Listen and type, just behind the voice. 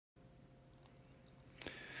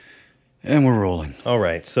And we're rolling. All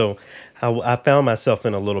right. So I found myself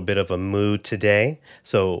in a little bit of a mood today.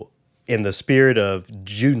 So in the spirit of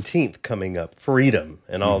Juneteenth coming up, freedom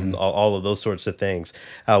and all of those sorts of things,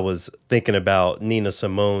 I was thinking about Nina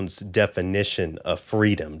Simone's definition of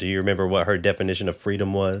freedom. Do you remember what her definition of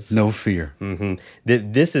freedom was? No fear.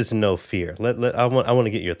 This is no fear. I want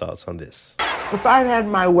to get your thoughts on this. If I'd had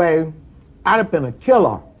my way, I'd have been a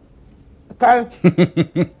killer.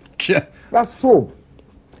 Okay? Yeah. That's true.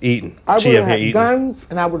 Eating. I would She have up here had eating. guns,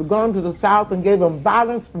 and I would have gone to the South and gave them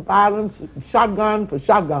violence for violence, shotgun for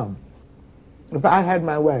shotgun, if I had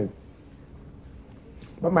my way.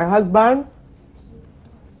 But my husband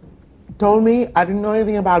told me I didn't know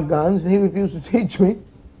anything about guns, and he refused to teach me.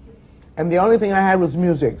 And the only thing I had was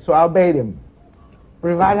music, so I obeyed him. But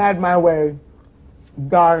if I'd had my way,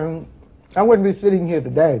 darling, I wouldn't be sitting here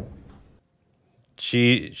today.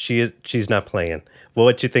 She's not playing. Well,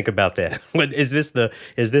 what you think about that? What is this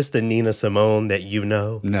the Nina Simone that you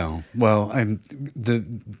know? No. Well, I'm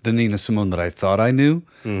the Nina Simone that I thought I knew.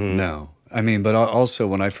 No. I mean, but also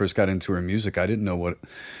when I first got into her music, I didn't know what,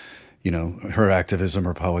 her activism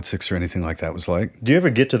or politics or anything like that was like. Do you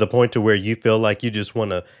ever get to the point to where you feel like you just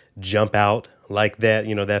want to jump out like that?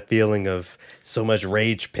 That feeling of so much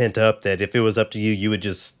rage pent up that if it was up to you, you would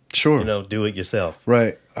just Sure. do it yourself.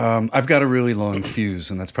 Right. I've got a really long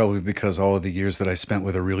fuse, and that's probably because all of the years that I spent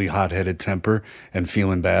with a really hot-headed temper and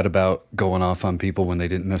feeling bad about going off on people when they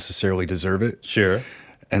didn't necessarily deserve it. Sure.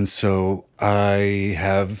 And so I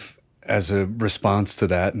have, as a response to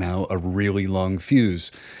that now, a really long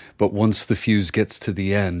fuse. But once the fuse gets to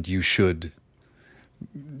the end, you should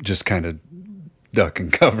just kind of duck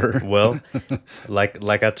and cover. Well,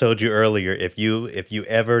 like I told you earlier, if you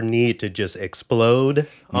ever need to just explode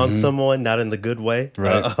on someone, not in the good way.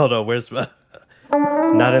 Right. Hold on, where's my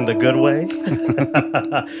not in the good way?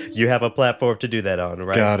 You have a platform to do that on,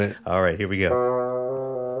 right? Got it. All right, here we go.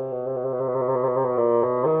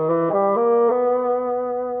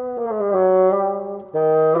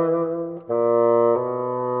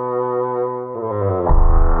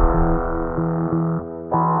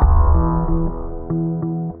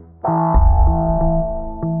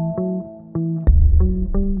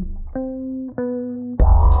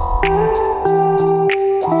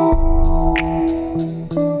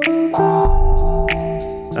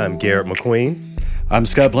 I'm Garrett McQueen, I'm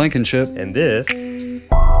Scott Blankenship. and this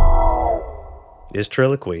is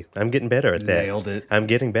Triloquy. I'm getting better at that. Nailed it. I'm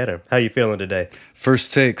getting better. How you feeling today?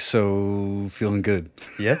 First take, so feeling good.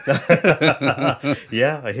 Yeah.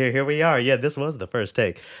 Yeah, here we are. Yeah, this was the first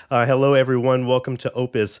take. Hello, everyone. Welcome to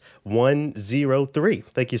Opus 103.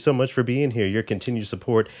 Thank you so much for being here. Your continued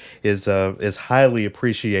support is highly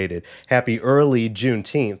appreciated. Happy early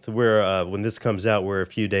Juneteenth. When this comes out, we're a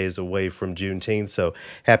few days away from Juneteenth, so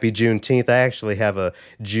happy Juneteenth. I actually have a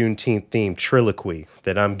Juneteenth-themed triloquy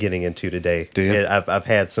that I'm getting into today. Do you? I've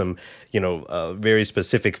had some very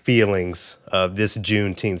specific feelings this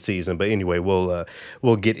Juneteenth season. But anyway, we'll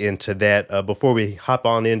get into that. Before we hop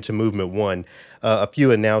on into Movement One, a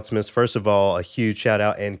few announcements. First of all, a huge shout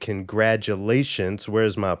out and congratulations.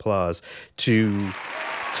 Where's my applause? To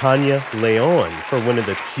Tanya Leon for winning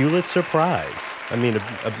the Pulitzer Prize. I mean,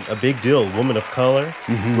 a big deal, woman of color.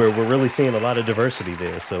 We're really seeing a lot of diversity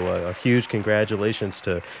there. So a huge congratulations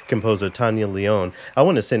to composer Tanya Leon. I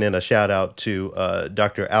want to send in a shout out to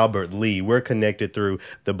Dr. Albert Lee. We're connected through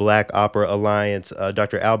the Black Opera Alliance.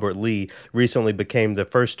 Dr. Albert Lee recently became the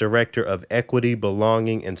first director of equity,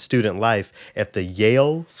 belonging, and student life at the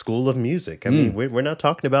Yale School of Music. I mean, we're not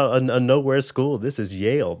talking about a nowhere school. This is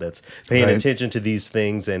Yale that's paying Right. attention to these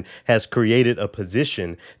things and has created a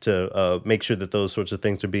position to make sure that those sorts of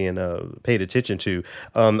things are being paid attention to.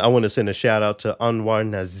 I want to send a shout out to Anwar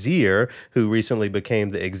Nazir, who recently became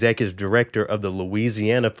the executive director of the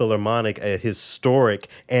Louisiana Philharmonic, a historic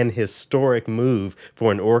move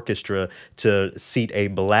for an orchestra to seat a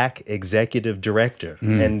black executive director.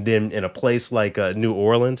 And then in a place like New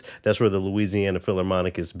Orleans, that's where the Louisiana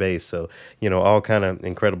Philharmonic is based. So, all kind of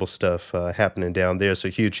incredible stuff happening down there. So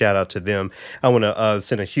huge shout out to them. I want to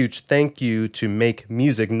send a huge thank you to Make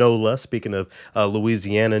Music NOLA, speaking of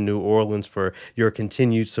Louisiana, New Orleans, for your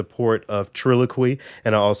continued support of Triloquy.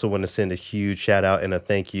 And I also want to send a huge shout out and a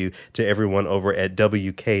thank you to everyone over at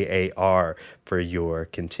WKAR for your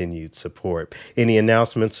continued support. Any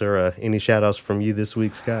announcements or any shout outs from you this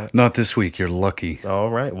week, Scott? Not this week, you're lucky. All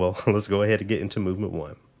right, well, let's go ahead and get into Movement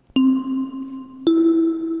One.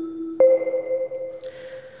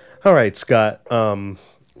 All right, Scott,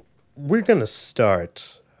 we're going to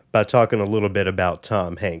start by talking a little bit about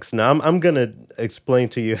Tom Hanks. Now, I'm going to explain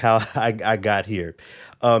to you how I got here.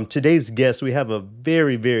 Today's guest, we have a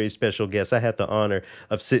very, very special guest. I had the honor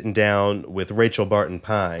of sitting down with Rachel Barton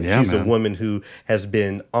Pine. Yeah, She's man. a woman who has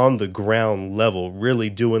been on the ground level, really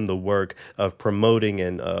doing the work of promoting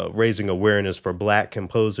and raising awareness for Black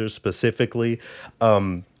composers specifically.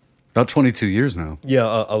 About 22 years now.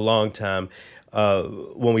 Yeah, a long time.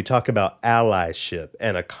 When we talk about allyship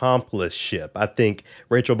and accompliceship, I think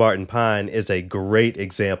Rachel Barton Pine is a great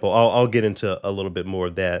example. I'll get into a little bit more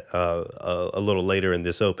of that a little later in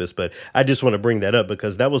this opus, but I just want to bring that up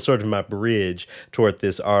because that was sort of my bridge toward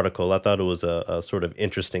this article. I thought it was a sort of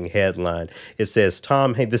interesting headline. It says,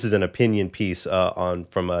 Tom Hanks, this is an opinion piece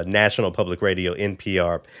from National Public Radio,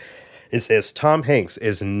 NPR. It says, Tom Hanks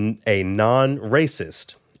is a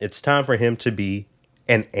non-racist. It's time for him to be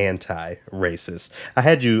an anti-racist. I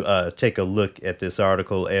had you take a look at this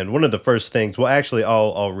article, and one of the first things, well, actually,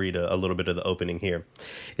 I'll read a little bit of the opening here.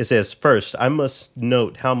 It says, first, I must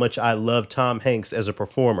note how much I love Tom Hanks as a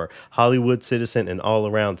performer, Hollywood citizen, and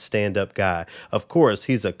all-around stand-up guy. Of course,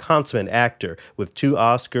 he's a consummate actor with 2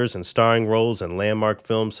 Oscars and starring roles in landmark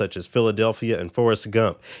films such as Philadelphia and Forrest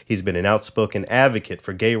Gump. He's been an outspoken advocate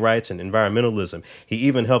for gay rights and environmentalism. He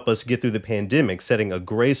even helped us get through the pandemic, setting a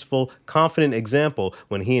graceful, confident example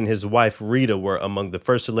when he and his wife Rita were among the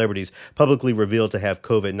first celebrities publicly revealed to have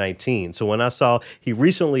COVID-19. So when I saw he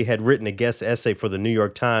recently had written a guest essay for the New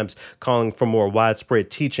York Times calling for more widespread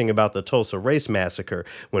teaching about the Tulsa Race Massacre,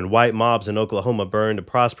 when white mobs in Oklahoma burned a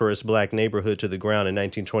prosperous Black neighborhood to the ground in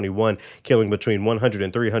 1921, killing between 100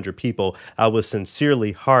 and 300 people, I was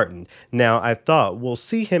sincerely heartened. Now, I thought, we'll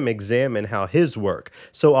see him examine how his work,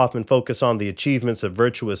 so often focused on the achievements of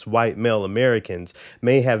virtuous white male Americans,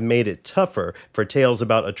 may have made it tougher for tales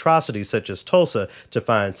about atrocities such as Tulsa to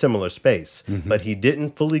find similar space. But he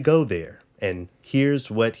didn't fully go there. And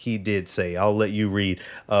here's what he did say. I'll let you read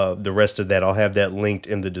the rest of that. I'll have that linked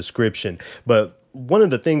in the description. But one of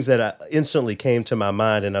the things that instantly came to my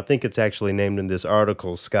mind, and I think it's actually named in this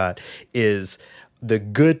article, Scott, is the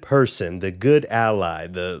good person, the good ally,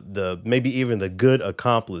 the maybe even the good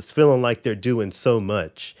accomplice, feeling like they're doing so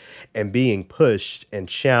much and being pushed and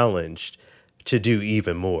challenged to do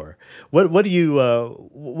even more. What do you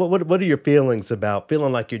what are your feelings about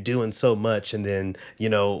feeling like you're doing so much and then,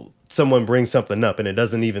 someone brings something up and it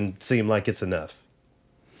doesn't even seem like it's enough?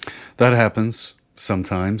 That happens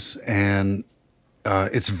sometimes, and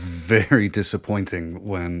it's very disappointing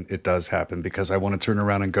when it does happen because I want to turn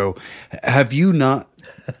around and go, have you not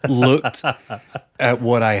looked at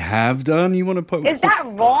what I have done? You want to put... Is that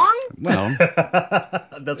wrong? Well...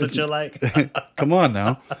 That's what you're like? Come on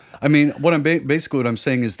now. I mean, what I'm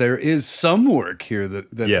saying is there is some work here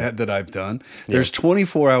that I've done. There's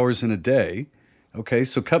 24 hours in a day. Okay,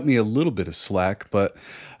 so cut me a little bit of slack, but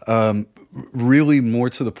really more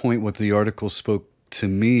to the point, what the article spoke to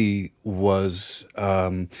me was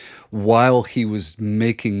while he was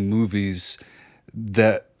making movies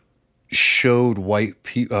that showed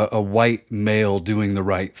a white male doing the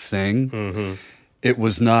right thing, it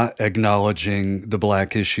was not acknowledging the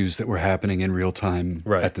Black issues that were happening in real time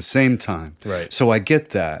at the same time. Right. So I get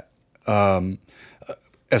that.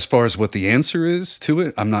 As far as what the answer is to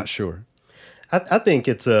it, I'm not sure. I think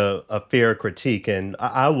it's a fair critique, and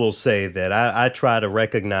I will say that I try to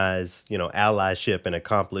recognize, allyship and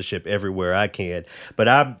accompliceship everywhere I can. But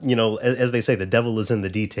as they say, the devil is in the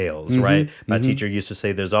details, right? My teacher used to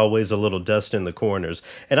say there's always a little dust in the corners.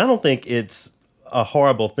 And I don't think it's a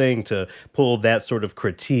horrible thing to pull that sort of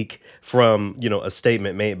critique from, a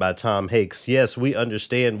statement made by Tom Hanks. Yes, we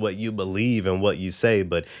understand what you believe and what you say,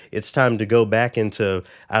 but it's time to go back into,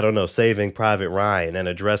 Saving Private Ryan and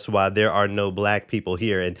address why there are no Black people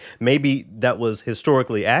here. And maybe that was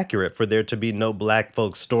historically accurate for there to be no Black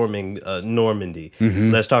folks storming Normandy.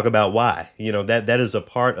 Let's talk about why. That is a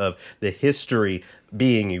part of the history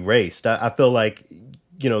being erased. I feel like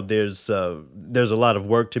there's a lot of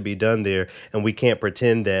work to be done there, and we can't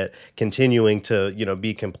pretend that continuing to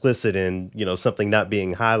be complicit in something not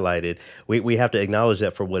being highlighted. We have to acknowledge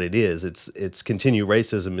that for what it is. It's continued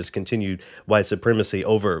racism, it's continued white supremacy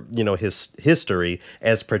over his history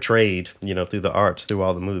as portrayed through the arts, through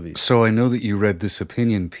all the movies. So I know that you read this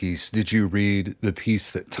opinion piece. Did you read the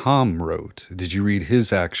piece that Tom wrote? Did you read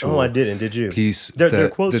his actual? Oh, I didn't. Did you? Piece. There are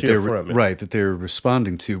quotes here from it. Right, that they're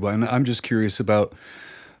responding to. But I'm just curious about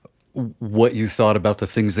what you thought about the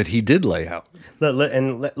things that he did lay out.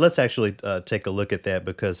 Let's actually take a look at that,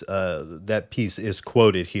 because that piece is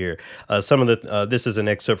quoted here. This is an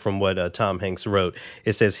excerpt from what Tom Hanks wrote.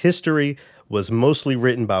 It says, history was mostly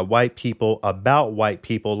written by white people about white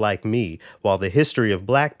people like me, while the history of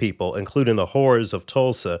black people, including the horrors of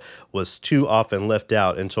Tulsa, was too often left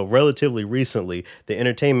out until relatively recently. The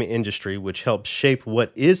entertainment industry, which helped shape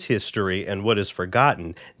what is history and what is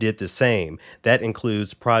forgotten, did the same. That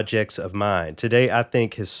includes projects of mine. Today, I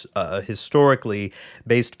think historically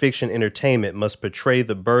based fiction entertainment must portray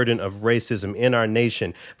the burden of racism in our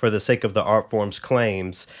nation for the sake of the art form's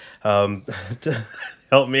claims.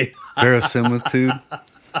 Help me. Verisimilitude.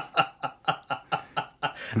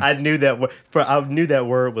 I knew that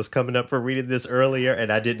word was coming up for reading this earlier,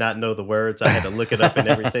 and I did not know the words. I had to look it up and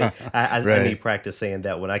everything. I Right. need practice saying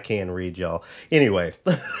that when I can read, y'all. Anyway,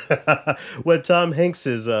 what Tom Hanks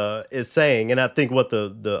is saying, and I think what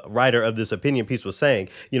the writer of this opinion piece was saying,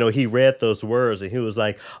 he read those words and he was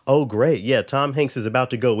like, "Oh, great, yeah, Tom Hanks is about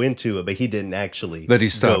to go into it," but he didn't actually That he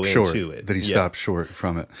stopped go short. into it. That he Yeah. stopped short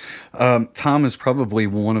from it. Tom is probably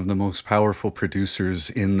one of the most powerful producers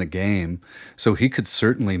in the game, so he could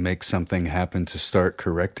certainly make something happen to start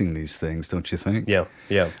correcting these things, don't you think? Yeah,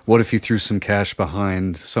 yeah. What if you threw some cash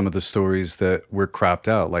behind some of the stories that were cropped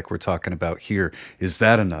out, like we're talking about here? Is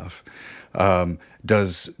that enough?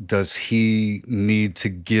 Does he need to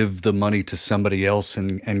give the money to somebody else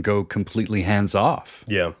and go completely hands off?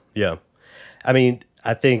 Yeah, yeah. I mean,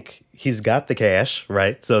 I think he's got the cash,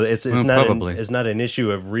 right? So it's not probably. it's not an issue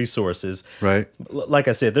of resources, Right. Like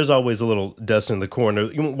I said, there's always a little dust in the corner.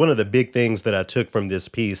 One of the big things that I took from this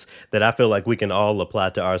piece that I feel like we can all apply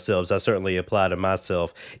to ourselves, I certainly apply to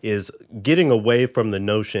myself, is getting away from the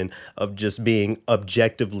notion of just being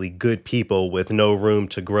objectively good people with no room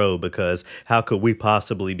to grow, because how could we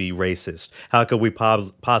possibly be racist? How could we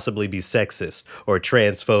possibly be sexist or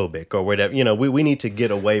transphobic or whatever? We need to get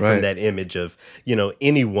away Right. from that image of,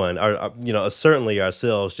 anyone, certainly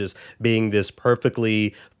ourselves, just being this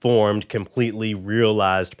perfectly formed, completely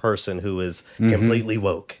realized person who is completely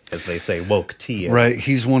woke, as they say, woke tea. Right.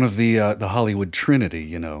 He's one of the Hollywood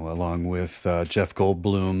Trinity, along with Jeff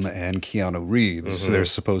Goldblum and Keanu Reeves. They're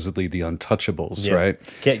supposedly the untouchables, Yeah. right?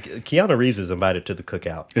 Keanu Reeves is invited to the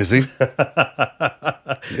cookout. Is he?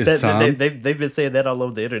 Is Tom? They've been saying that all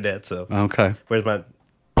over the internet. So Okay. where's my?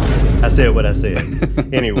 I said what I said.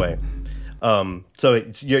 Anyway, so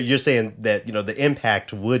you're saying that the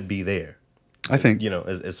impact would be there. I think.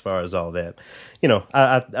 As far as all that,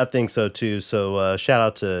 I think so too. So shout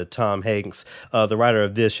out to Tom Hanks, the writer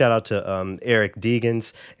of this. Shout out to Eric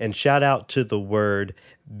Deegans, and shout out to the word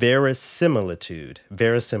verisimilitude.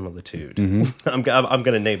 Verisimilitude. I'm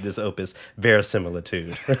going to name this opus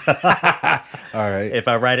Verisimilitude. All right. If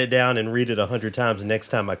I write it down and read it 100 times, next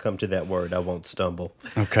time I come to that word, I won't stumble.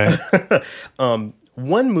 Okay.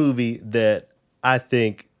 One movie that I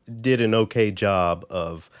think did an okay job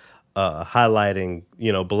of highlighting,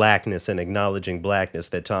 blackness and acknowledging blackness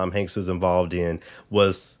that Tom Hanks was involved in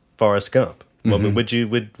was Forrest Gump. Well, would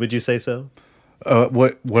you say so?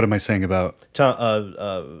 What am I saying about?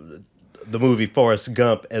 The movie Forrest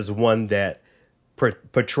Gump as one that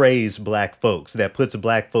portrays black folks, that puts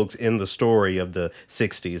black folks in the story of the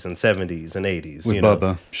 60s and 70s and 80s. With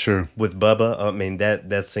Bubba, sure. With Bubba, I mean,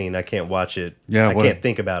 that scene, I can't watch it. Yeah, I can't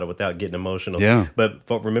think about it without getting emotional. Yeah. But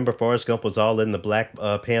remember, Forrest Gump was all in the Black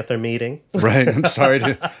Panther meeting. Right. I'm sorry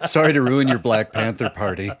to ruin your Black Panther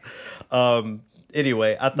party.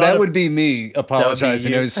 Anyway, I thought That would be me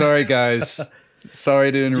apologizing. you. Sorry, guys.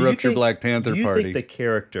 Sorry to interrupt your Black Panther do you party. think the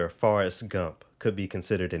character Forrest Gump could be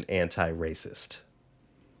considered an anti-racist?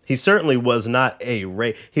 He certainly was not he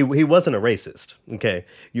wasn't a racist. Okay,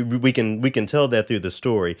 we can tell that through the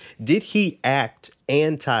story. Did he act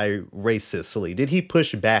anti-racistly? Did he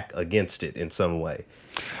push back against it in some way?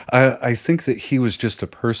 I think that he was just a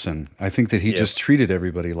person. I think that he just treated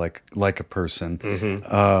everybody like a person,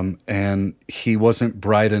 and he wasn't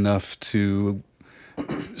bright enough to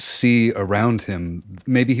see around him.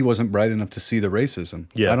 Maybe he wasn't bright enough to see the racism.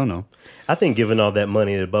 Yeah. I don't know. I think giving all that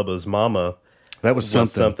money to Bubba's mama That was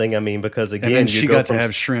something. I mean, because again, And then you she go got from, to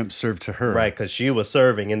have shrimp served to her. right, because she was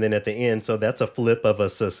serving, and then at the end, so that's a flip of a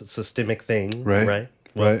systemic thing, Right. Right.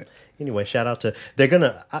 Well, Right. Anyway, shout out to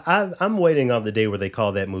I'm waiting on the day where they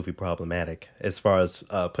call that movie problematic, as far as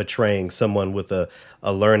portraying someone with a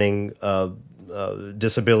learning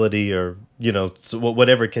disability, or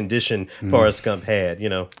whatever condition Forrest Gump had.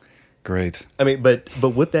 Great. I mean, but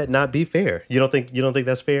would that not be fair? You don't think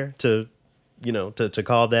that's fair to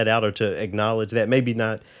call that out, or to acknowledge that? Maybe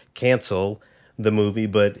not cancel the movie,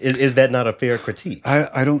 but is that not a fair critique?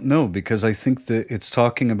 I don't know, because I think that it's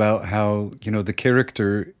talking about how, the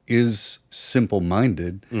character is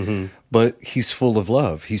simple-minded, but he's full of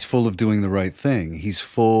love. He's full of doing the right thing. He's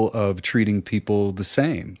full of treating people the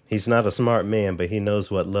same. He's not a smart man, but he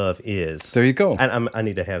knows what love is. There you go. I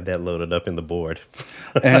need to have that loaded up in the board.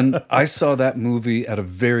 And I saw that movie at a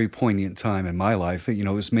very poignant time in my life. You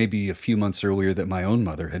know, it was maybe a few months earlier that my own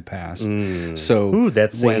mother had passed. So Ooh,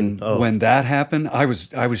 that scene. when that happened, I was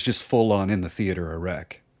just full on in the theater a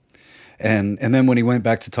wreck. And then when he went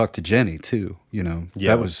back to talk to Jenny too, you know,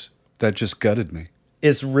 Yeah. that just gutted me.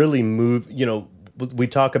 It's really we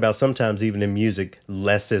talk about sometimes even in music,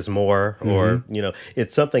 less is more, or,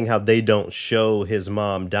 it's something how they don't show his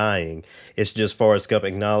mom dying. It's just Forrest Gump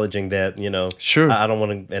acknowledging that, Sure. I don't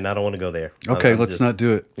want to go there. Okay, I'm let's not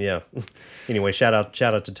do it. Yeah. Anyway, shout out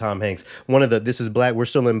to Tom Hanks. We're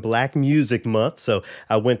still in Black Music Month, so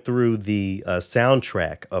I went through the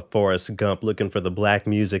soundtrack of Forrest Gump looking for the black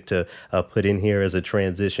music to put in here as a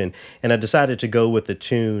transition, and I decided to go with the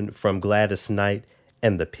tune from Gladys Knight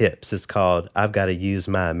and the Pips. It's called "I've Got to Use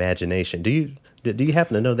My Imagination." Do you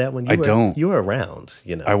happen to know that one? I don't. You were around,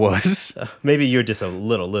 I was. Maybe you're just a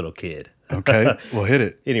little kid. Okay, well, hit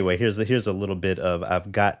it. Anyway, here's a little bit of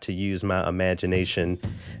 "I've Got to Use My Imagination"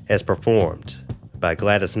 as performed by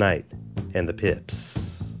Gladys Knight and the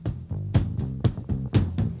Pips.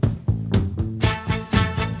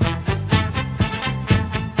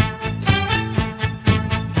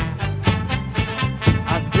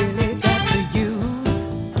 I've really got to use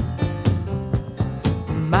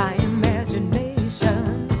my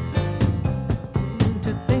imagination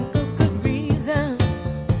to think of good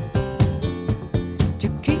reasons to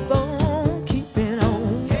keep on keeping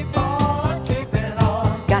on. Keep on keeping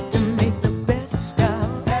on. Got to make the best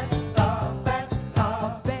of bad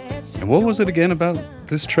And what was it again about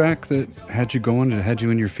this track that had you going and had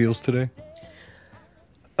you in your feels today?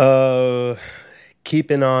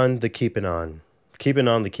 Keeping on the keeping on. Keeping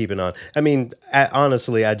on the keeping on. I mean,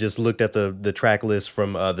 honestly, I just looked at the track list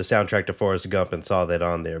from the soundtrack to Forrest Gump and saw that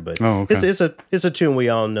on there. But Oh, okay. it's a tune we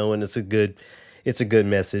all know, and it's a good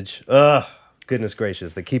message. Goodness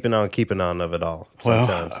gracious, the keeping on of it all.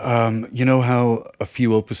 Sometimes. Well, you know how a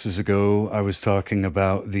few opuses ago I was talking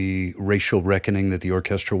about the racial reckoning that the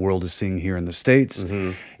orchestral world is seeing here in the States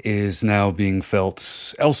is now being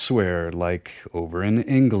felt elsewhere, like over in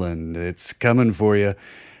England. It's coming for you.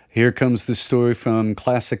 Here comes the story from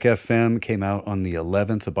Classic FM, came out on the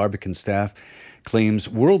 11th. The Barbican staff claims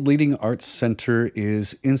world leading arts center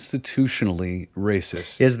is institutionally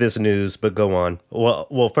racist. Is this news? But go on.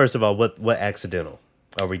 Well, first of all, what accidental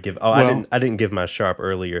are we give? Oh, I didn't give my sharp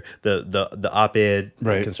earlier. The op-ed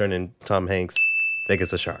Right. concerning Tom Hanks. I think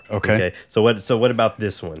it's a sharp. Okay. So what about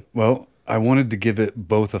this one? Well, I wanted to give it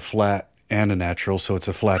both a flat and a natural, so it's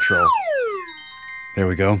a flat roll. There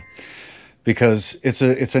we go. Because it's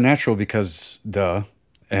a natural because duh,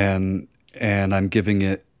 and I'm giving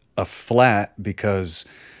it a flat because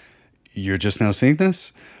you're just now seeing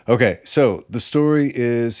this? Okay, so the story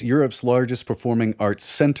is Europe's largest performing arts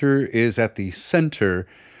center is at the center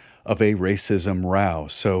of a racism row.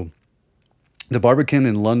 So the Barbican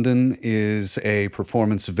in London is a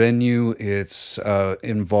performance venue. It's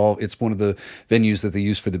involved. It's one of the venues that they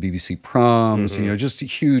use for the BBC proms. You know, just a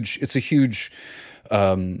huge. It's a huge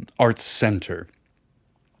arts center.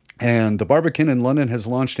 And the Barbican in London has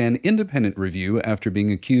launched an independent review after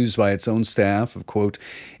being accused by its own staff of, quote,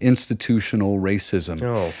 institutional racism.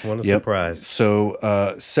 Oh, what a Yep. surprise.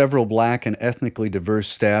 So several black and ethnically diverse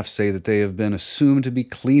staff say that they have been assumed to be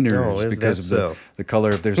cleaners Oh, is because that of so? the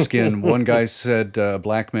color of their skin. One guy said, a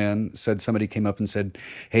black man said, somebody came up and said,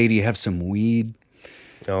 hey, do you have some weed?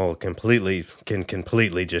 Oh, completely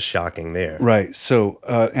just shocking there. Right. So,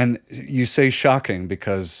 and you say shocking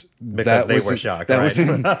because that they was were in- shocked, That right? was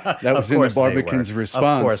in, that was in the course they were. Barbican's Of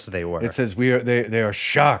response. course they were. It says they are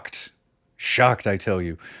shocked, shocked. I tell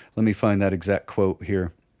you. Let me find that exact quote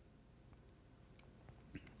here.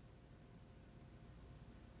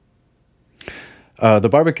 The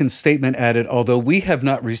Barbican statement added, although we have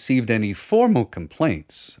not received any formal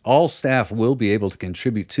complaints, all staff will be able to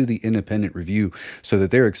contribute to the independent review so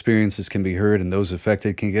that their experiences can be heard and those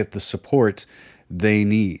affected can get the support they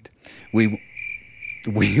need. We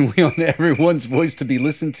want everyone's voice to be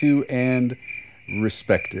listened to and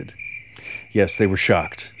respected. Yes, they were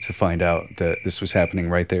shocked to find out that this was happening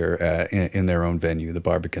right there in their own venue, the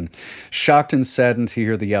Barbican. Shocked and saddened to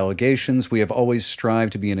hear the allegations. We have always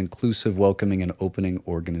strived to be an inclusive, welcoming, and opening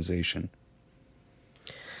organization.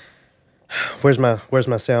 Where's my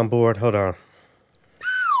soundboard? Hold on.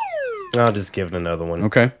 I'll just give it another one.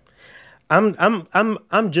 Okay.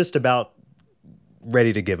 I'm just about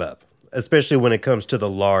ready to give up. especially when it comes to the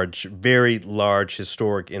large, very large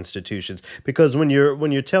historic institutions. Because when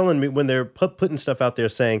you're telling me, when they're putting stuff out there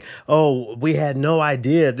saying, "Oh, we had no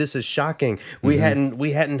idea. This is shocking. We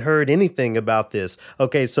hadn't heard anything about this."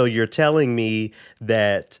 Okay, so you're telling me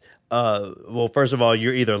that. Well, first of all,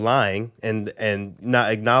 you're either lying and not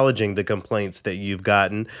acknowledging the complaints that you've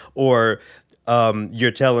gotten, or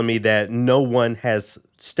you're telling me that no one has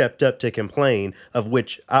stepped up to complain, of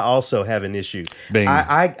which I also have an issue. Bing.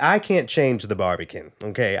 I can't change the Barbican,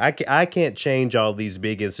 okay? I can't change all these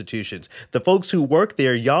big institutions. The folks who work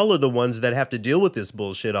there, y'all are the ones that have to deal with this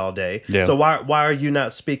bullshit all day. Yeah. So why are you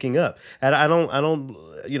not speaking up? And I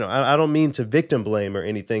don't mean to victim blame or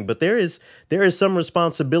anything, but there is some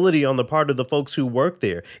responsibility on the part of the folks who work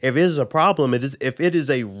there. If it is a problem, if it is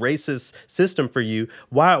a racist system for you,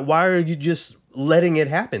 why are you just letting it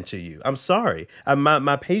happen to you? I'm sorry.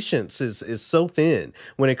 My patience is so thin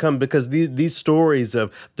when it comes, because these stories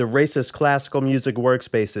of the racist classical music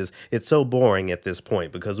workspaces, it's so boring at this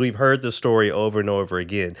point because we've heard the story over and over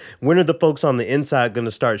again. When are the folks on the inside going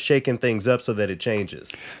to start shaking things up so that it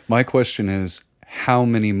changes? My question is, how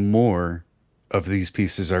many more of these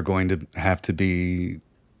pieces are going to have to be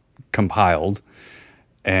compiled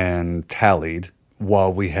and tallied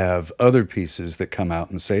while we have other pieces that come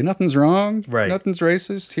out and say nothing's wrong, Right. nothing's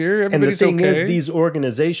racist here, And the everybody's thing okay? is, these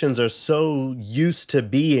organizations are so used to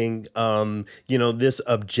being, this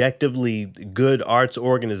objectively good arts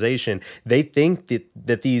organization. They think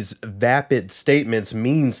that these vapid statements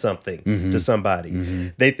mean something to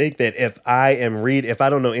somebody. They think that if I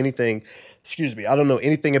don't know anything, I don't know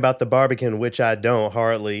anything about the Barbican, which I don't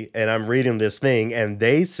hardly, and I'm reading this thing, and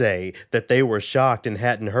they say that they were shocked and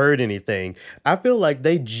hadn't heard anything. I feel like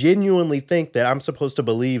they genuinely think that I'm supposed to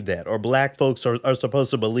believe that, or black folks are supposed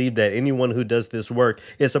to believe that anyone who does this work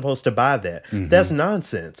is supposed to buy that. That's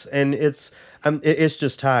nonsense, and it's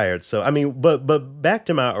just tired. So, I mean, but back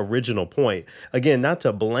to my original point, again, not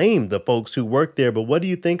to blame the folks who work there, but what do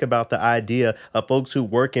you think about the idea of folks who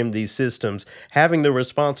work in these systems having the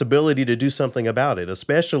responsibility to do something about it,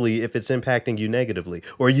 especially if it's impacting you negatively,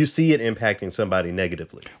 or you see it impacting somebody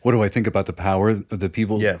negatively? What do I think about the power of the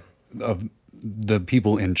people? Yeah. Of the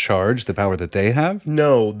people in charge, the power that they have?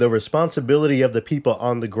 No, the responsibility of the people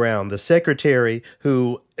on the ground, the secretary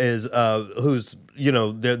who is who's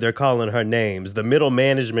they're calling her names, the middle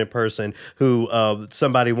management person who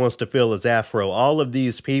somebody wants to fill as afro, all of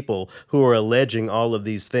these people who are alleging all of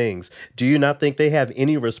these things. Do you not think they have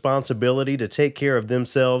any responsibility to take care of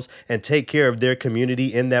themselves and take care of their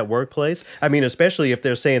community in that workplace? I mean, especially if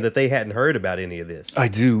they're saying that they hadn't heard about any of this. I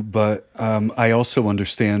do, but I also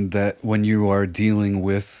understand that when you are dealing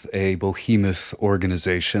with a behemoth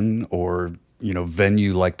organization or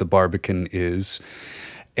venue like the Barbican is,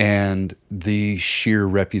 and the sheer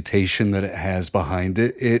reputation that it has behind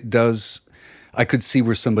it does. I could see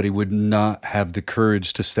where somebody would not have the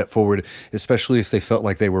courage to step forward, especially if they felt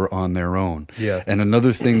like they were on their own. Yeah. And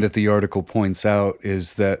another thing that the article points out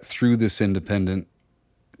is that through this independent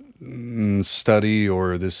study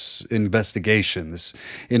or this investigation, this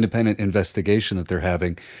independent investigation that they're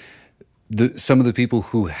having, some of the people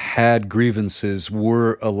who had grievances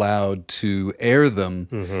were allowed to air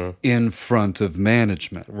them in front of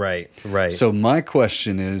management. Right. So my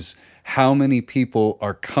question is, how many people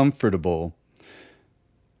are comfortable,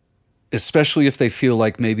 especially if they feel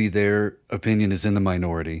like maybe their opinion is in the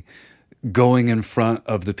minority, going in front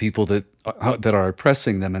of the people that are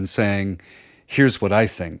oppressing them and saying, here's what I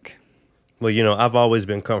think? Well, I've always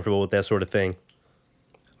been comfortable with that sort of thing.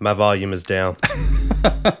 My volume is down.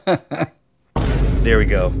 There we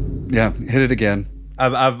go. Yeah, hit it again.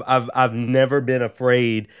 I've never been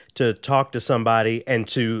afraid to talk to somebody and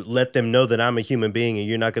to let them know that I'm a human being and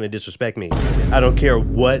you're not going to disrespect me. I don't care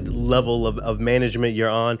what level of management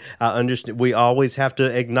you're on. I understand we always have to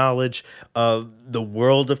acknowledge the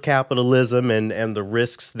world of capitalism and the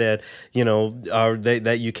risks that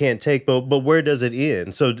that you can't take. But where does it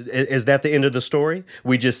end? So is that the end of the story?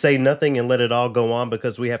 We just say nothing and let it all go on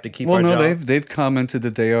because we have to keep our job? They've commented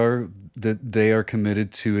that they are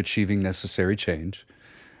committed to achieving necessary change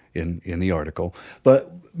in the article. But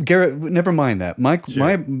Garrett, never mind that. My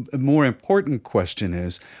more important question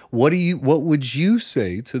is, what would you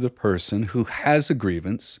say to the person who has a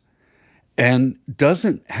grievance and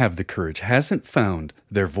doesn't have the courage, hasn't found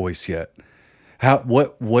their voice yet?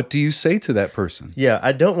 What do you say to that person? Yeah,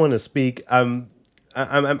 I don't want to speak.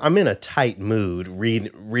 I'm in a tight mood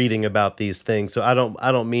reading about these things, so I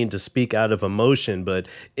don't mean to speak out of emotion, but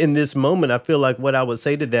in this moment, I feel like what I would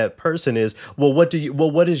say to that person is, what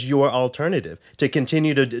is your alternative to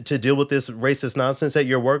continue to deal with this racist nonsense at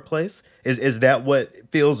your workplace? Is that what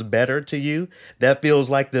feels better to you? That feels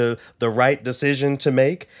like the right decision to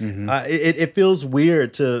make. It feels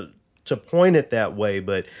weird to point it that way,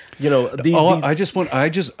 but I just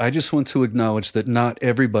want to acknowledge that not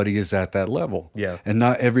everybody is at that level. Yeah. And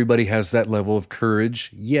not everybody has that level of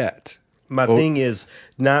courage yet. My thing is,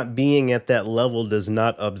 not being at that level does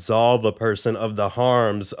not absolve a person of the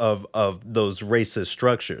harms of those racist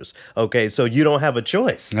structures. Okay, so you don't have a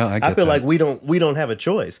choice. No, I get feel that. like we don't have a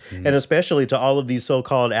choice, and especially to all of these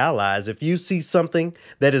so-called allies, if you see something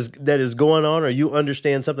that is going on, or you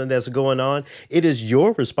understand something that's going on, it is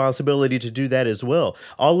your responsibility to do that as well.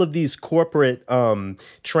 All of these corporate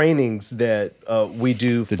trainings that we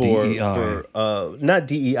do The for DEI. not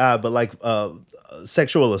DEI, but like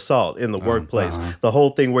sexual assault in the workplace, the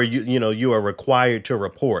whole thing where you are required to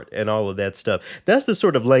report and all of that stuff. That's the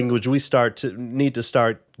sort of language we need to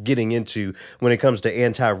start getting into when it comes to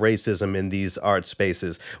anti-racism in these art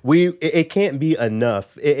spaces. It can't be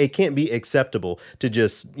enough. It can't be acceptable to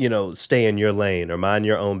just stay in your lane or mind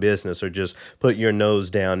your own business or just put your nose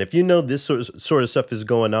down. If you know this sort of stuff is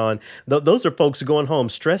going on, those are folks going home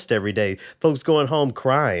stressed every day. Folks going home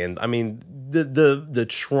crying. I mean, the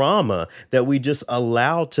trauma that we just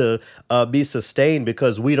allow to be sustained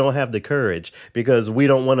because we don't have the courage, because we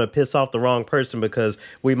don't want to piss off the wrong person because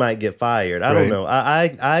we might get fired. I don't know.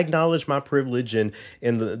 I acknowledge my privilege in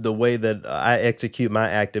the way that I execute my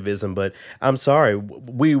activism, but I'm sorry,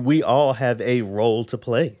 we all have a role to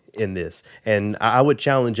play in this, and I would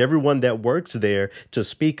challenge everyone that works there to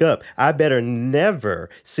speak up. I better never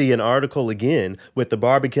see an article again with the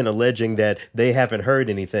Barbican alleging that they haven't heard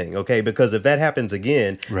anything, okay? Because if that happens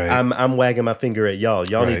again, Right. I'm wagging my finger at y'all.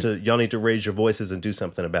 Y'all Right. need to raise your voices and do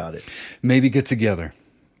something about it. Maybe get together,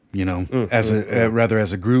 as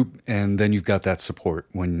a group, and then you've got that support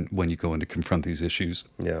when you go in to confront these issues.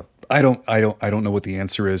 Yeah. I don't know what the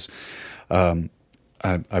answer is.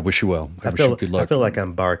 I wish you well. I wish you good luck. I feel like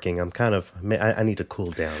I'm barking. I need to cool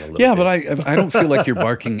down a little Yeah, bit. but I don't feel like you're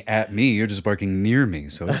barking at me. You're just barking near me,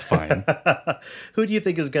 so it's fine. Who do you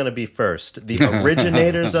think is going to be first? The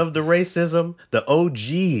originators of the racism, the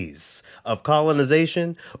OGs of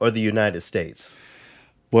colonization, or the United States?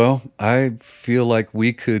 Well, I feel like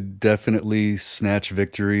we could definitely snatch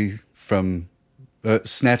defeat from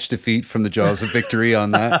the jaws of victory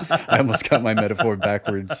on that. I almost got my metaphor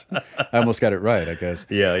backwards. I almost got it right, I guess.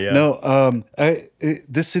 Yeah. No,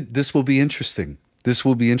 this will be interesting. This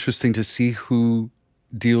will be interesting to see who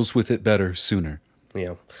deals with it better sooner.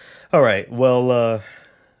 Yeah. All right. Well,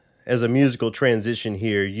 as a musical transition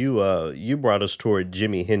here, you brought us toward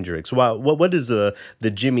Jimi Hendrix. What is the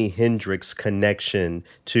Jimi Hendrix connection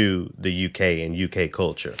to the UK and UK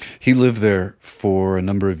culture? He lived there for a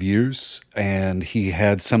number of years, and he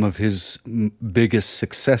had some of his biggest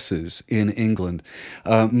successes in England,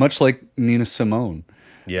 much like Nina Simone.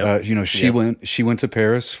 Yeah, she went to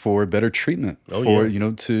Paris for better treatment,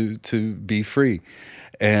 to be free,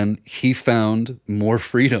 and he found more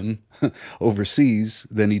freedom overseas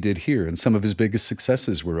than he did here, and some of his biggest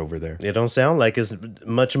successes were over there. It don't sound like it's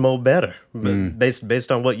much more better,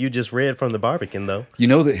 based on what you just read from the Barbican, though. You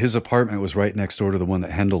know that his apartment was right next door to the one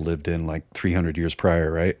that Handel lived in like 300 years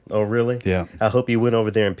prior, right? Oh, really? Yeah. I hope you went over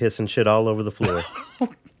there and pissed and shit all over the floor.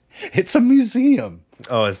 It's a museum.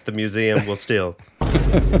 Oh, it's the museum. Well, still,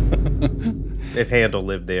 if Handel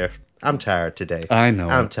lived there. I'm tired today. I know.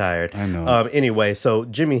 I'm tired. I know. Anyway, so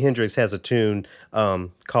Jimi Hendrix has a tune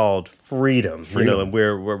called Freedom. And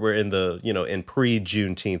we're in the in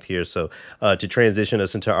pre-Juneteenth here. So to transition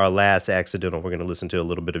us into our last accidental, we're going to listen to a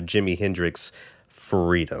little bit of Jimi Hendrix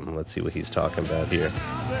Freedom. Let's see what he's talking about here.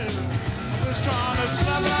 Just trying to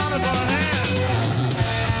slap it out of her hand.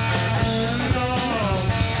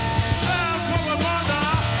 That's what we wonder.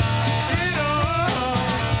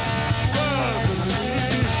 Was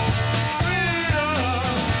freedom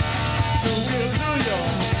to give to you.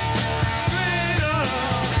 Freedom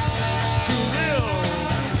to live.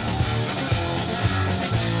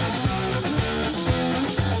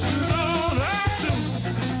 You don't have to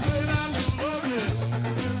say that you love me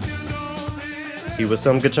if you don't mean it. He was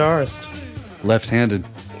some guitarist, Left-handed.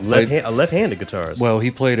 a left-handed guitarist. Well,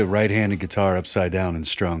 he played a right-handed guitar upside down and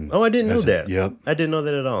strung. Oh, I didn't know that. Yep. I didn't know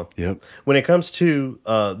that at all. Yep. When it comes to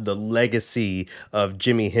the legacy of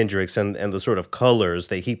Jimi Hendrix and the sort of colors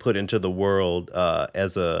that he put into the world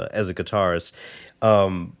as a guitarist,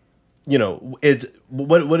 you know, it's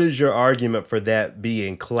what is your argument for that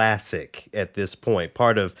being classic at this point?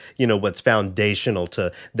 Part of, you know, what's foundational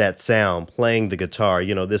to that sound, playing the guitar,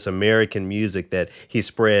 you know, this American music that he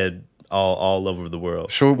spread all over the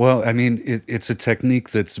world. Sure. Well, I mean, it's a technique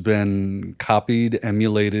that's been copied,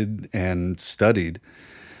 emulated, and studied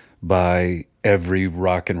by every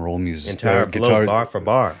rock and roll music, Entire flow, bar for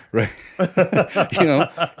bar. right? You know,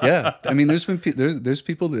 yeah. I mean, there's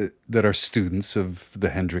people that are students of the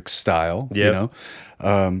Hendrix style. You Yep.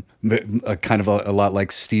 know, kind of a lot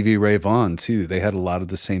like Stevie Ray Vaughan too. They had a lot of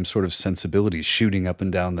the same sort of sensibilities, shooting up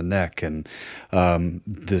and down the neck, and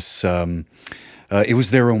this. It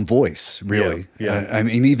was their own voice, really. Yeah. I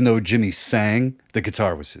mean, even though Jimmy sang, the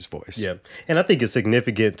guitar was his voice. Yeah. And I think it's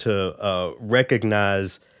significant to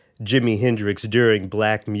recognize Jimi Hendrix during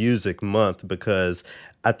Black Music Month, because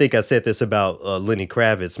I think I said this about Lenny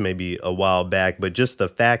Kravitz maybe a while back, but just the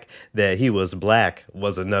fact that he was black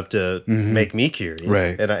was enough to make me curious.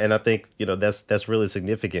 Right. And I think, you know, that's really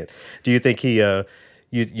significant. Do you think he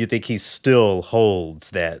you think he still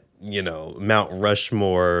holds that, you know, Mount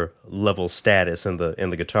Rushmore level status in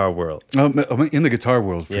the guitar world In the guitar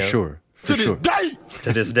world, for Yeah. sure. For sure.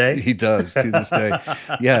 to this day? He does to this day.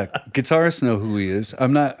 Yeah, guitarists know who he is.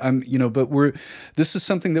 But this is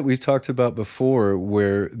something that we've talked about before,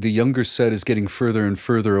 where the younger set is getting further and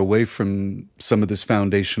further away from some of this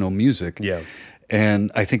foundational music. Yeah.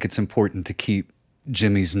 And I think it's important to keep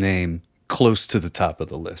Jimmy's name close to the top of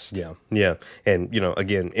the list. Yeah, yeah, and you know,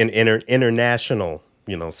 again, an international,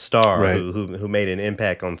 you know, star Right. who made an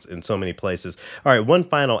impact in so many places. All right, one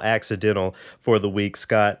final accidental for the week,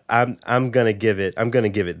 Scott. I'm gonna give it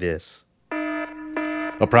this.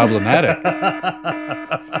 A problematic.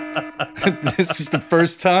 This is the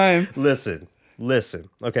first time. Listen.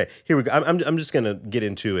 Okay, here we go. I'm just gonna get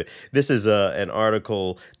into it. This is an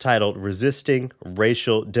article titled "Resisting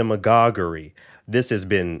Racial Demagoguery." This has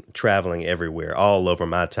been traveling everywhere, all over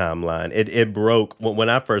my timeline. It broke when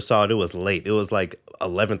I first saw it. It was late. It was like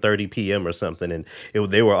 11:30 p.m. or something, and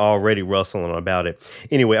they were already rustling about it.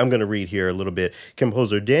 Anyway, I'm going to read here a little bit.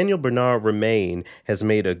 Composer Daniel Bernard Remain has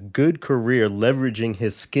made a good career leveraging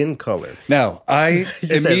his skin color. Now, I He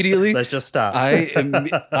says, immediately let's just stop.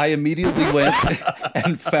 I immediately went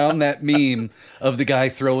and found that meme of the guy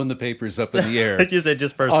throwing the papers up in the air You said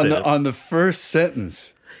just first on sentence. on the first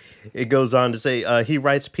sentence. It goes on to say he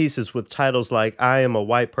writes pieces with titles like "I Am a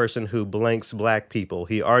White Person Who Blanks Black People."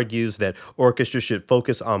 He argues that orchestras should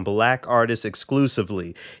focus on black artists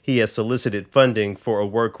exclusively. He has solicited funding for a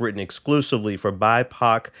work written exclusively for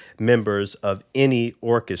BIPOC members of any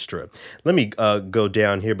orchestra. Let me go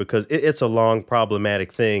down here because it's a long,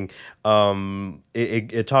 problematic thing.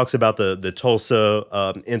 It talks about the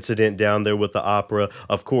Tulsa incident down there with the opera.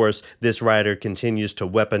 Of course, this writer continues to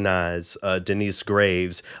weaponize Denise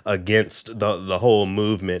Graves against the whole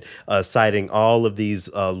movement, citing all of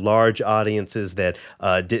these large audiences that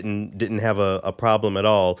didn't have a problem at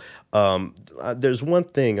all. There's one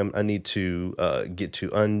thing I need to get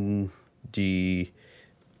to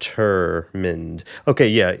determined. Okay,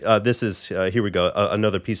 yeah, this is, here we go,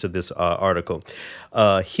 another piece of this article.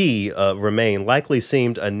 Remain, likely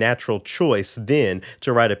seemed a natural choice then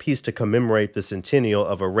to write a piece to commemorate the centennial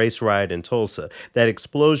of a race riot in Tulsa. That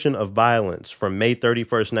explosion of violence from May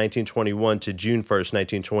 31st, 1921 to June 1st,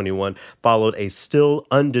 1921 followed a still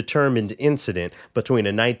undetermined incident between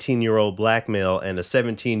a 19-year-old black male and a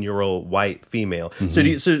 17-year-old white female.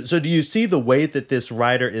 Mm-hmm. So do you see the way that this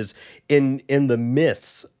writer is in the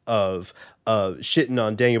midst of shitting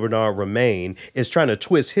on Daniel Bernard Remain, is trying to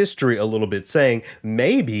twist history a little bit, saying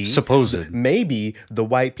maybe the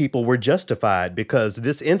white people were justified because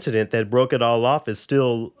this incident that broke it all off is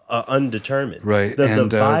still undetermined. Right,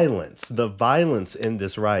 The violence in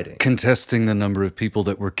this writing. Contesting the number of people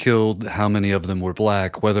that were killed, how many of them were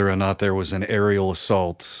black, whether or not there was an aerial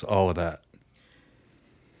assault, all of that.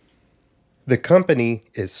 The company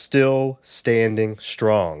is still standing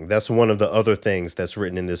strong. That's one of the other things that's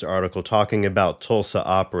written in this article, talking about Tulsa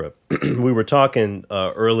Opera. We were talking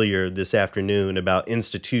earlier this afternoon about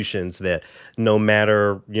institutions that no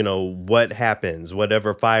matter, you know, what happens,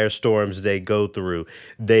 whatever firestorms they go through,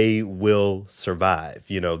 they will survive.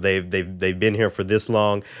 You know, they've been here for this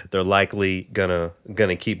long. They're likely gonna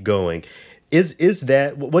keep going. Is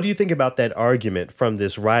that, what do you think about that argument from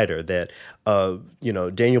this writer that,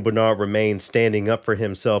 Daniel Bernard Remain standing up for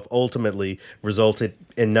himself ultimately resulted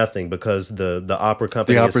in nothing because the opera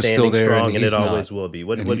company is opera's standing still there strong and and it he's not. always will be?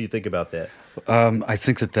 What do you think about that? I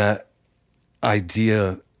think that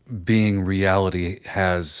idea being reality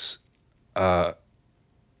has a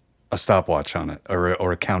stopwatch on it,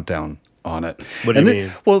 or a countdown on it. What do you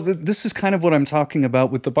mean? Well, this is kind of what I'm talking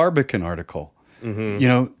about with the Barbican article. You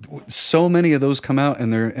know, so many of those come out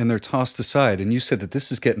and they're tossed aside. And you said that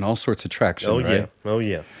this is getting all sorts of traction, Oh right? yeah. Oh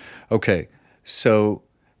yeah. Okay, so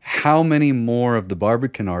how many more of the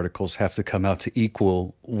Barbican articles have to come out to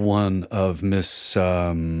equal one of Miss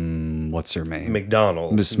what's her name?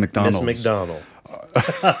 McDonald. Miss McDonald's. Miss McDonald.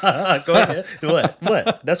 Go ahead.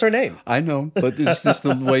 What? That's her name. I know, but it's just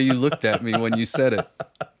the way you looked at me when you said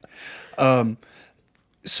it.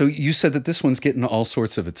 So you said that this one's getting all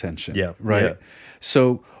sorts of attention. Yeah, Right? yeah.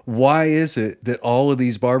 So why is it that all of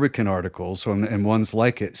these Barbican articles and ones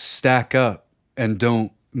like it stack up and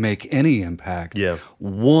don't make any impact? Yeah.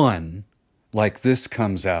 One like this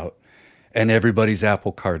comes out and everybody's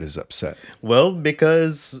apple cart is upset. Well,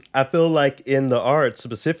 because I feel like in the arts,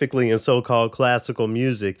 specifically in so-called classical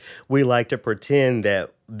music, we like to pretend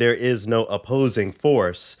that there is no opposing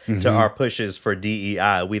force to our pushes for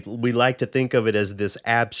DEI. We like to think of it as this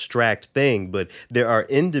abstract thing, but there are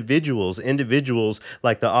individuals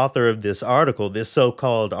like the author of this article, this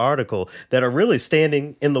so-called article, that are really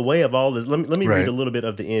standing in the way of all this. Let me Right. read a little bit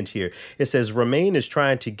of the end here. It says, Remain is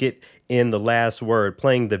trying to get in the last word,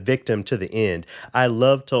 playing the victim to the end. I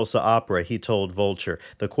love Tulsa Opera, he told Vulture.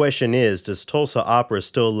 The question is, does Tulsa Opera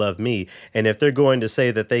still love me? And if they're going to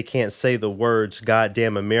say that they can't say the words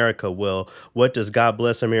goddamn America, well, what does God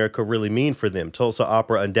bless America really mean for them? Tulsa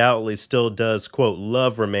Opera undoubtedly still does, quote,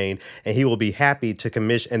 love Remain, and he will be happy to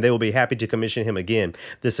commission, and they will be happy to commission him again.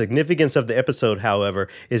 The significance of the episode, however,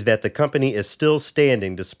 is that the company is still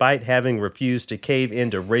standing despite having refused to cave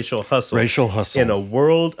into racial hustle. Racial hustle. In a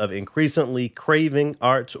world of increasingly craving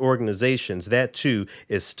arts organizations, that too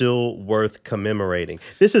is still worth commemorating.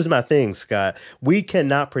 This is my thing, Scott. We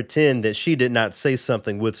cannot pretend that she did not say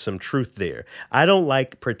something with some truth there. I don't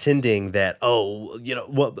like pretending that,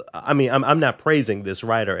 I'm not praising this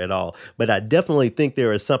writer at all, but I definitely think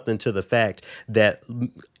there is something to the fact that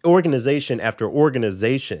organization after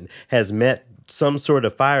organization has met some sort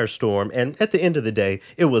of firestorm, and at the end of the day,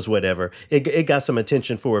 it was whatever. It got some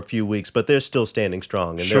attention for a few weeks, but they're still standing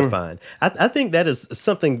strong and Sure. they're fine. I think that is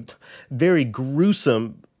something very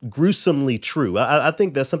gruesomely true. I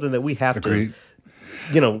think that's something that we have Agreed.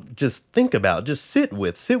 to, just think about, just sit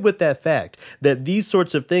with that fact that these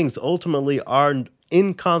sorts of things ultimately are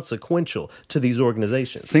inconsequential to these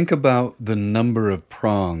organizations. Think about the number of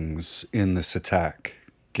prongs in this attack,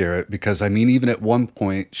 Garrett, because I mean, even at one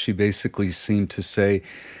point, she basically seemed to say,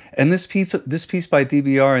 and this piece by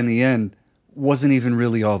DBR in the end wasn't even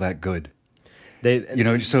really all that good. They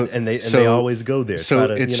always go there. So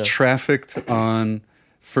try to, it's trafficked on.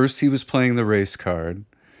 First, he was playing the race card.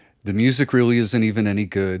 The music really isn't even any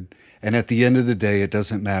good. And at the end of the day, it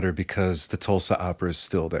doesn't matter because the Tulsa Opera is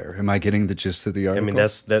still there. Am I getting the gist of the I article? mean,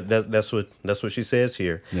 that's what she says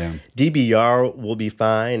here. Yeah. DBR will be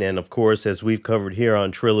fine, and of course, as we've covered here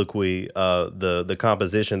on Triloquy, the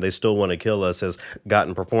composition "They Still Want to Kill Us" has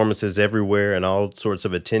gotten performances everywhere and all sorts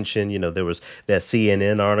of attention. There was that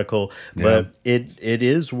CNN article, but it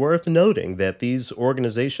is worth noting that these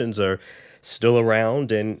organizations are still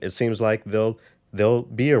around, and it seems like they'll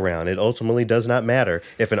be around. It ultimately does not matter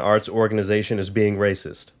if an arts organization is being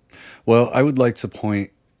racist. Well, I would like to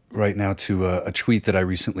point right now to a tweet that I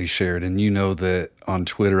recently shared, and you know that on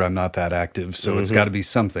Twitter I'm not that active, so it's got to be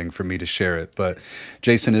something for me to share it. But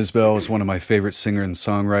Jason Isbell is one of my favorite singer and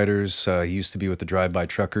songwriters. He used to be with the Drive-By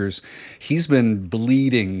Truckers. He's been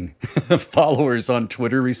bleeding followers on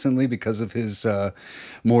Twitter recently because of his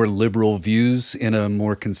more liberal views in a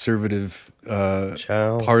more conservative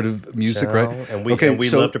part of music, right? And we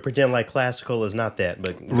love to pretend like classical is not that,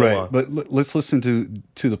 but go right. on. But let's listen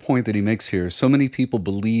to the point that he makes here. So many people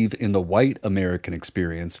believe in the white American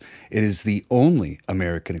experience. It is the only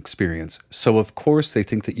American experience. So of course they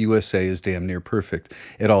think that USA is damn near perfect.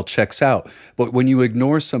 It all checks out. But when you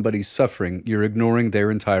ignore somebody's suffering, you're ignoring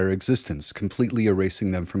their entire existence, completely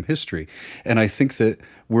erasing them from history. And I think that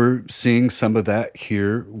we're seeing some of that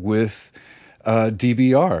here with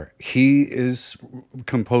DBR. He is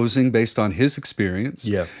composing based on his experience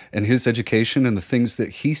and his education and the things that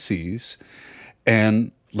he sees.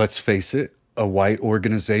 And let's face it, a white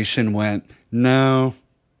organization went, no,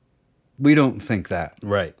 we don't think that.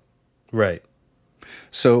 Right.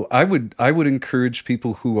 So I would encourage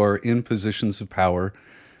people who are in positions of power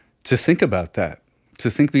to think about that,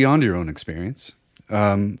 to think beyond your own experience.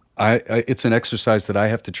 It's an exercise that I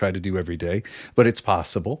have to try to do every day, but it's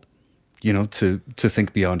possible. To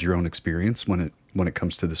think beyond your own experience when it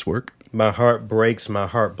comes to this work. My heart breaks, my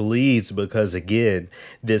heart bleeds, because again,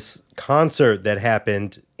 this concert that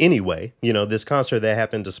happened anyway, this concert that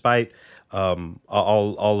happened despite all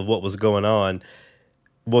of what was going on,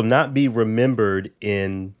 will not be remembered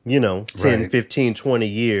in, 10, Right. 15, 20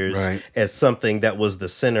 years Right. as something that was the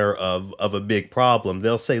center of a big problem.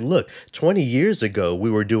 They'll say, look, 20 years ago,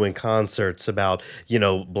 we were doing concerts about,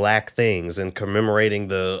 black things and commemorating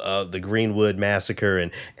the Greenwood massacre.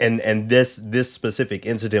 And this specific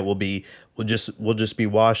incident will just be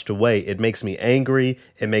washed away. It makes me angry.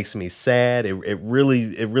 It makes me sad. It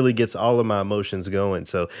really gets all of my emotions going.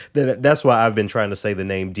 So that's why I've been trying to say the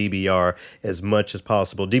name DBR as much as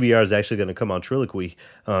possible. DBR is actually going to come on Triloquy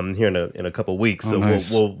here in a couple weeks. So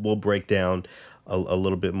nice. we'll break down a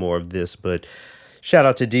little bit more of this. But shout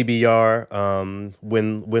out to DBR.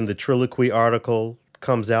 When the Triloquy article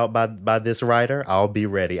comes out by this writer, I'll be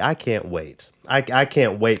ready. I can't wait. I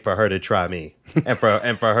can't wait for her to try me and for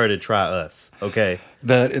her to try us. Okay.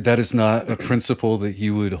 That is not a principle that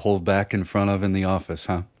you would hold back in front of in the office,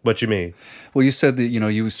 huh? What you mean? Well, you said that,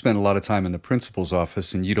 you spend a lot of time in the principal's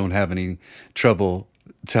office and you don't have any trouble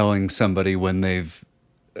telling somebody when they've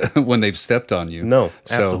when they've stepped on you. No,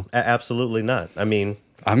 So absolutely not. I mean,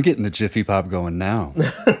 I'm getting the Jiffy Pop going now.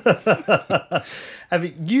 I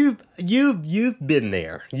mean, you've been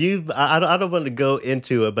there. I don't want to go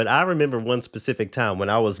into it, but I remember one specific time when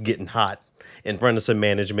I was getting hot in front of some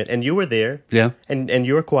management, and you were there. Yeah. And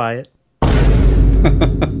you were quiet.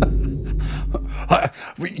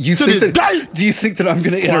 You think that, do you think that I'm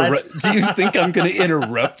going to interrupt? Do you think I'm going to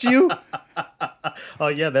interrupt you? Oh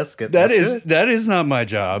yeah, that's good. That That's is good. that is not my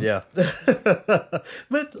job. Yeah.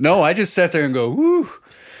 But No, I just sat there and go, woo.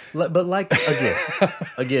 But like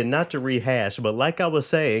again, not to rehash, but like I was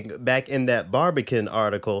saying back in that Barbican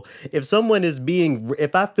article, if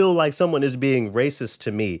I feel like someone is being racist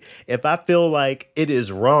to me, if I feel like it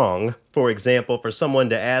is wrong, for example, for someone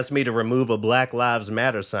to ask me to remove a Black Lives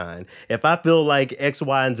Matter sign, if I feel like X,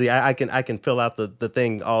 Y, and Z, I can fill out the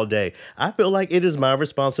thing all day. I feel like it is my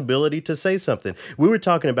responsibility to say something. We were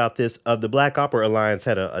talking about this. The Black Opera Alliance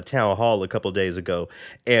had a town hall a couple days ago,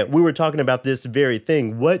 and we were talking about this very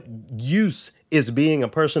thing. What use is being a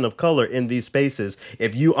person of color in these spaces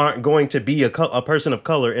if you aren't going to be a person of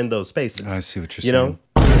color in those spaces? I see what you're You saying. know?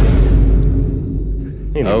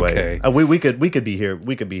 Anyway, Okay. we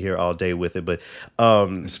could be here all day with it, but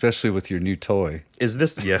Especially with your new toy. is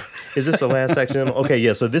this the last accidental? Okay,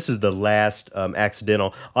 yeah. So this is the last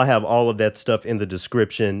accidental. I'll have all of that stuff in the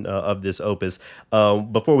description of this opus.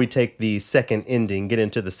 Before we take the second ending, get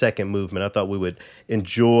into the second movement, I thought we would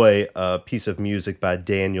enjoy a piece of music by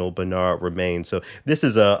Daniel Bernard Remain. So this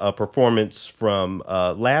is a performance from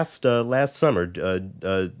last summer,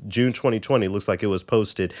 June 2020. Looks like it was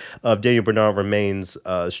posted, of Daniel Bernard Remain's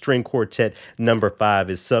string quartet number 5,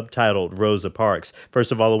 is subtitled Rosa Parks.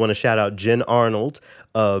 First of all, I want to shout out Jen Arnold,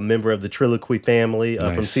 a member of the Triloquy family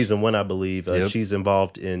from Nice. season 1, I believe. Yep. She's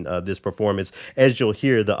involved in this performance. As you'll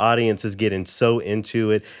hear, the audience is getting so into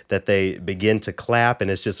it that they begin to clap, and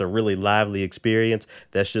it's just a really lively experience.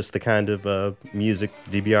 That's just the kind of music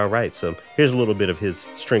DBR writes. So here's a little bit of his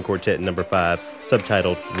string quartet number 5,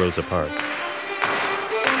 subtitled Rosa Parks.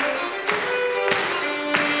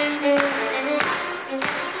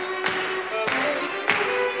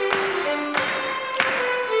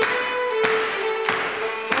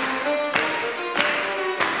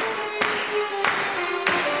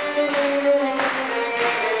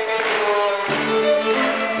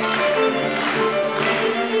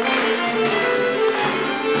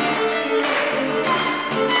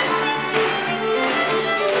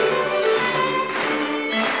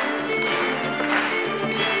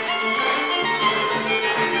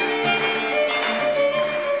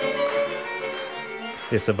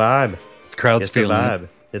 It's a vibe. Crowd's It's a feeling vibe. it.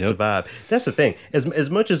 It's Yep. a vibe. That's the thing. As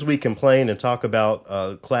much as we complain and talk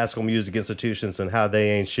about classical music institutions and how they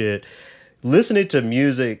ain't shit, listening to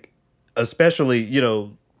music, especially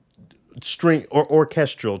string or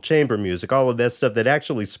orchestral chamber music, all of that stuff that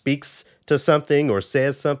actually speaks to something or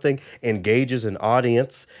says something, engages an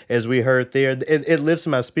audience, as we heard there, it lifts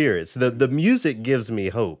my spirits. The music gives me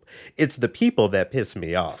hope. It's the people that piss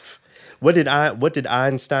me off. What did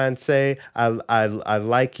Einstein say? I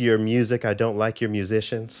like your music. I don't like your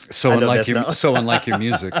musicians. So I know unlike that's your not- so unlike your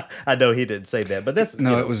music. I know he didn't say that, but that's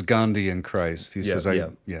No, it was Gandhi and Christ. He Yeah, says,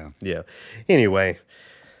 yeah. Yeah. Anyway,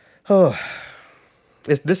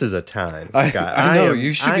 this is a time, Scott. I know,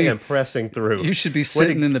 you should be- am pressing through. You should be What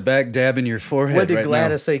sitting did- in the back dabbing your forehead What did right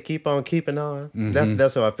Gladys say? Keep on keeping on. Mm-hmm.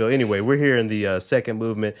 That's how I feel. Anyway, we're here in the second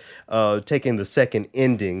movement, taking the second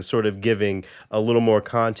ending, sort of giving a little more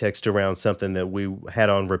context around something that we had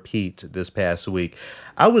on repeat this past week.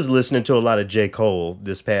 I was listening to a lot of J. Cole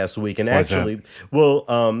this past week, and Why's that? actually,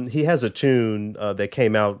 he has a tune that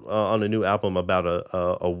came out on a new album about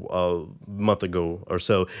a month ago or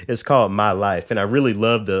so. It's called My Life, and I really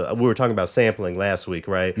really love we were talking about sampling last week,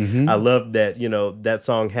 right? I love that, that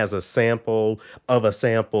song has a sample of a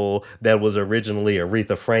sample that was originally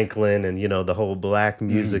Aretha Franklin and, the whole Black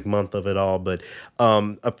Music Month of it all. But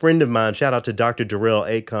a friend of mine, shout out to Dr. Darrell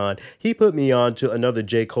Akon, he put me on to another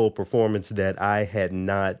J. Cole performance that I had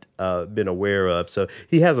not been aware of. So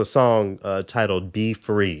he has a song titled Be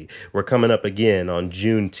Free. We're coming up again on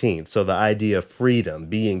Juneteenth. So the idea of freedom,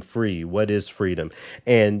 being free, what is freedom?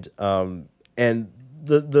 And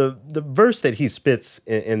the verse that he spits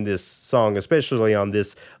in this song, especially on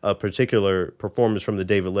this particular performance from the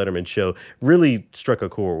David Letterman show, really struck a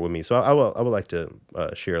chord with me. So I would like to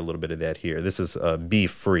share a little bit of that here. This is Be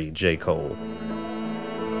Free, J. Cole.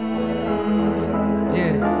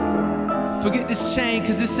 Yeah. Forget this chain,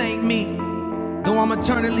 cause this ain't me. Though I'm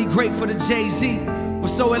eternally grateful to Jay-Z. We're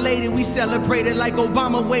so elated, we celebrated like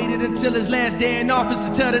Obama waited until his last day in office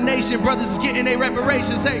to tell the nation brothers is getting their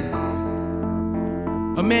reparations. Hey,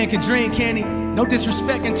 a man can dream, can he? No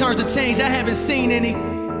disrespect in terms of change, I haven't seen any.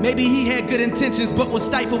 Maybe he had good intentions, but was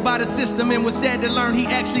stifled by the system and was sad to learn he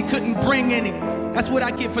actually couldn't bring any. That's what I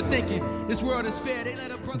get for thinking this world is fair. They let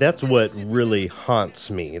a brother. That's what really haunts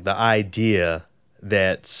me, the idea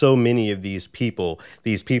that so many of these people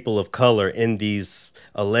of color in these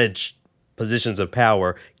alleged positions of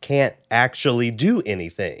power can't actually do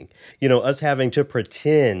anything. Us having to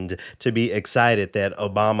pretend to be excited that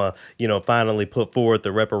Obama, finally put forward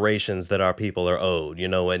the reparations that our people are owed,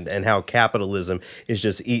 and how capitalism is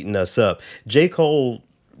just eating us up. J. Cole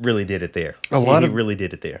really did it there. He really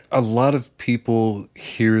did it there. A lot of people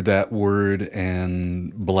hear that word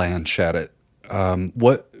and blanch at it.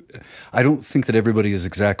 I don't think that everybody is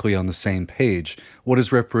exactly on the same page. What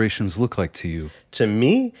does reparations look like to you? To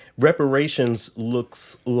me, reparations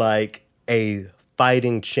looks like a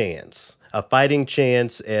fighting chance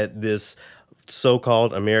at this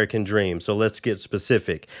so-called American dream. So let's get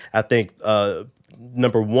specific. I think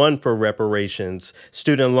number one for reparations,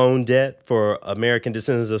 student loan debt for American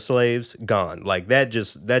descendants of slaves, gone. Like that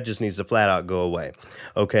just needs to flat out go away.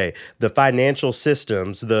 Okay, the financial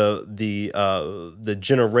systems, the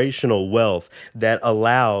generational wealth that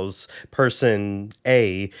allows person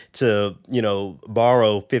A to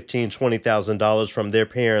borrow $15,000-$20,000 from their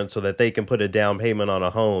parents so that they can put a down payment on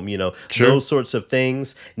a home. Sure. Those sorts of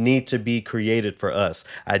things need to be created for us.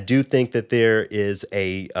 I do think that there is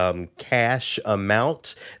a cash amount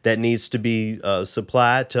that needs to be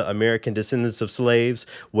supplied to American descendants of slaves.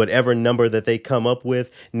 Whatever number that they come up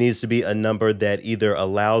with needs to be a number that either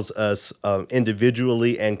allows us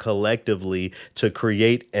individually and collectively to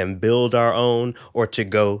create and build our own, or to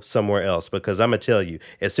go somewhere else. Because I'm going to tell you,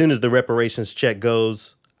 as soon as the reparations check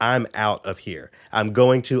goes, I'm out of here. I'm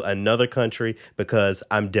going to another country because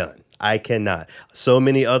I'm done. I cannot. So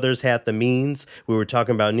many others had the means. We were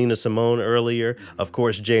talking about Nina Simone earlier. Of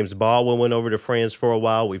course, James Baldwin went over to France for a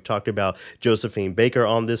while. We've talked about Josephine Baker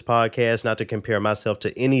on this podcast, not to compare myself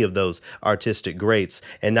to any of those artistic greats,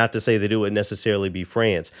 and not to say that it would necessarily be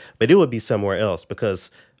France, but it would be somewhere else. Because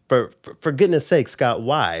for goodness sake, Scott,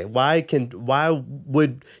 why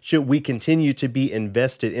should we continue to be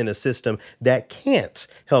invested in a system that can't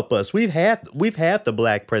help us? We've had the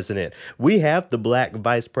black president, we have the black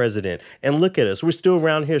vice president, and look at us. We're still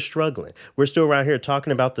around here struggling. We're still around here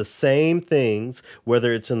talking about the same things,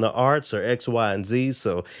 whether it's in the arts or X, Y, and Z.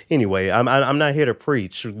 So anyway, I'm not here to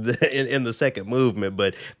preach in the second movement,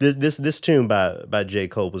 but this tune by J.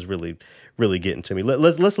 Cole was really getting to me.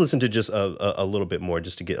 Let's listen to just a little bit more,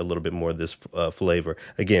 just to get a little bit more of this flavor.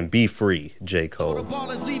 Again, Be Free, J. Cole. The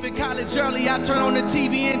ballers leaving college early. I turn on the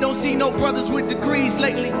TV and don't see no brothers with degrees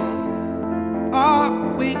lately.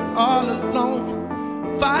 Are we all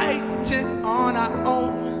alone, fighting on our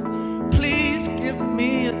own? Please give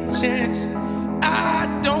me a chance.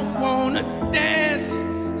 I don't wanna dance.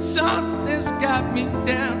 Something's got me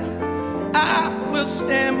down. I will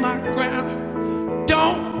stand my ground.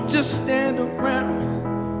 Don't just stand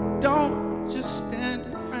around. Don't just stand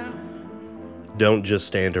around. Don't just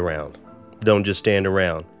stand around. Don't just stand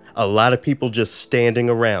around. A lot of people just standing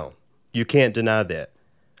around. You can't deny that.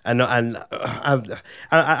 I know.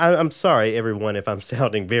 I'm sorry, everyone, if I'm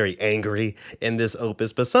sounding very angry in this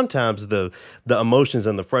opus, but sometimes the emotions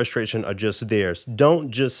and the frustration are just there.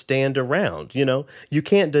 Don't just stand around. You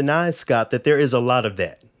can't deny, Scott, that there is a lot of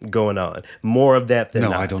that going on. More of that than No,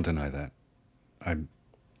 not. I don't deny that.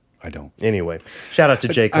 I don't. Anyway, shout out to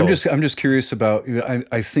J. Cole. I'm just curious about.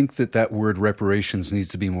 I think that word reparations needs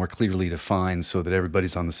to be more clearly defined so that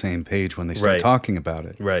everybody's on the same page when they start Right. talking about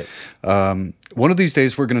it. Right. One of these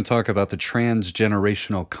days, we're going to talk about the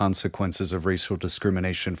transgenerational consequences of racial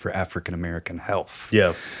discrimination for African American health.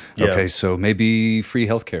 Yeah. Okay, so maybe free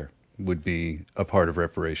healthcare. would be a part of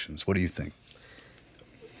reparations. What do you think?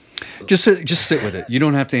 Just sit with it. You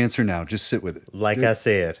don't have to answer now. Just sit with it. Like I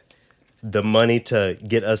said, the money to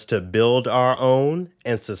get us to build our own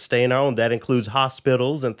and sustain our own, that includes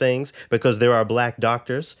hospitals and things, because there are black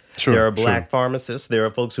doctors, Sure, there are black sure. pharmacists, there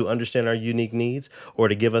are folks who understand our unique needs, or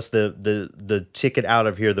to give us the ticket out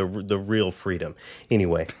of here, the real freedom.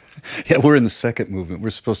 Anyway, Yeah, we're in the second movement.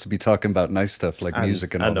 We're supposed to be talking about nice stuff like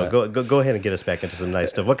music and I all know. that. Go ahead and get us back into some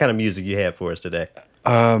nice stuff. What kind of music you have for us today?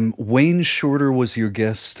 Wayne Shorter was your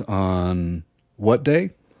guest on what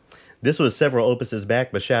day? This was several opuses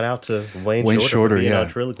back, but shout out to Wayne Wayne Shorter Shorter, for being yeah. our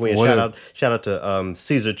Triller Queen. What Shout out to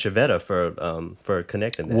Cesar Chavetta for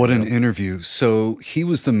connecting that. What you an know? interview. So he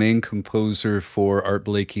was the main composer for Art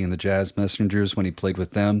Blakey and the Jazz Messengers when he played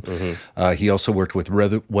with them. He also worked with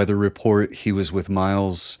Weather Report. He was with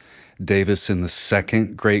Miles Davis in the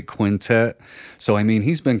second Great Quintet. So, I mean,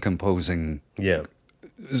 he's been composing Yeah.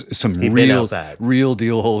 some He'd been real outside.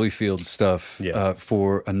 deal Holyfield stuff Yeah.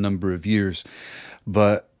 for a number of years.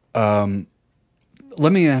 But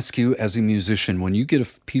let me ask you, as a musician, when you get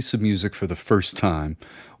a piece of music for the first time,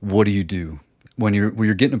 what do you do? When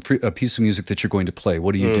you're getting a piece of music that you're going to play,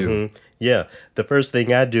 what do you do? Yeah, the first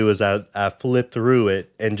thing I do is I flip through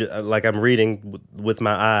it and like I'm reading with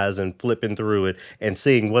my eyes and flipping through it and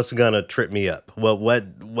seeing what's gonna trip me up. What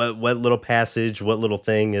little passage, what little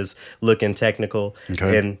thing is looking technical,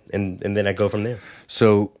 Okay. and then I go from there.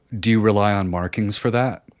 So, do you rely on markings for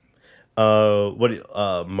that?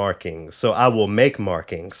 Markings. So I will make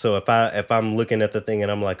markings. So if I'm looking at the thing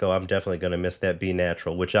and I'm like, oh, I'm definitely gonna miss that B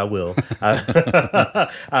natural, which I will.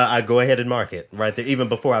 I go ahead and mark it right there, even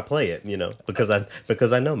before I play it. You know, because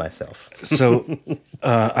I know myself. So,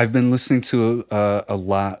 I've been listening to a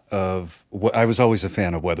lot of. I was always a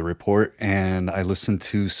fan of Weather Report, and I listened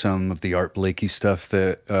to some of the Art Blakey stuff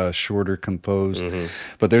that Shorter composed.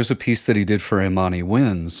 But there's a piece that he did for Imani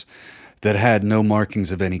Winds that had no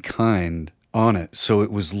markings of any kind on it. So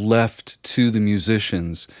it was left to the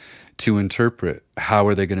musicians to interpret how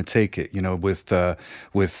are they going to take it, you know, with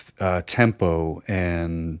tempo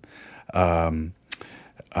and I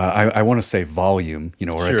want to say volume, you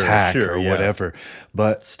know, or Sure, attack sure, or yeah. whatever.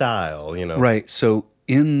 But Style, you know. right, so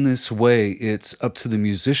in this way, it's up to the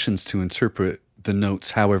musicians to interpret the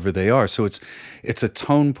notes however they are. So it's a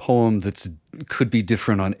tone poem that's could be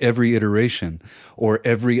different on every iteration, or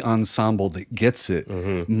every ensemble that gets it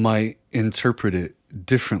might interpret it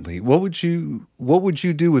differently. What would you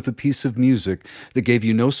do with a piece of music that gave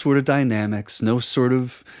you no sort of dynamics, no sort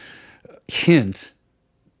of hint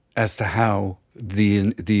as to how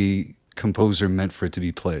the composer meant for it to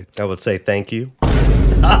be played? I would say thank you.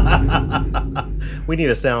 We need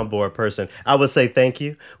a soundboard person. I would say thank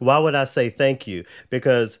you. Why would I say thank you?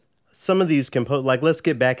 Because some of these like, let's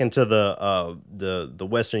get back into the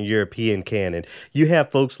Western European canon. You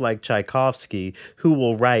have folks like Tchaikovsky who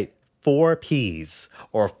will write 4 P's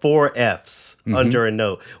or 4 F's under a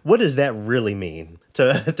note. What does that really mean?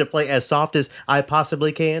 To play as soft as I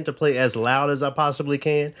possibly can, to play as loud as I possibly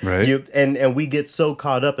can. Right. And we get so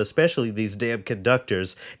caught up, especially these damn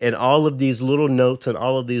conductors, in all of these little notes and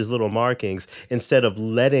all of these little markings, instead of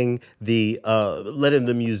letting the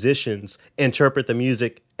musicians interpret the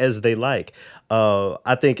music as they like.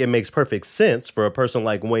 I think it makes perfect sense for a person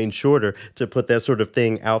like Wayne Shorter to put that sort of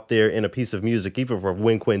thing out there in a piece of music, even for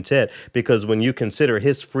Wind Quintet, because when you consider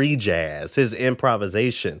his free jazz, his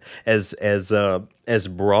improvisation, as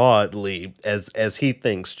broadly as he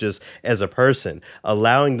thinks, just as a person,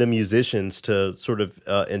 allowing the musicians to sort of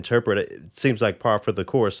interpret it seems like par for the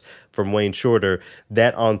course from Wayne Shorter.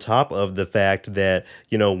 That on top of the fact that,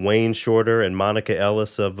 you know, Wayne Shorter and Monica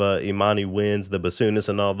Ellis of Imani Winds, the bassoonist,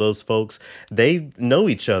 and all those folks, they know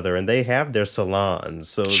each other and they have their salons.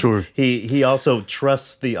 So Sure. he also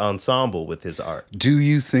trusts the ensemble with his art. Do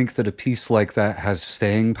you think that a piece like that has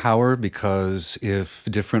staying power? Because if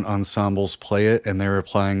different ensembles play it and they're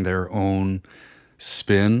applying their own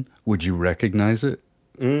spin, would you recognize it?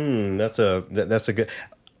 That's a good.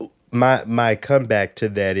 My comeback to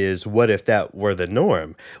that is, what if that were the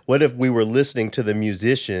norm? What if we were listening to the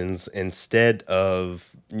musicians instead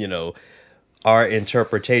of, you know, our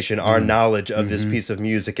interpretation, our knowledge of this piece of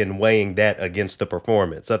music, and weighing that against the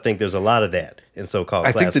performance? I think there's a lot of that in so-called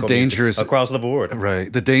I think the classical danger music is across the board.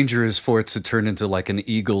 Right. The danger is for it to turn into like an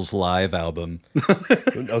Eagles live album.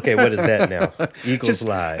 Okay, what is that now? Eagles Just-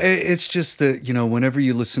 Live. It's just that, you know, whenever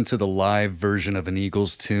you listen to the live version of an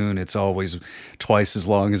Eagles tune, it's always twice as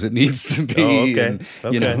long as it needs to be. Oh, okay.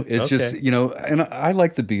 And, you know, Okay. it's just, Okay. you know, and I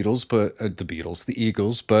like the Beatles, but the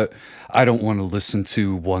Eagles, but I don't want to listen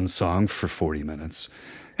to one song for 40 minutes.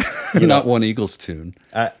 Not one Eagles tune.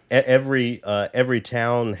 Every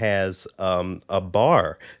town has a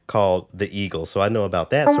bar called the Eagle, so I know about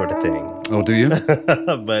that sort of thing. Oh, do you?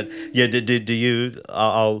 But yeah, do you?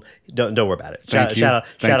 I'll don't worry about it. Thank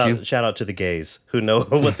you. Shout out to the gays who know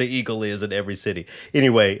what the Eagle is in every city.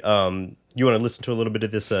 Anyway, you want to listen to a little bit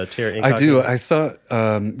of this Terra Incognita? I do. I thought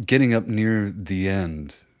getting up near the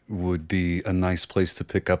end would be a nice place to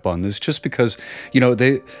pick up on this, just because,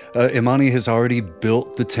 Imani has already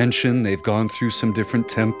built the tension. They've gone through some different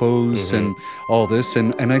tempos and all this,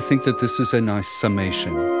 and I think that this is a nice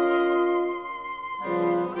summation.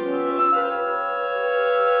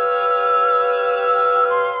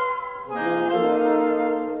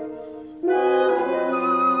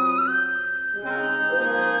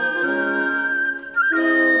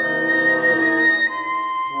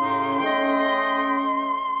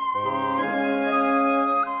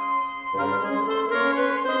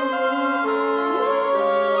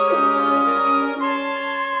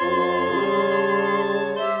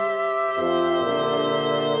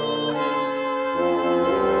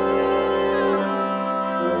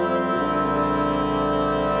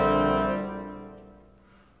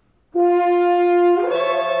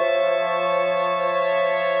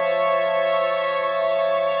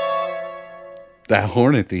 That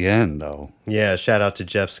horn at the end, though. Yeah, shout out to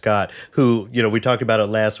Jeff Scott, who, we talked about it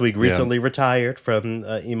last week, recently retired from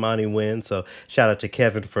Imani Wynn. So shout out to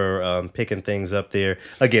Kevin for picking things up there.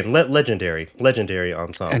 Again, legendary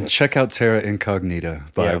ensemble. And check out Terra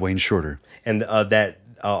Incognita by Wayne Shorter. And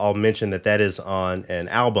I'll mention that is on an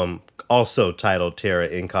album also titled Terra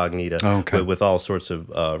Incognita, with all sorts of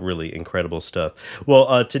really incredible stuff.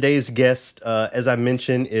 Well, today's guest, as I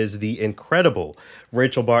mentioned, is the incredible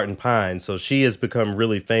Rachel Barton Pine. So she has become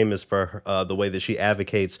really famous for the way that she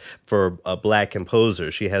advocates for Black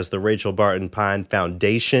composers. She has the Rachel Barton Pine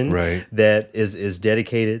Foundation that is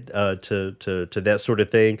dedicated to that sort of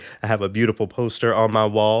thing. I have a beautiful poster on my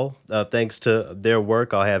wall. Thanks to their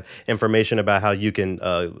work, I'll have information about how you can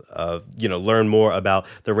learn more about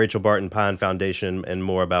the Rachel Barton Pine Foundation and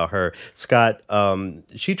more about her. Scott,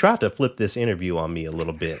 she tried to flip this interview on me a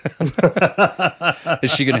little bit. Is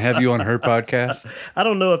she going to have you on her podcast? I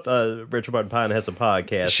don't know if Rachel Barton Pine has a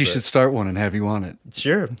podcast. She should start one and have you on it.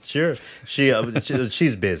 Sure.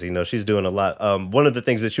 She's busy. No, she's doing a lot. One of the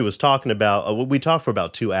things that she was talking about, we talked for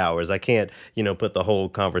about 2 hours. I can't, put the whole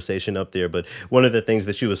conversation up there. But one of the things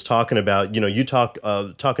that she was talking about, you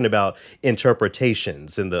talking about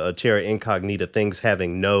interpretations and the Terra Incognita, things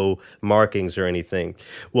having no markings or anything.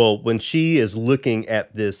 Well, when she is looking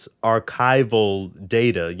at this archival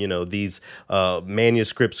data, these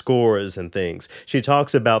manuscript scores and things, she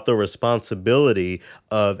talks about the responsibility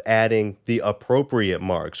of adding the appropriate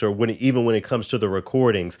marks, or even when it comes to the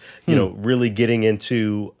recordings, really getting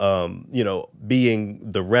into,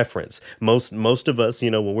 being the reference. Most of us,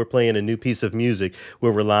 when we're playing a new piece of music,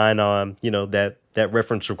 we're relying on, that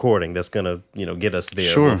reference recording that's going to, get us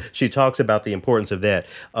there. Sure. Well, she talks about the importance of that.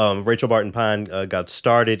 Rachel Barton Pine got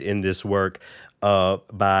started in this work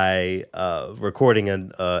by recording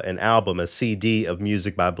an album, a CD of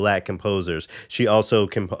music by Black composers. She also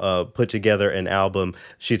put together an album,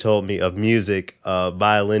 she told me, of music,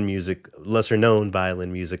 violin music, lesser known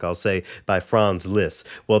violin music, I'll say, by Franz Liszt.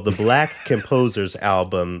 Well, the Black Composers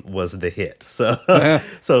album was the hit.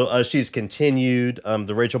 So she's continued.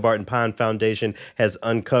 The Rachel Barton Pine Foundation has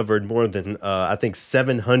uncovered more than, I think,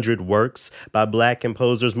 700 works by Black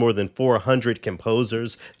composers, more than 400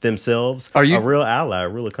 composers themselves. Are you real ally, a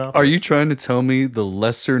real accomplice. Are you trying to tell me the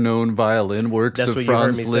lesser known violin works of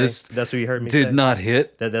Franz Liszt That's what you heard me say. Did not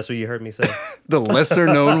hit? That's what you heard me say. The lesser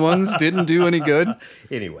known ones didn't do any good?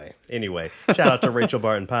 Anyway, shout out to Rachel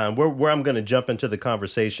Barton Pine. Where I'm going to jump into the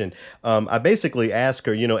conversation, I basically ask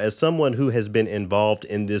her, as someone who has been involved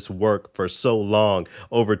in this work for so long,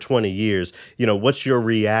 over 20 years, what's your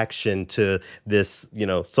reaction to this,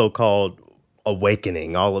 so-called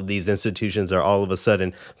awakening? All of these institutions are all of a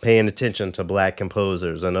sudden paying attention to Black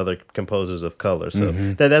composers and other composers of color. So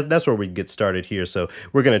that's where we get started here. So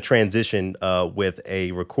we're going to transition with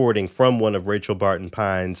a recording from one of Rachel Barton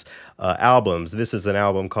Pine's albums. This is an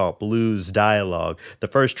album called Blues Dialogue. The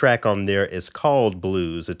first track on there is called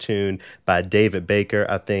Blues, a tune by David Baker.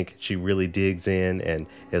 I think she really digs in, and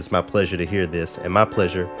it's my pleasure to hear this and my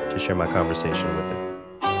pleasure to share my conversation with her.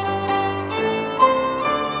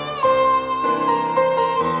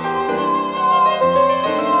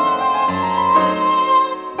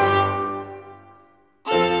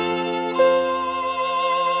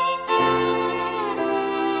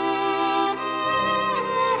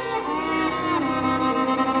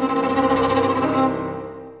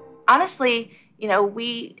 Honestly,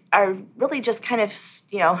 we are really just kind of,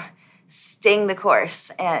 staying the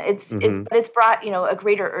course. And but it's brought, a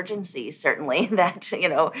greater urgency, certainly, that,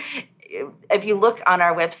 if you look on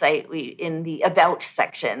our website, in the About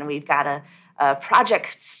section, we've got a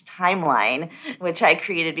projects timeline, which I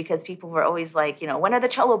created because people were always like, when are the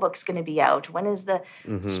cello books going to be out? When is the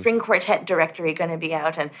string quartet directory going to be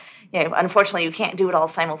out? And, unfortunately, you can't do it all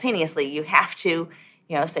simultaneously. You have to,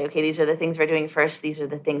 say, okay, these are the things we're doing first. These are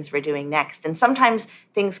the things we're doing next. And sometimes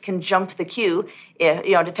things can jump the queue,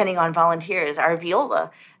 depending on volunteers. Our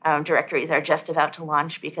viola directories are just about to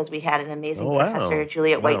launch because we had an amazing professor,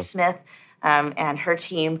 Juliet White-Smith, and her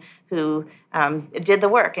team who did the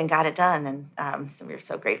work and got it done. And so we're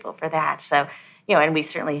so grateful for that. So, and we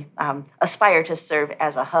certainly aspire to serve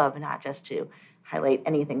as a hub, not just to highlight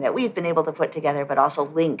anything that we've been able to put together, but also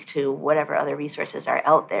link to whatever other resources are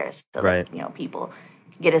out there so that, people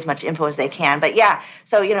can get as much info as they can. But yeah,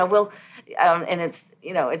 so, we'll, and it's,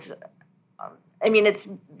 it's,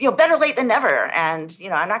 better late than never. And,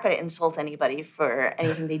 I'm not going to insult anybody for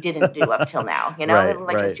anything they didn't do up till now,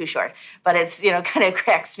 it's too short. But it's, kind of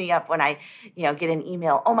cracks me up when I, get an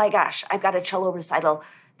email, oh my gosh, I've got a cello recital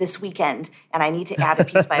this weekend and I need to add a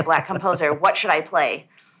piece by a Black composer. What should I play?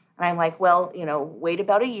 And I'm like, well, wait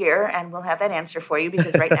about a year and we'll have that answer for you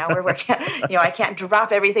because right now we're working, I can't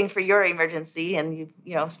drop everything for your emergency and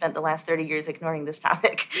you've spent the last 30 years ignoring this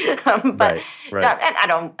topic. But and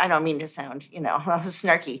I don't mean to sound,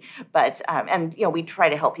 snarky, but, we try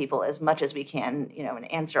to help people as much as we can,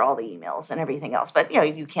 and answer all the emails and everything else. But,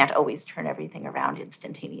 you can't always turn everything around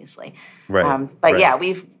instantaneously. Yeah,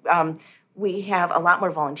 we have a lot more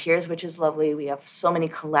volunteers, which is lovely. We have so many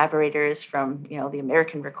collaborators from, the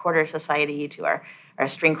American Recorder Society to our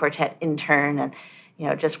string quartet intern and,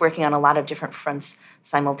 just working on a lot of different fronts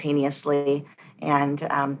simultaneously. And,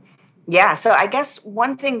 so I guess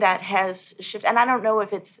one thing that has shifted, and I don't know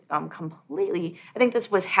if it's completely, I think this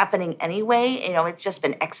was happening anyway, it's just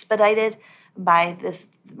been expedited by this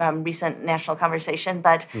recent national conversation,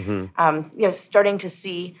 but, starting to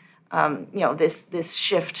see, this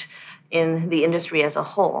shift in the industry as a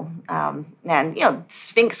whole. And,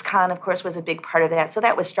 Sphinx Con, of course, was a big part of that. So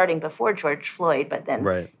that was starting before George Floyd, but then,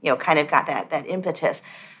 kind of got that impetus.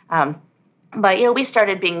 But, we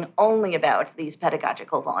started being only about these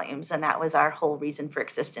pedagogical volumes, and that was our whole reason for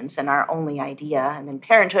existence and our only idea. And then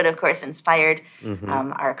Parenthood, of course, inspired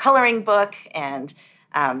our coloring book and,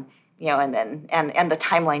 and the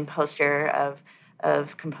timeline poster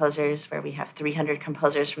of composers where we have 300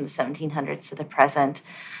 composers from the 1700s to the present.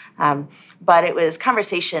 But it was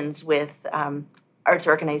conversations with arts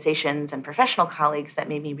organizations and professional colleagues that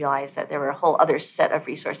made me realize that there were a whole other set of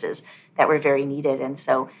resources that were very needed. And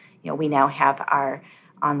so, we now have our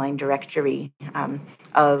online directory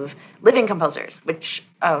of living composers, which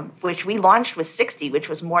we launched with 60, which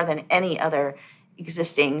was more than any other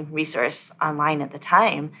existing resource online at the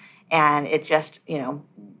time. And it just,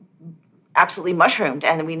 absolutely mushroomed,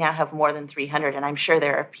 and we now have more than 300. And I'm sure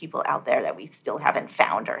there are people out there that we still haven't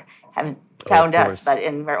found or haven't found us,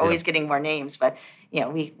 and we're always getting more names. But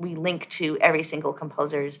we link to every single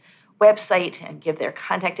composer's website and give their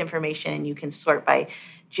contact information, and you can sort by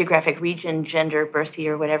geographic region, gender, birth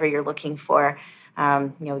year, whatever you're looking for.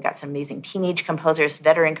 We got some amazing teenage composers,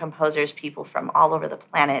 veteran composers, people from all over the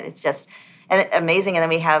planet. It's just amazing. And then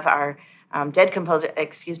we have our historic composers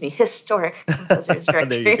directory.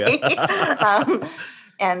 There you go.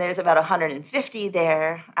 And there's about 150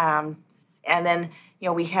 there. And then,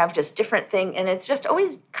 we have just different things, and it's just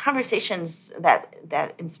always conversations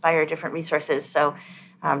that inspire different resources. So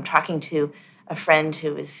talking to a friend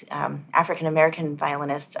who is African-American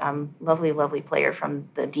violinist, lovely player from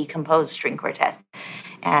the Decomposed String Quartet.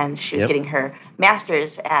 And she was getting her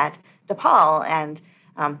master's at DePaul, and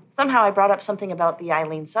somehow I brought up something about the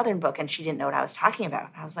Eileen Southern book, and she didn't know what I was talking about.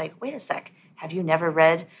 I was like, wait a sec, have you never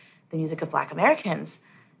read The Music of Black Americans?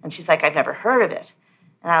 And she's like, I've never heard of it.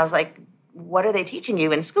 And I was like, what are they teaching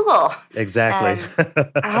you in school? Exactly.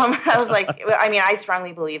 And, I was like, I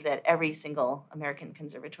strongly believe that every single American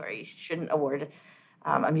conservatory shouldn't award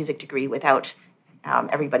a music degree without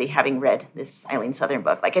everybody having read this Eileen Southern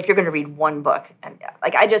book. Like, if you're going to read one book, and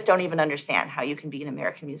I just don't even understand how you can be an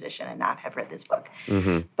American musician and not have read this book.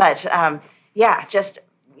 But and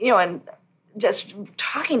just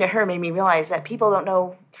talking to her made me realize that people don't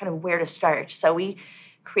know kind of where to start. So we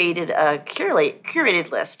created a curated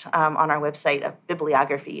list on our website, a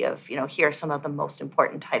bibliography of, here are some of the most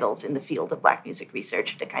important titles in the field of Black music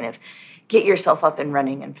research to kind of get yourself up and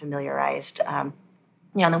running and familiarized.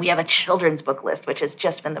 And then we have a children's book list, which has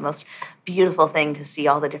just been the most beautiful thing to see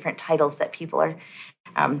all the different titles that people are,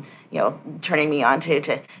 turning me on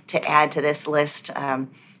to add to this list.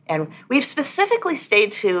 And we've specifically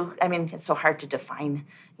stayed to, I mean, it's so hard to define,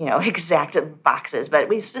 exact boxes, but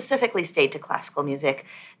we've specifically stayed to classical music.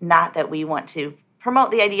 Not that we want to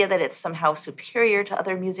promote the idea that it's somehow superior to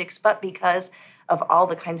other musics, but because of all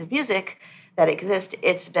the kinds of music that exist,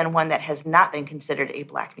 it's been one that has not been considered a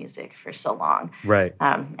Black music for so long. Right.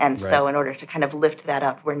 So in order to kind of lift that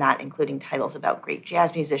up, we're not including titles about great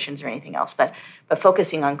jazz musicians or anything else, but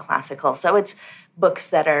focusing on classical. So it's books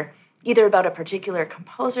that are either about a particular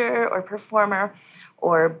composer or performer,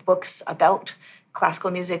 or books about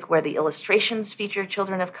classical music where the illustrations feature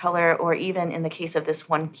children of color, or even in the case of this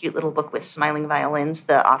one cute little book with smiling violins,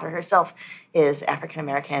 the author herself is African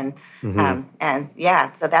American. So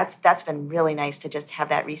that's been really nice to just have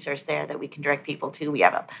that resource there that we can direct people to. We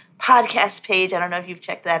have a podcast page. I don't know if you've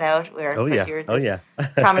checked that out, where yours is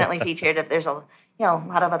prominently featured. There's a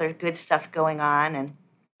lot of other good stuff going on,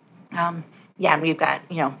 and and we've got,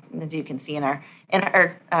 as you can see in our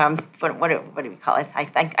what do we call it? I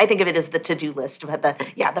think of it as the to-do list, but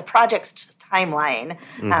the project's timeline,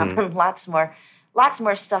 and lots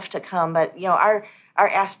more stuff to come. But our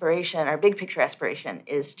aspiration, our big picture aspiration,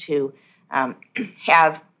 is to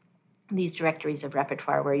have these directories of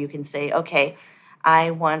repertoire where you can say, okay,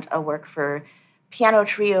 I want a work for piano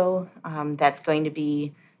trio that's going to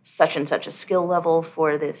be such and such a skill level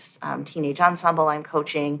for this teenage ensemble I'm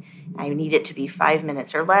coaching. I need it to be 5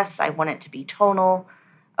 minutes or less. I want it to be tonal.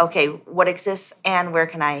 Okay, what exists and where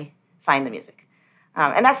can I find the music?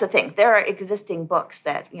 And that's the thing. There are existing books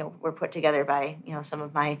that were put together by some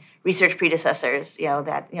of my research predecessors.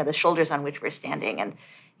 The shoulders on which we're standing, and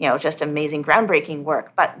just amazing, groundbreaking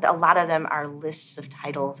work. But a lot of them are lists of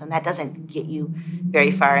titles, and that doesn't get you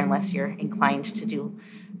very far unless you're inclined to do,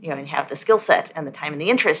 and have the skill set and the time and the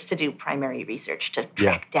interest to do primary research to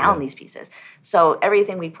track down these pieces. So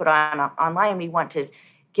everything we put online, we want to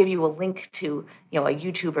give you a link to, a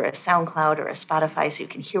YouTube or a SoundCloud or a Spotify so you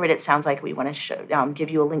can hear what it sounds like. We want to give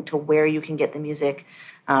you a link to where you can get the music,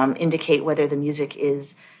 indicate whether the music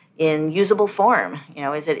is in usable form.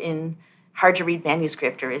 Is it in hard to read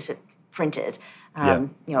manuscript or is it printed?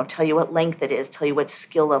 Tell you what length it is, tell you what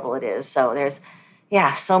skill level it is. So there's,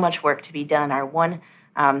 so much work to be done. Our one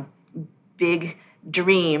big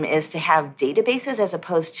dream is to have databases as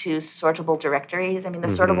opposed to sortable directories. I mean, the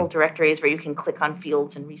sortable directories where you can click on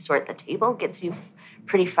fields and resort the table gets you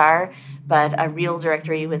pretty far, but a real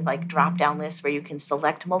directory with like drop-down lists where you can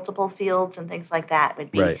select multiple fields and things like that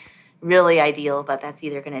would be really ideal, but that's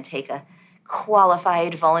either going to take a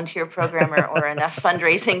qualified volunteer programmer or enough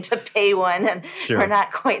fundraising to pay one, and we're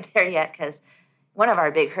not quite there yet, because one of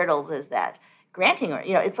our big hurdles is that granting,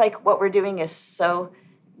 it's like what we're doing is so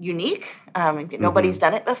unique. Nobody's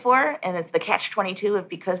done it before, and it's the catch-22 of,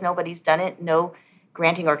 because nobody's done it, no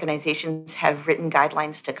granting organizations have written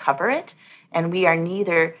guidelines to cover it, and we are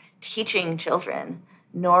neither teaching children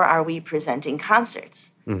nor are we presenting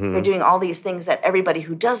concerts. We're doing all these things that everybody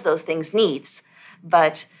who does those things needs,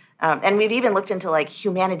 but and we've even looked into like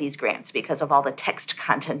humanities grants because of all the text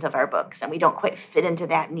content of our books, and we don't quite fit into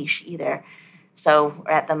that niche either. So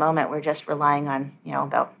at the moment, we're just relying on,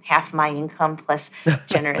 about half my income plus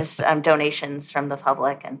generous donations from the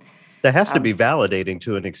public. And that has to be validating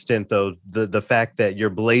to an extent, though, the fact that you're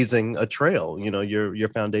blazing a trail. Your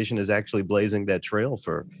foundation is actually blazing that trail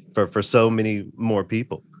for so many more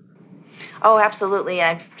people. Oh, absolutely.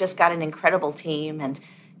 I've just got an incredible team, and,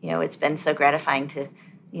 it's been so gratifying to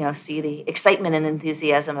see the excitement and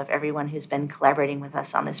enthusiasm of everyone who's been collaborating with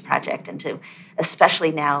us on this project, and to especially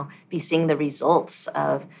now be seeing the results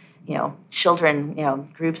of, children,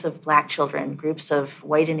 groups of Black children, groups of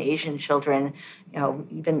white and Asian children,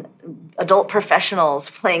 even adult professionals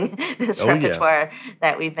playing this repertoire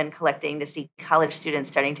that we've been collecting, to see college students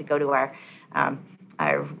starting to go to our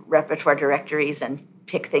repertoire directories and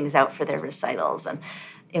pick things out for their recitals. And,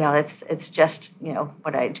 it's just,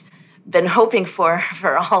 what I'd been hoping for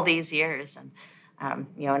all these years, and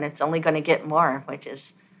and it's only going to get more, which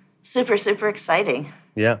is super, super exciting.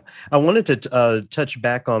 Yeah, I wanted to touch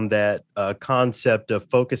back on that concept of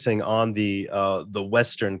focusing on the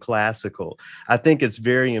Western classical. I think it's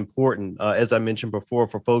very important, as I mentioned before,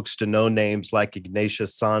 for folks to know names like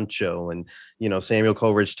Ignatius Sancho and Samuel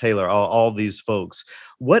Coleridge Taylor, all these folks.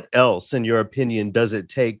 What else, in your opinion, does it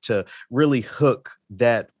take to really hook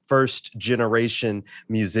that first generation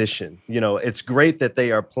musician? It's great that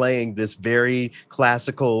they are playing this very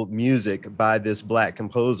classical music by this Black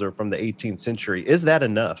composer from the 18th century. Is that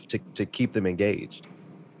enough to keep them engaged?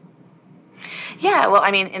 Yeah, well,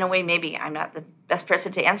 I mean, in a way, maybe I'm not the best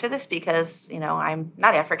person to answer this because, I'm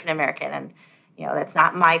not African American and, that's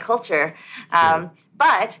not my culture.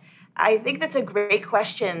 But I think that's a great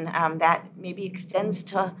question that maybe extends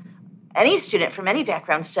to any student from any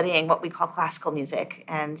background studying what we call classical music.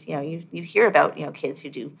 And, you hear about, kids who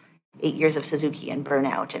do 8 years of Suzuki and burn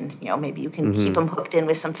out, and maybe you can keep them hooked in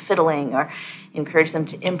with some fiddling or encourage them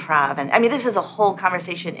to improv. And I mean, this is a whole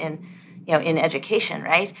conversation in education,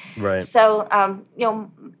 right? Right. So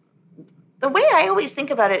the way I always think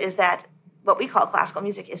about it is that what we call classical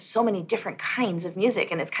music is so many different kinds of music,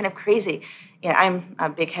 and it's kind of crazy. I'm a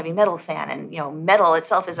big heavy metal fan, and metal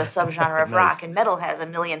itself is a subgenre of Nice. rock, and metal has a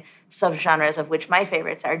million subgenres, of which my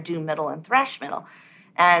favorites are doom metal and thrash metal.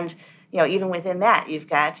 And even within that, you've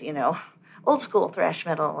got old school thrash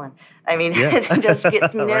metal, and I mean, Yeah. it just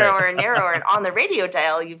gets Right. narrower and narrower. And on the radio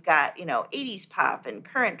dial, you've got 80s pop and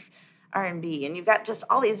current R&B, and you've got just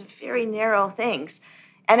all these very narrow things,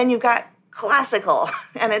 and then you've got classical,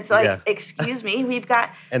 and it's like, Yeah. excuse me, we've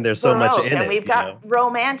got And there's so much Baroque, in and it, we've got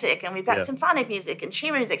romantic, and we've got Yeah. symphonic music and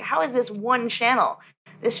chamber music. How is this one channel?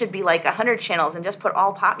 This should be like 100 channels and just put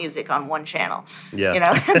all pop music on one channel.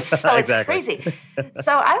 Yeah. So Exactly. it's crazy.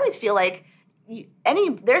 So I always feel like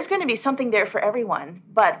there's going to be something there for everyone,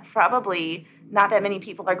 but probably not that many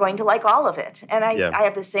people are going to like all of it. And I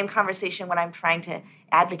have the same conversation when I'm trying to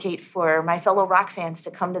advocate for my fellow rock fans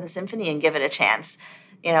to come to the symphony and give it a chance.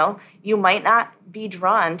 You might not be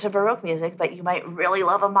drawn to Baroque music, but you might really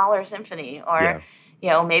love a Mahler symphony, or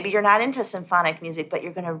maybe you're not into symphonic music, but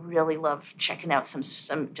you're going to really love checking out some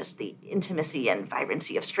just the intimacy and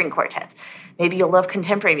vibrancy of string quartets. Maybe you'll love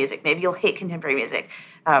contemporary music. Maybe you'll hate contemporary music.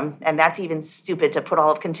 And that's even stupid to put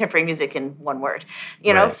all of contemporary music in one word.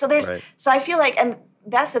 Right, So right. so I feel like, and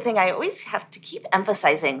that's the thing I always have to keep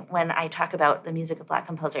emphasizing when I talk about the music of Black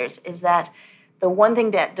composers, is that the one thing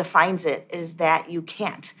that defines it is that you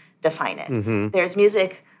can't define it. There's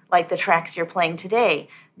music like the tracks you're playing today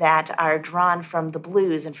that are drawn from the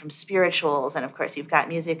blues and from spirituals, and of course you've got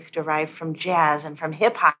music derived from jazz and from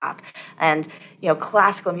hip hop, and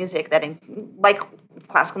classical music that like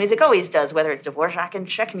classical music always does, whether it's Dvorak and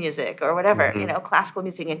Czech music or whatever. Classical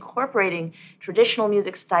music incorporating traditional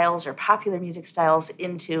music styles or popular music styles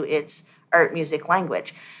into its art music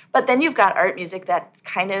language. But then you've got art music that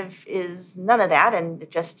kind of is none of that, and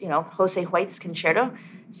just Jose White's concerto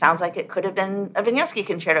sounds like it could have been a Vinyovsky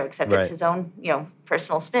concerto, except Right. it's his own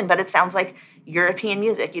personal spin. But it sounds like European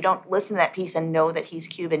music. You don't listen to that piece and know that he's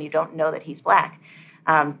Cuban. You don't know that he's Black.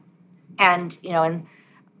 And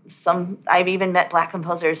I've even met Black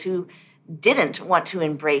composers who didn't want to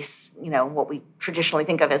embrace, what we traditionally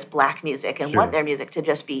think of as Black music, and Sure. want their music to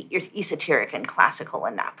just be esoteric and classical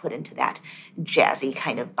and not put into that jazzy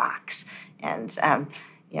kind of box. And,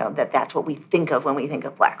 that's what we think of when we think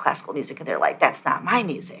of Black classical music. And they're like, that's not my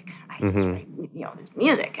music. I just write, this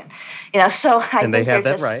music. And, so I And they think have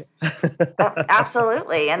they're that just- right.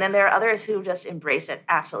 Absolutely. And then there are others who just embrace it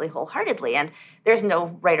absolutely wholeheartedly. And there's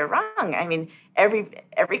no right or wrong. I mean,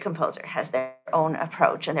 every composer has their own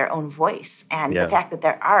approach and their own voice. And Yeah. the fact that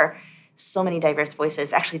there are so many diverse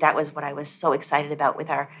voices, actually, that was what I was so excited about with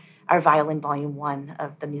our Violin Volume 1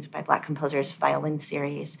 of the Music by Black Composers violin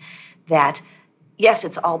series, that yes,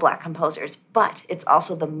 it's all Black composers, but it's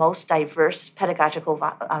also the most diverse pedagogical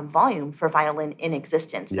volume for violin in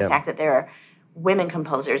existence. Yeah. The fact that there are women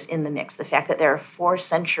composers in the mix, the fact that there are 4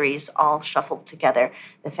 centuries all shuffled together,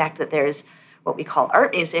 the fact that there's what we call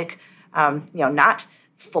art music, not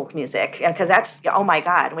folk music, because that's, oh my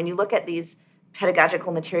God, when you look at these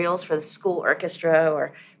pedagogical materials for the school orchestra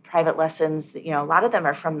or private lessons, a lot of them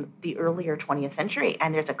are from the earlier 20th century,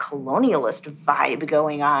 and there's a colonialist vibe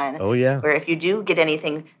going on. Oh, yeah. Where if you do get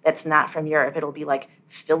anything that's not from Europe, it'll be like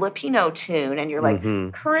Filipino tune, and you're like,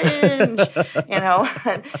 cringe,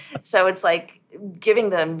 So it's like giving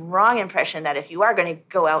the wrong impression that if you are going to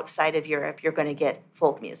go outside of Europe, you're going to get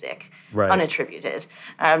folk music, Right. unattributed.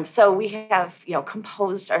 So we have,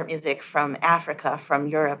 composed art music from Africa, from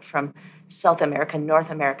Europe, from South America, North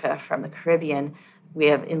America, from the Caribbean. We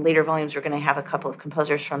have, in later volumes, we're going to have a couple of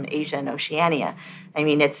composers from Asia and Oceania. I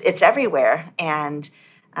mean, it's everywhere, and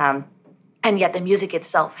yet the music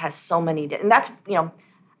itself has so many. And that's,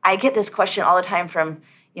 I get this question all the time from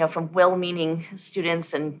well-meaning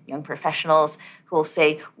students and young professionals who will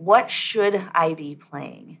say, "What should I be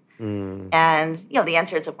playing?" And the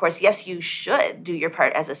answer is, of course, yes, you should do your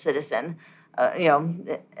part as a citizen,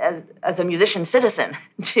 as a musician citizen,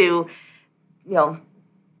 to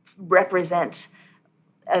represent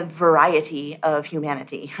a variety of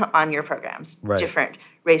humanity on your programs, Right. different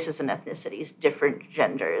races and ethnicities, different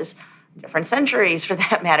genders, different centuries for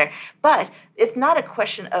that matter. But it's not a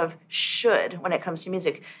question of should when it comes to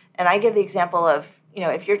music. And I give the example of,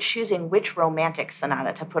 if you're choosing which romantic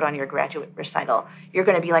sonata to put on your graduate recital, you're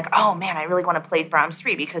going to be like, oh man, I really want to play Brahms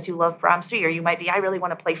 3 because you love Brahms 3. Or you might be, I really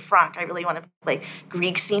want to play Franck. I really want to play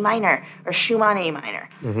Grieg C minor or Schumann A minor.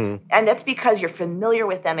 Mm-hmm. And that's because you're familiar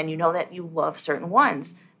with them and you know that you love certain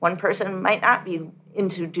ones. One person might not be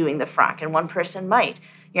into doing the Franck and one person might.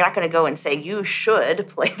 You're not going to go and say, you should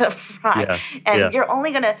play the Franck. You're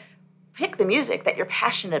only going to pick the music that you're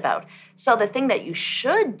passionate about. So the thing that you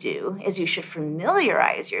should do is you should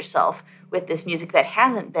familiarize yourself with this music that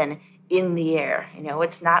hasn't been in the air.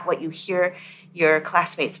 It's not what you hear your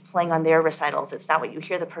classmates playing on their recitals. It's not what you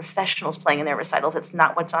hear the professionals playing in their recitals. It's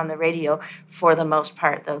not what's on the radio for the most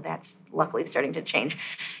part, though that's luckily starting to change.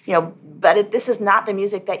 But this is not the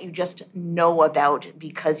music that you just know about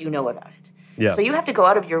because you know about it. Yeah. So you have to go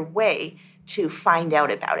out of your way to find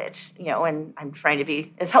out about it, and I'm trying to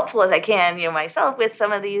be as helpful as I can, myself with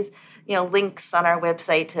some of these, links on our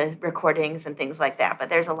website to recordings and things like that. But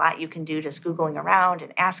there's a lot you can do just Googling around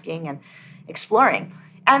and asking and exploring.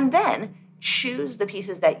 And then choose the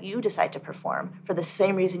pieces that you decide to perform for the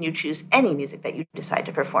same reason you choose any music that you decide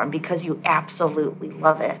to perform, because you absolutely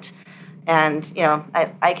love it. And,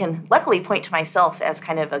 I can luckily point to myself as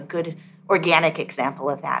kind of a good organic example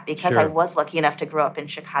of that, because I was lucky enough to grow up in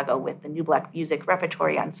Chicago with the New Black Music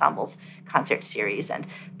Repertory Ensembles concert series and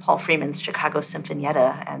Paul Freeman's Chicago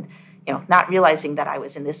Sinfonietta, and not realizing that I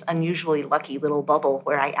was in this unusually lucky little bubble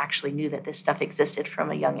where I actually knew that this stuff existed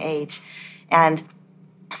from a young age. And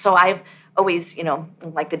so I've always,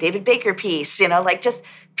 like the David Baker piece, like just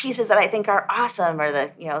pieces that I think are awesome, or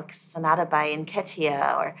the, Sonata by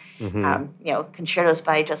Inketia, or, concertos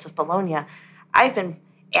by Joseph Bologna. I've been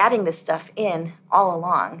adding this stuff in all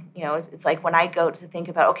along. It's like when I go to think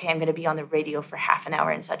about, okay, I'm going to be on the radio for half an hour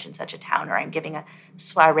in such and such a town, or I'm giving a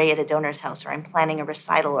soiree at a donor's house, or I'm planning a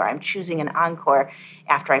recital, or I'm choosing an encore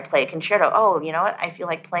after I play a concerto. Oh, you know what? I feel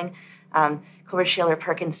like playing Cobert Shaler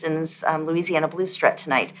Perkinson's Louisiana Blues Strut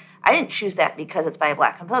tonight. I didn't choose that because it's by a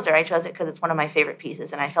Black composer. I chose it because it's one of my favorite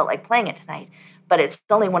pieces, and I felt like playing it tonight. But it's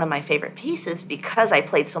only one of my favorite pieces because I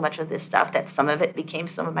played so much of this stuff that some of it became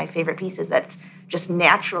some of my favorite pieces that's just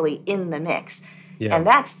naturally in the mix. Yeah. And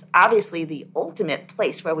that's obviously the ultimate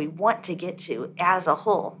place where we want to get to as a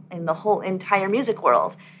whole, in the whole entire music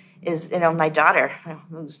world, is, my daughter,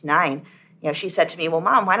 who's 9, she said to me, well,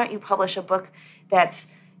 Mom, why don't you publish a book that's,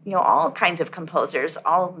 all kinds of composers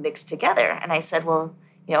all mixed together? And I said, well,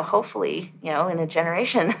 hopefully, in a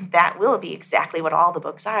generation, that will be exactly what all the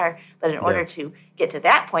books are. But in order to get to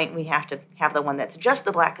that point, we have to have the one that's just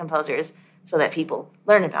the Black composers so that people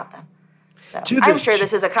learn about them. So I'm sure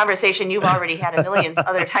this is a conversation you've already had a million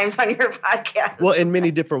other times on your podcast. Well, in many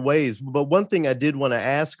different ways. But one thing I did want to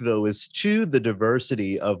ask, though, is to the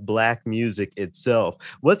diversity of Black music itself.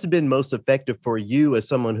 What's been most effective for you as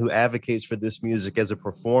someone who advocates for this music as a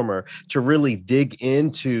performer to really dig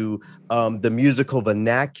into the musical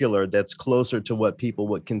vernacular that's closer to what people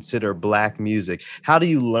would consider Black music? How do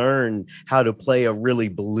you learn how to play a really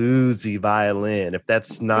bluesy violin if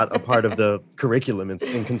that's not a part of the curriculum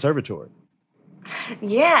in conservatory?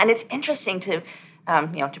 Yeah, and it's interesting to,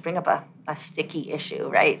 to bring up a sticky issue,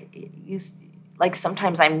 right?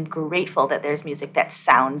 Sometimes I'm grateful that there's music that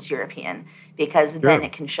sounds European, because then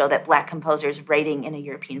it can show that Black composers writing in a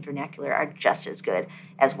European vernacular are just as good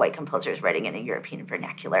as white composers writing in a European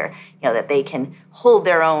vernacular, that they can hold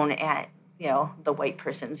their own at, the white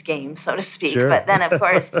person's game, so to speak. Sure. But then, of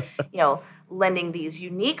course, lending these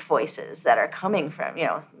unique voices that are coming from,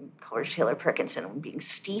 Cobert Shaler Perkinson being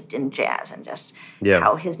steeped in jazz, and just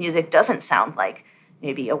how his music doesn't sound like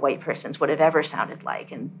maybe a white person's would have ever sounded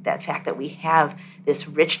like. And that fact that we have this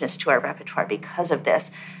richness to our repertoire because of this.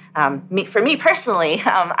 For me personally,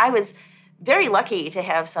 I was very lucky to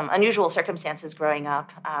have some unusual circumstances growing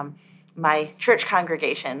up. My church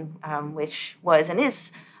congregation, which was and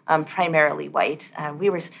is primarily white, we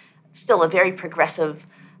were still a very progressive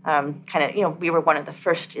we were one of the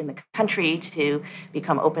first in the country to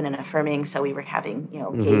become open and affirming. So we were having,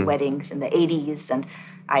 gay weddings in the 80s. And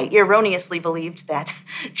I erroneously believed that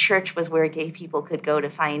church was where gay people could go to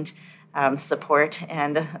find support.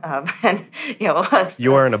 And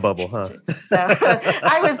you were in a bubble, huh?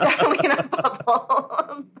 I was definitely in a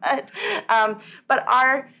bubble. But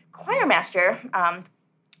our choir master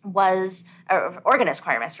or organist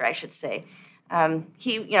choir master, I should say.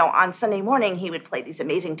 He, on Sunday morning, he would play these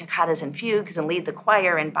amazing toccatas and fugues and lead the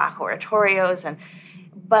choir in Bach oratorios.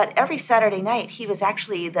 But every Saturday night, he was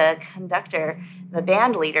actually the conductor, the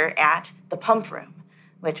band leader at the Pump Room,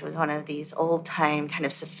 which was one of these old time kind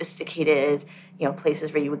of sophisticated,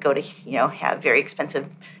 places where you would go to, have very expensive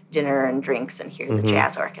dinner and drinks and hear the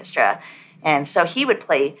jazz orchestra. And so he would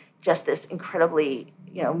play just this incredibly,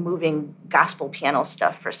 moving gospel piano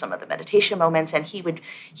stuff for some of the meditation moments. And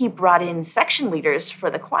he brought in section leaders for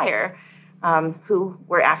the choir who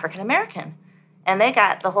were African American. And they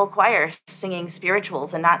got the whole choir singing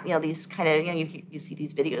spirituals and not, these kind of, you see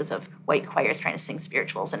these videos of white choirs trying to sing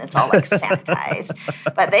spirituals and it's all like sanitized.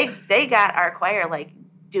 But they got our choir like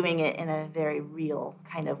doing it in a very real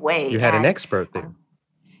kind of way. You had an expert there.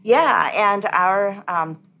 Yeah. And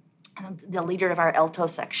the leader of our alto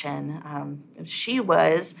section, she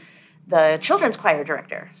was the children's choir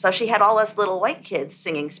director. So she had all us little white kids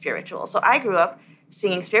singing spirituals. So I grew up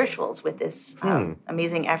singing spirituals with this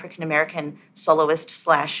amazing African-American soloist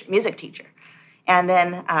 / music teacher. And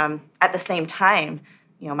then at the same time,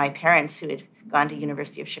 my parents who had gone to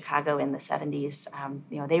University of Chicago in the 70s,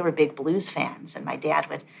 they were big blues fans. And my dad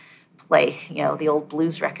would play, the old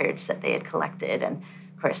blues records that they had collected. And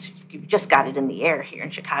of course, you just got it in the air here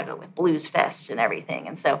in Chicago with Blues Fest and everything.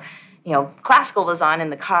 And so, classical was on in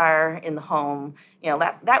the car, in the home.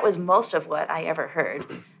 That was most of what I ever heard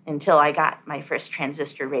until I got my first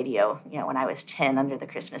transistor radio, when I was 10 under the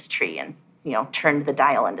Christmas tree and, turned the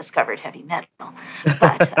dial and discovered heavy metal.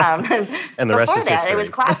 But and the rest before is that, history. it was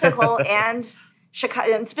classical and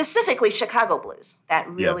Chicago, and specifically Chicago blues. That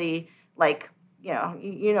really, you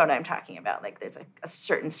know what I'm talking about. Like there's a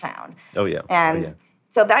certain sound. Oh, yeah. And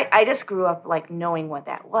so that I just grew up like knowing what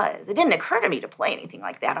that was. It didn't occur to me to play anything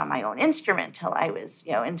like that on my own instrument till I was,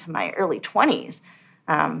 into my early 20s.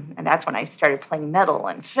 And that's when I started playing metal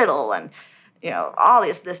and fiddle and, all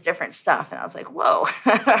this different stuff. And I was like, whoa,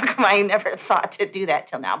 how come I never thought to do that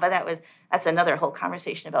till now? But that's another whole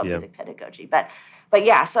conversation about music pedagogy. But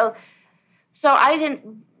yeah, so I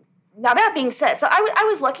didn't, now that being said, so I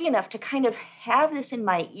was lucky enough to kind of have this in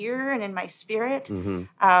my ear and in my spirit,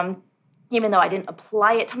 even though I didn't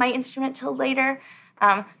apply it to my instrument till later.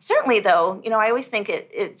 Certainly, though, I always think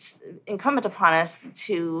it's incumbent upon us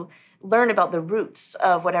to learn about the roots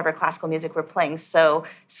of whatever classical music we're playing. So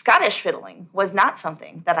Scottish fiddling was not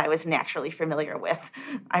something that I was naturally familiar with,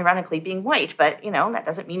 ironically being white, but, that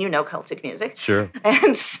doesn't mean Celtic music. Sure.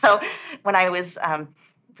 And so when I was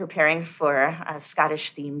preparing for a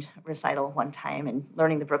Scottish-themed recital one time and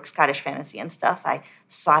learning the Brooks Scottish Fantasy and stuff, I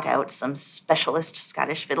sought out some specialist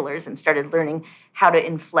Scottish fiddlers and started learning how to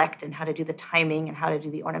inflect and how to do the timing and how to do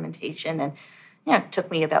the ornamentation. And it took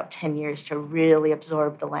me about 10 years to really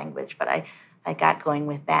absorb the language, but I got going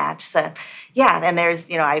with that. So, then there's,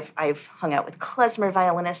 I've hung out with klezmer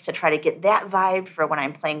violinists to try to get that vibe for when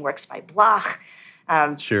I'm playing works by Bloch.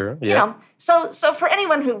 Sure, yeah. So for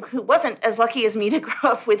anyone who wasn't as lucky as me to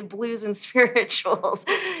grow up with blues and spirituals,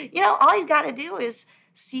 all you got to do is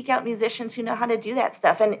seek out musicians who know how to do that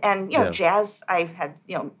stuff. And jazz, I've had,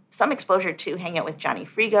 some exposure to hang out with Johnny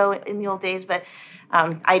Frigo in the old days, but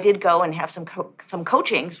I did go and have some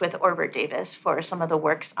coachings with Orbert Davis for some of the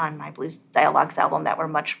works on my Blues Dialogues album that were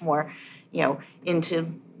much more,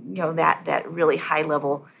 into, that really high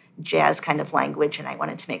level jazz kind of language. And I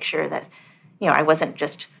wanted to make sure that, I wasn't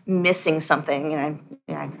just missing something.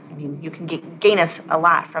 I mean, you can gain a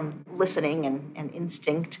lot from listening and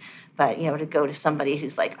instinct, but, to go to somebody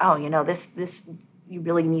who's like, oh, this you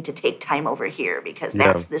really need to take time over here because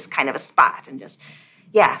that's this kind of a spot and just,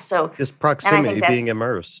 so. Just proximity, being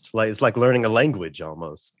immersed. Like it's like learning a language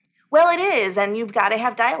almost. Well, it is, and you've got to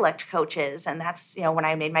have dialect coaches, and that's, when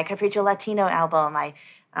I made my Capriccio Latino album,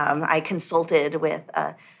 I consulted with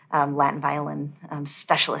Latin violin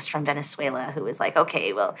specialist from Venezuela who was like,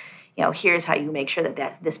 okay, well, here's how you make sure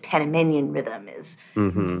that this Panamanian rhythm is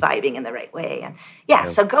vibing in the right way. And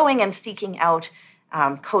so going and seeking out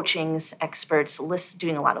coachings, experts,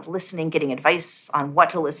 doing a lot of listening, getting advice on what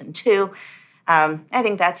to listen to. I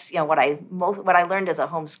think that's, what I learned as a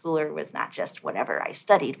homeschooler was not just whatever I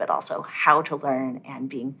studied, but also how to learn and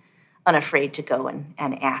being unafraid to go and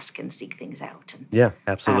ask and seek things out. And, yeah,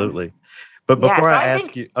 absolutely. But before I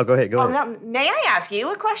ask you, go ahead. Now, may I ask you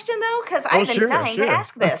a question though? Because I've been dying to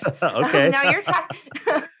ask this. Okay. Now you're talking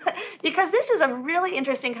because this is a really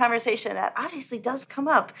interesting conversation that obviously does come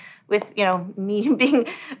up with me being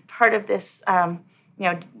part of this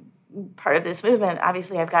part of this movement.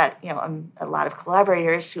 Obviously, I've got a lot of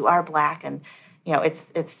collaborators who are Black, and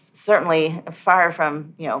it's certainly far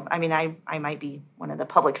from I mean, I might be one of the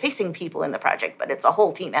public facing people in the project, but it's a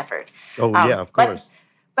whole team effort. Oh yeah, of course.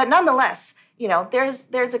 But nonetheless,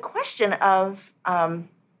 there's a question of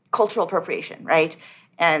cultural appropriation, right?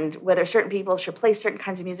 and whether certain people should play certain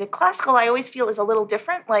kinds of music. Classical, I always feel, is a little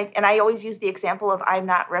different. Like, and I always use the example of I'm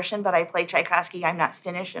not Russian, but I play Tchaikovsky. I'm not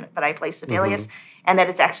Finnish, but I play Sibelius. And that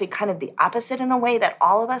it's actually kind of the opposite in a way, that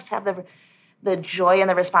all of us have the joy and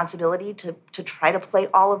the responsibility to try to play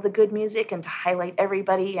all of the good music and to highlight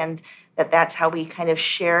everybody, and that's how we kind of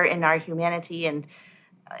share in our humanity, and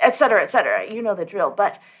et cetera, et cetera. You know the drill.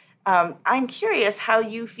 But I'm curious how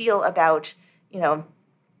you feel about,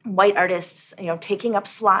 white artists, taking up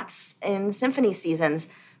slots in symphony seasons,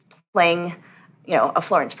 playing, a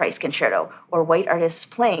Florence Price concerto, or white artists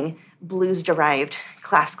playing blues-derived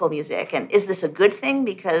classical music. And is this a good thing?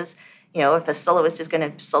 Because, if a soloist is going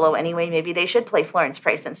to solo anyway, maybe they should play Florence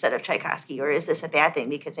Price instead of Tchaikovsky. Or is this a bad thing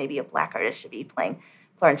because maybe a black artist should be playing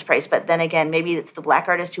Florence Price? But then again, maybe it's the black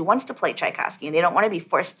artist who wants to play Tchaikovsky, and they don't want to be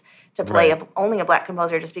forced to play only a black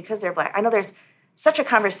composer just because they're black. I know there's such a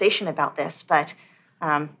conversation about this, but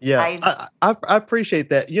I appreciate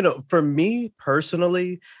that. For me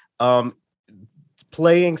personally,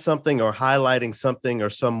 playing something or highlighting something or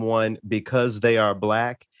someone because they are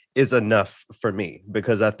black is enough for me,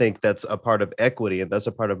 because I think that's a part of equity, and that's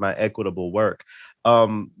a part of my equitable work.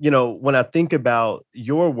 When I think about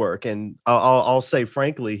your work, and I'll say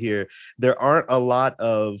frankly here, there aren't a lot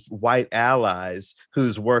of white allies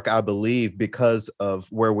whose work I believe, because of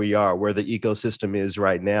where we are, where the ecosystem is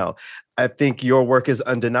right now. I think your work is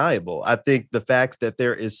undeniable. I think the fact that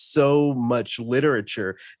there is so much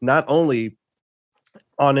literature, not only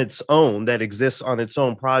on its own, that exists on its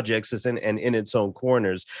own projects and in its own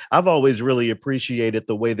corners. I've always really appreciated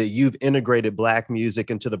the way that you've integrated Black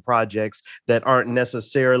music into the projects that aren't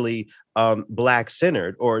necessarily Black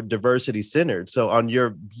centered or diversity centered. So on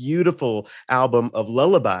your beautiful album of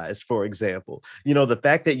lullabies, for example, the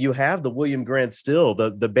fact that you have the William Grant Still,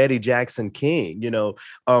 the Betty Jackson King,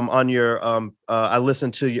 on your I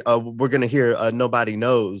listened to we're going to hear Nobody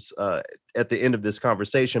Knows at the end of this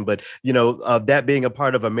conversation, but that being a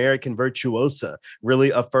part of American Virtuosa, really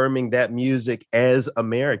affirming that music as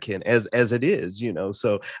American as it is,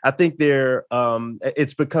 so I think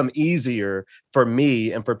it's become easier for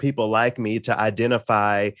me and for people like me to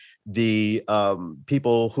identify the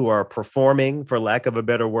people who are performing, for lack of a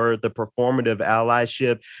better word, the performative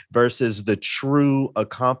allyship versus the true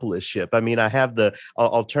accompliceship. I mean, I have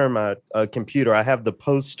I'll turn my computer, I have the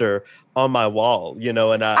poster on my wall,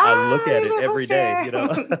 and I look at it every day,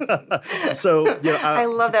 So, I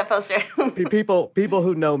love that poster. people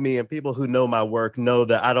who know me and people who know my work know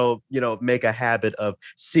that I don't, make a habit of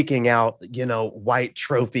seeking out, white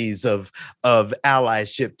trophies of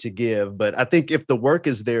allyship to give. But I think if the work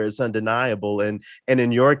is there, it's undeniable. And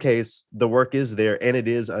in your case, the work is there and it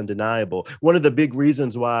is undeniable. One of the big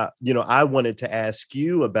reasons why, I wanted to ask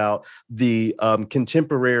you about the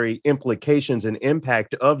contemporary implications and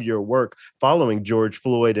impact of your work following George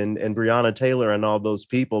Floyd and Breonna Taylor and all those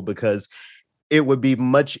people, because it would be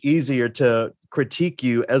much easier to critique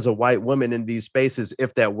you as a white woman in these spaces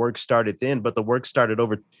if that work started then, but the work started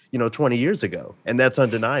over 20 years ago, and that's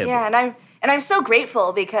undeniable. Yeah, and I'm so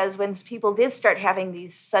grateful, because when people did start having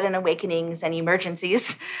these sudden awakenings and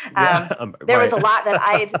emergencies, there was a lot that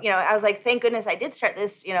I was like, thank goodness I did start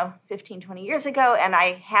this 15, 20 years ago, and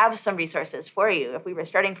I have some resources for you. If we were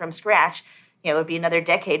starting from scratch, it would be another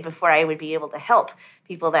decade before I would be able to help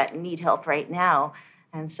people that need help right now.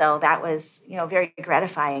 And so that was, very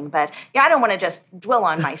gratifying. But I don't want to just dwell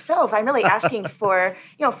on myself. I'm really asking for,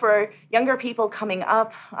 for younger people coming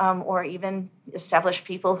up, or even established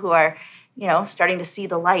people who are, starting to see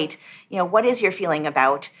the light. What is your feeling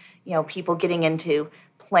about, people getting into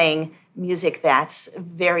playing music that's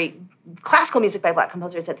very classical music by Black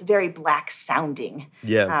composers that's very Black sounding?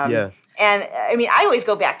 Yeah. And I mean, I always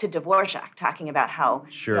go back to Dvorak talking about how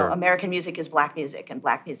American music is Black music and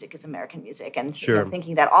Black music is American music, and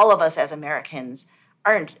thinking that all of us as Americans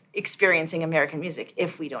aren't experiencing American music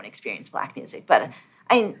if we don't experience Black music. But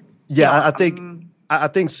I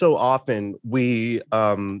think so often we've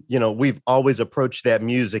always approached that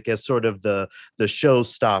music as sort of the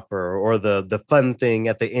showstopper or the fun thing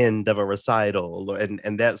at the end of a recital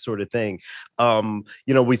and that sort of thing.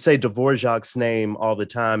 We say Dvorak's name all the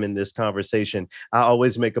time in this conversation. I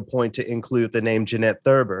always make a point to include the name Jeanette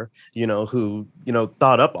Thurber, who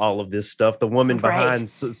thought up all of this stuff, the woman behind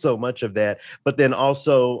so much of that. But then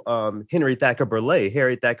also Harry Thacker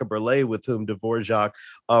Burleigh, with whom Dvorak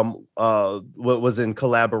was in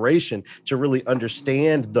collaboration to really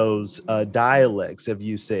understand those dialects, as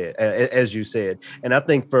you said. And I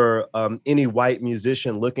think for any white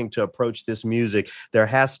musician looking to approach this music, there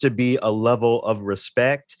has to be a level of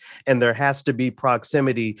respect, and there has to be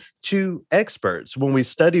proximity to experts. When we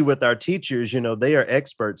study with our teachers, they are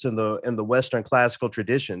experts in the Western classical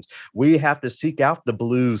traditions. We have to seek out the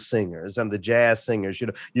blues singers and the jazz singers.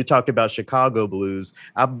 You talked about Chicago blues.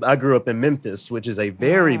 I grew up in Memphis, which is a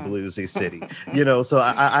very bluesy city. So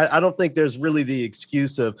I don't think there's really the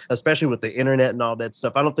excuse of, especially with the internet and all that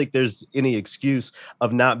stuff, I don't think there's any excuse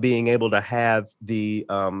of not being able to have the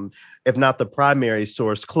if not the primary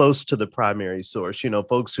source, close to the primary source,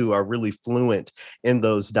 folks who are really fluent in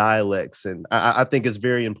those dialects. And I think it's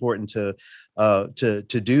very important to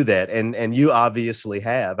do that. And you obviously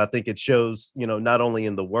have. I think it shows, not only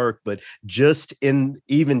in the work, but just in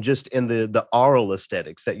the oral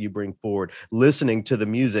aesthetics that you bring forward, listening to the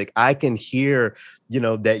music. I can hear,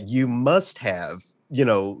 that you must have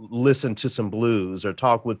listen to some blues or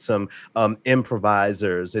talk with some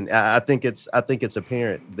improvisers, and I think it's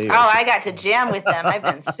apparent there. Oh, I got to jam with them. I've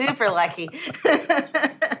been super lucky.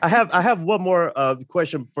 I have one more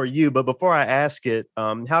question for you, but before I ask it,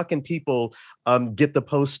 how can people get the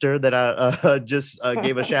poster that I just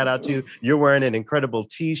gave a shout out to? You're wearing an incredible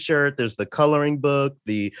T-shirt. There's the coloring book,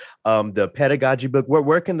 the pedagogy book.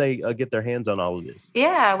 Where can they get their hands on all of this?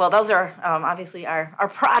 Yeah, well, those are obviously our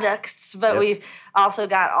products, but we've also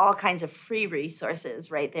got all kinds of free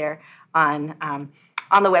resources right there on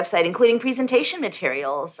the website, including presentation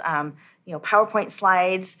materials. PowerPoint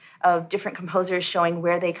slides of different composers showing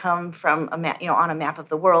where they come from, on a map of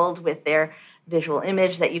the world with their visual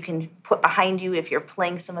image that you can put behind you if you're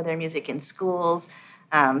playing some of their music in schools.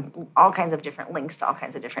 All kinds of different links to all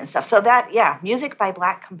kinds of different stuff. So that,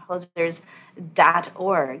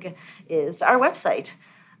 musicbyblackcomposers.org is our website.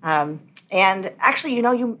 And actually,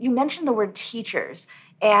 you mentioned the word teachers,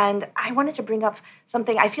 and I wanted to bring up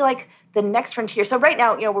something. I feel like the next frontier. So right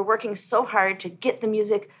now, we're working so hard to get the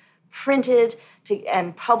music printed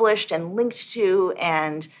and published and linked to,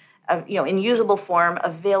 and in usable form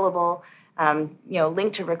available.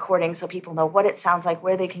 Linked to recording so people know what it sounds like,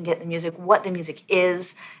 where they can get the music, what the music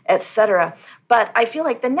is, etc. But I feel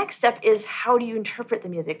like the next step is, how do you interpret the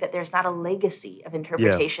music, that there's not a legacy of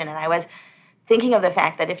interpretation? And I was thinking of the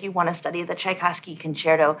fact that if you want to study the Tchaikovsky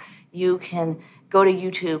concerto, you can go to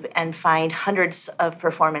YouTube and find hundreds of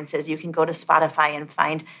performances. You can go to Spotify and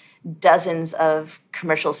find dozens of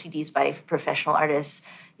commercial CDs by professional artists.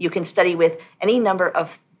 You can study with any number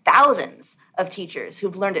of thousands of teachers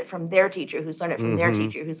who've learned it from their teacher, who's learned it from their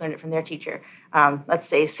teacher, who's learned it from their teacher. Let's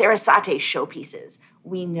say Sarasate showpieces.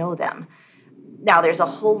 We know them. Now, there's a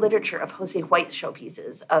whole literature of Jose White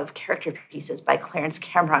showpieces, of character pieces by Clarence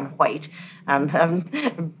Cameron White.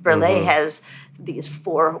 Burleigh has these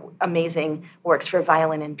 4 amazing works for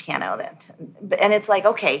violin and piano. And it's like,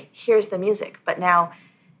 okay, here's the music. But now,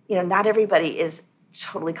 not everybody is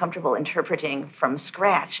totally comfortable interpreting from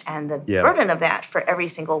scratch, and the burden of that for every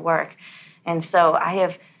single work. And so I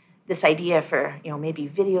have this idea for, maybe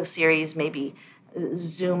video series, maybe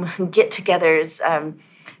Zoom get-togethers,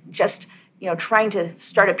 trying to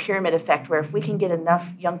start a pyramid effect where if we can get enough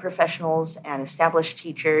young professionals and established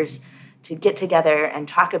teachers to get together and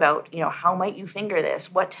talk about, how might you finger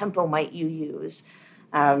this? What tempo might you use?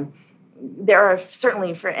 There are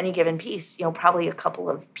certainly, for any given piece, probably a couple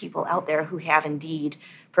of people out there who have indeed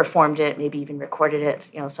performed it, maybe even recorded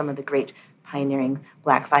it. Some of the great pioneering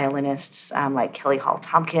Black violinists like Kelly Hall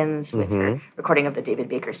Tompkins with her recording of the David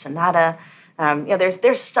Baker Sonata.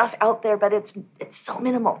 There's stuff out there, but it's so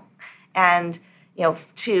minimal. And,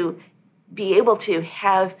 to be able to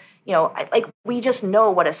have, we just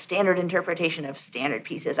know what a standard interpretation of standard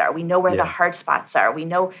pieces are. We know where the hard spots are. We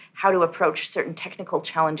know how to approach certain technical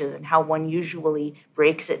challenges and how one usually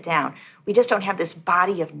breaks it down. We just don't have this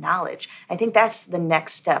body of knowledge. I think that's the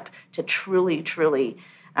next step to truly, truly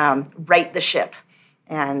right the ship.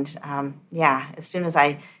 And, as soon as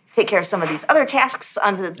I take care of some of these other tasks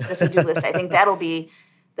on the to-do list, I think that'll be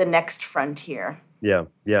the next frontier. Yeah.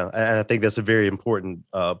 And I think that's a very important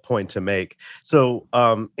point to make. So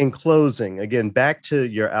in closing, again, back to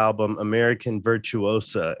your album, American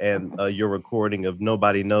Virtuosa, and your recording of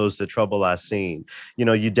Nobody Knows the Trouble I Seen.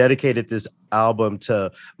 You dedicated this album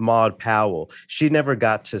to Maud Powell. She never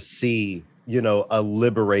got to see a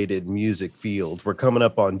liberated music field. We're coming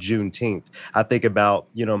up on Juneteenth. I think about,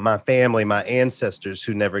 my family, my ancestors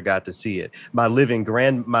who never got to see it. My living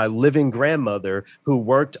grandmother who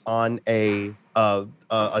worked on a a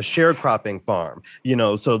sharecropping farm,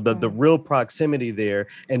 so the real proximity there,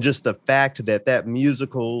 and just the fact that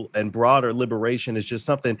musical and broader liberation is just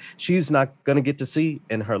something she's not going to get to see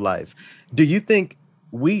in her life. Do you think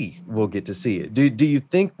we will get to see it? Do you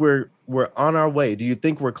think we're on our way? Do you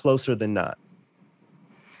think we're closer than not?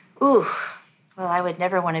 Ooh, well, I would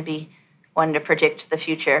never want to be one to predict the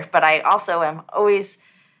future, but I also am always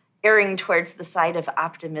erring towards the side of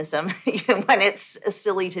optimism, even when it's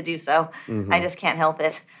silly to do so. I just can't help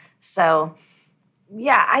it. So,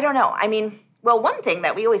 yeah, I don't know. I mean, well, one thing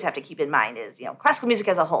that we always have to keep in mind is, classical music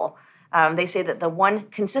as a whole. They say that the one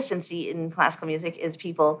consistency in classical music is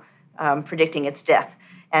people predicting its death.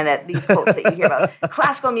 And that these quotes that you hear about,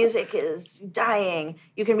 classical music is dying.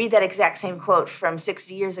 You can read that exact same quote from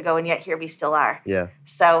 60 years ago, and yet here we still are. Yeah.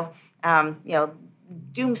 So,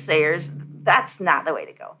 doomsayers, that's not the way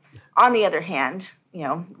to go. On the other hand,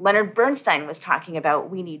 Leonard Bernstein was talking about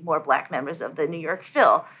we need more black members of the New York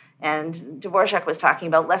Phil, and Dvorak was talking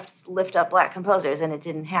about lift up black composers, and it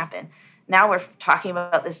didn't happen. Now we're talking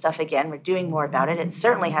about this stuff again. We're doing more about it. It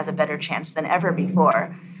certainly has a better chance than ever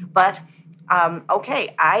before. But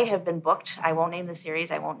okay, I have been booked. I won't name the series.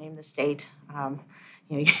 I won't name the state.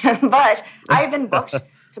 But I've been booked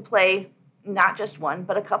to play not just one,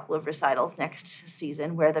 but a couple of recitals next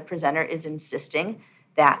season where the presenter is insisting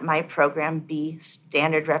that my program be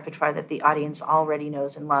standard repertoire that the audience already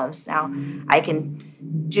knows and loves. Now, I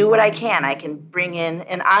can do what I can. I can bring in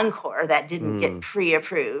an encore that didn't get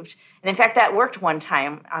pre-approved. And in fact, that worked one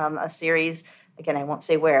time, a series, again, I won't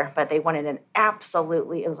say where, but they wanted it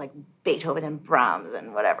was like Beethoven and Brahms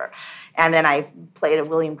and whatever. And then I played a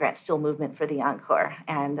William Grant Still movement for the encore.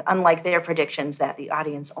 And unlike their predictions that the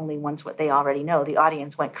audience only wants what they already know, the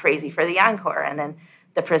audience went crazy for the encore. And then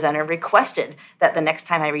the presenter requested that the next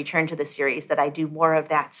time I return to the series that I do more of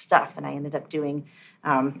that stuff. And I ended up doing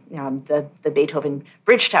the Beethoven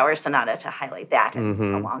Bridge Tower Sonata to highlight that, and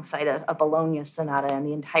alongside a Bologna Sonata and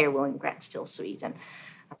the entire William Grant Still suite.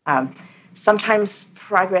 And sometimes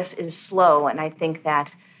progress is slow, and I think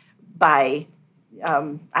that by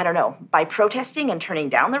protesting and turning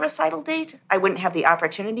down the recital date, I wouldn't have the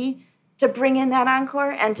opportunity to bring in that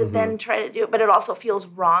encore and to then try to do it. But it also feels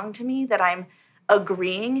wrong to me that I'm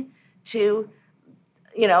agreeing to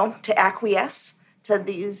acquiesce to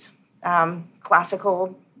these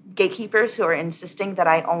classical gatekeepers who are insisting that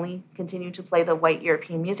I only continue to play the white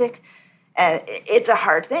European music. And it's a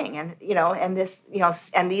hard thing.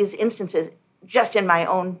 And these instances just in my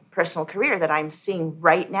own personal career that I'm seeing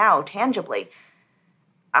right now tangibly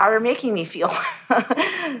are making me feel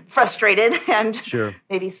frustrated and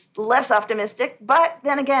maybe less optimistic. But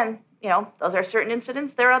then again, those are certain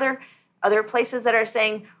incidents. There are other places that are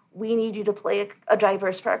saying, we need you to play a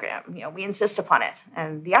diverse program. We insist upon it,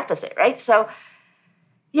 and the opposite, right? So,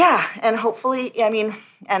 yeah, and hopefully,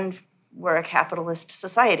 and we're a capitalist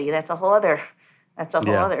society. That's a whole other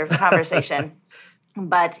conversation.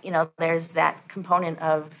 But, there's that component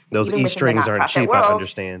of those E strings aren't cheap, world, I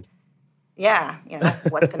understand. Yeah,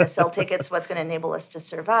 what's going to sell tickets, what's going to enable us to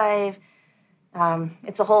survive.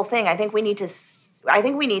 It's a whole thing. I think we need to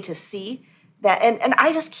see that, and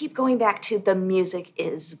I just keep going back to the music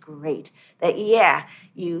is great. That,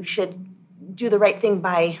 you should do the right thing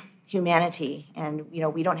by humanity. And,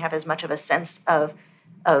 we don't have as much of a sense of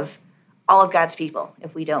all of God's people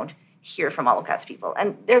if we don't hear from all of God's people.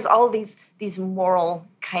 And there's all of these moral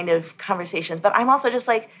kind of conversations. But I'm also just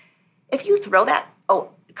like, if you throw that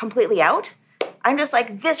completely out, I'm just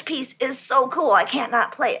like, this piece is so cool, I can't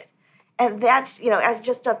not play it. And that's, as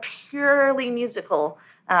just a purely musical,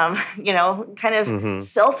 kind of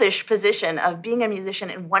selfish position of being a musician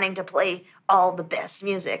and wanting to play all the best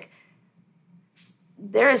music.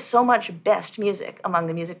 There is so much best music among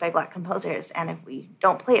the music by Black composers, and if we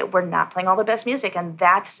don't play it, we're not playing all the best music, and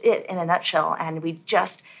that's it in a nutshell. And we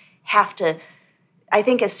just have to, I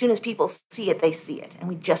think as soon as people see it, they see it, and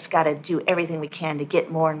we just got to do everything we can to get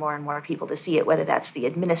more and more and more people to see it, whether that's the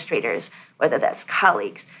administrators, whether that's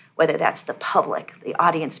colleagues, whether that's the public, the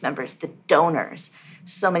audience members, the donors.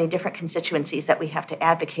 So many different constituencies that we have to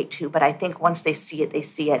advocate to, but I think once they see it, they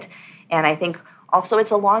see it. And I think also it's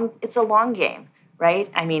a long game.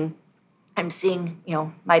 Right? I'm seeing,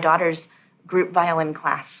 my daughter's group violin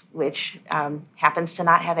class, which happens to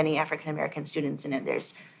not have any African-American students in it.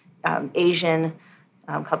 There's Asian,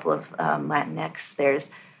 a couple of Latinx,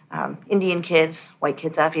 there's Indian kids, white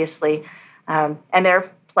kids, obviously. And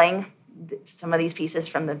they're playing some of these pieces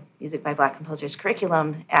from the Music by Black Composers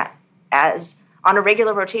curriculum as on a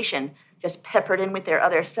regular rotation, just peppered in with their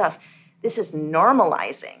other stuff. This is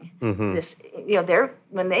normalizing this.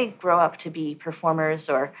 When they grow up to be performers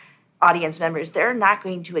or audience members, they're not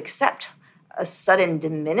going to accept a sudden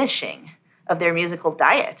diminishing of their musical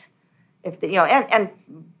diet. If the, and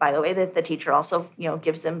by the way, the teacher also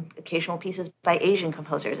gives them occasional pieces by Asian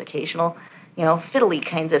composers, occasional fiddly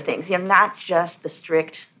kinds of things. Not just the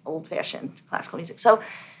strict old-fashioned classical music. So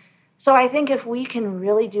I think if we can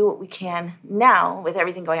really do what we can now with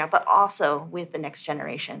everything going on, but also with the next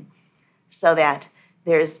generation, so that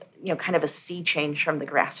there's kind of a sea change from the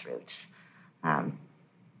grassroots.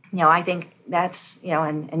 I think that's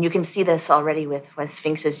and you can see this already with what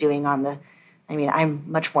Sphinx is doing on the. I mean, I'm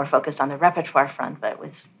much more focused on the repertoire front, but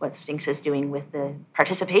with what Sphinx is doing with the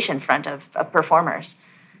participation front of performers,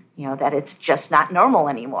 that it's just not normal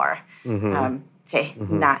anymore to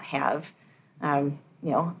not have,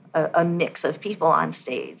 a mix of people on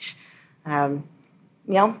stage.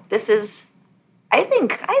 This is,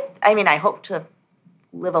 I hope to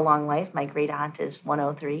live a long life. My great aunt is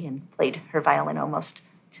 103 and played her violin almost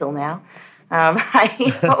till now.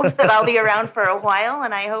 I hope that I'll be around for a while,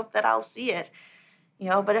 and I hope that I'll see it.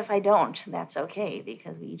 But if I don't, that's okay,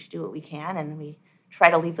 because we each do what we can, and we try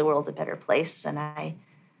to leave the world a better place. And I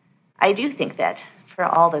do think that for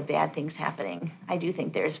all the bad things happening, I do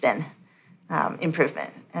think there's been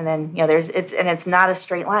improvement. And then it's not a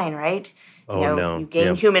straight line, right? No. You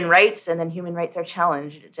gain human rights, and then human rights are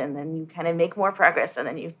challenged, and then you kind of make more progress, and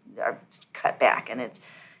then you are cut back. And it's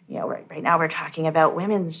right now we're talking about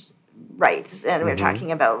women's rights, and we're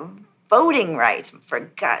talking about voting rights, for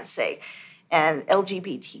God's sake, and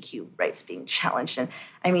LGBTQ rights being challenged. And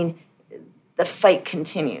I mean, the fight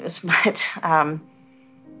continues. But I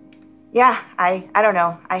don't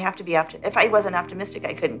know. I have to be if I wasn't optimistic,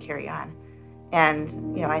 I couldn't carry on.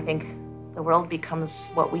 And I think the world becomes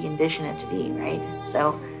what we envision it to be, right?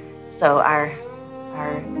 So our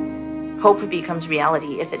hope becomes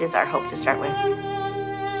reality if it is our hope to start with.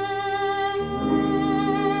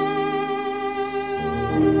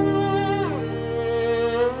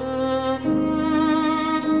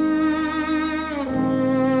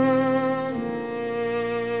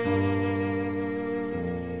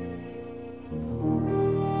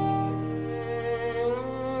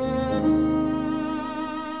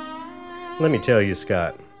 Let me tell you,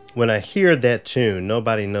 Scott, when I hear that tune,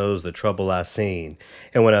 Nobody Knows the Trouble I Seen,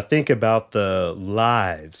 and when I think about the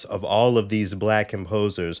lives of all of these black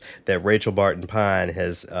composers that Rachel Barton Pine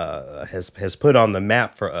has put on the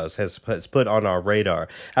map for us, has put on our radar,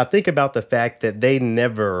 I think about the fact that they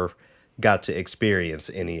never got to experience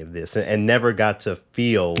any of this and never got to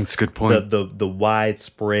feel That's a good point. the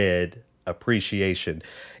widespread appreciation.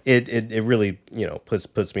 It really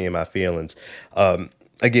puts me in my feelings.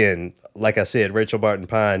 Again, like I said, Rachel Barton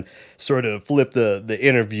Pine sort of flipped the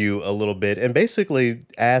interview a little bit and basically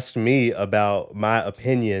asked me about my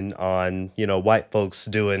opinion on, white folks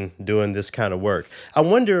doing this kind of work. I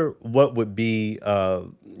wonder what would be,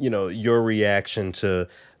 your reaction to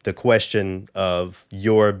the question of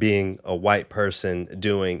your being a white person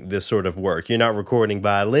doing this sort of work. You're not recording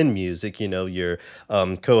violin music, you're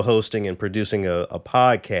co-hosting and producing a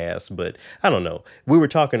podcast, but I don't know. We were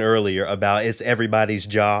talking earlier about it's everybody's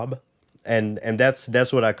job. And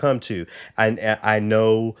that's what I come to. I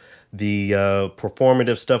know the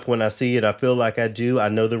performative stuff when I see it. I feel like I do. I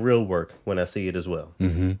know the real work when I see it as well.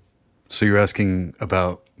 Mm-hmm. So you're asking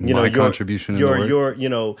about my contribution in the work?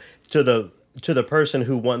 To the person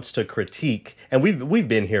who wants to critique, and we've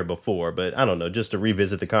been here before, but I don't know, just to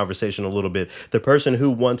revisit the conversation a little bit, the person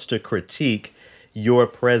who wants to critique your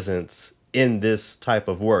presence in this type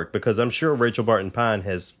of work, because I'm sure Rachel Barton Pine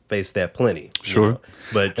has faced that plenty. Sure.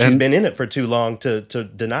 But she's been in it for too long to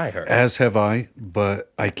deny her. As have I,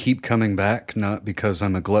 but I keep coming back, not because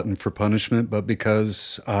I'm a glutton for punishment, but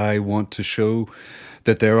because I want to show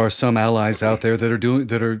that there are some allies out there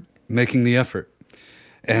that are making the effort.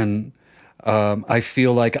 And I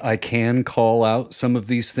feel like I can call out some of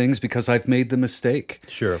these things because I've made the mistake.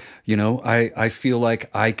 Sure. I feel like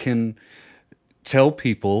I can tell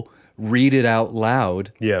people, read it out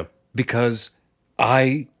loud. Yeah. Because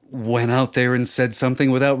I went out there and said something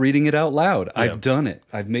without reading it out loud. Yeah. I've done it.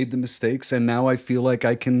 I've made the mistakes, and now I feel like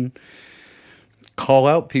I can call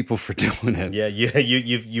out people for doing it. Yeah,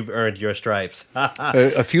 you've earned your stripes.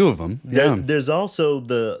 A few of them. Yeah. There's also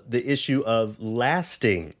the issue of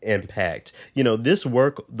lasting impact. This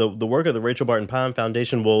work, the work of the Rachel Barton Pine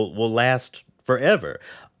Foundation will last forever.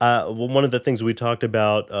 Well, one of the things we talked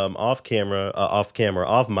about off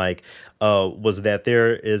mic, was that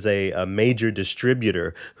there is a major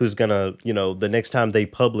distributor who's gonna, the next time they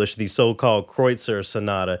publish the so-called Kreutzer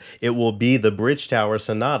Sonata, it will be the Bridge Tower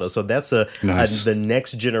Sonata. So that's Nice. the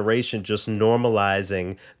next generation just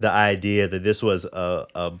normalizing the idea that this was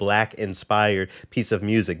a black inspired piece of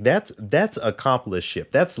music. That's accomplished.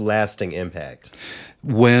 That's lasting impact.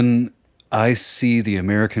 When I see the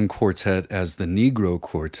American Quartet as the Negro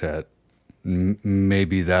Quartet,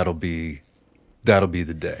 maybe that'll be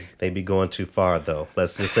the day. They'd be going too far, though.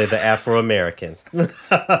 Let's just say the Afro-American.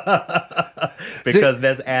 Because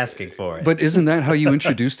that's asking for it. But isn't that how you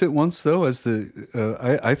introduced it once, though? As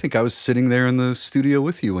I think I was sitting there in the studio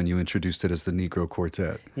with you when you introduced it as the Negro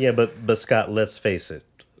Quartet. Yeah, but Scott, let's face it.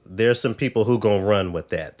 There's some people who gonna run with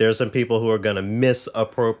that. There's some people who are gonna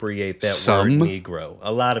misappropriate that word Negro.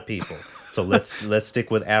 A lot of people. So let's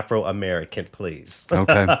stick with Afro-American, please.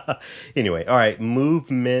 Okay. Anyway, all right,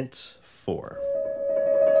 movement 4.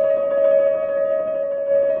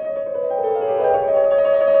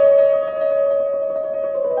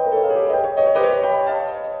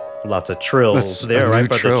 Lots of trills there, right?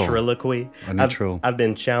 For the triloquy. A new trill. I've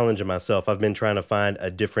been challenging myself. I've been trying to find a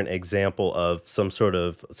different example of some sort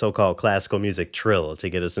of so-called classical music trill to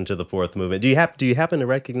get us into the 4th movement. Do you happen to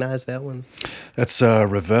recognize that one? That's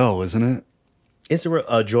Ravel, isn't it? It's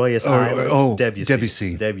a Joyous Island.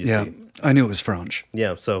 Debussy. Yeah, I knew it was French.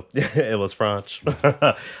 Yeah, so it was French.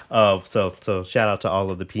 So shout out to all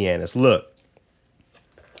of the pianists. Look,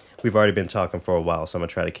 we've already been talking for a while, so I'm going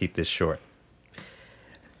to try to keep this short.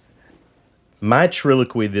 My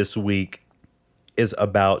triloquy this week is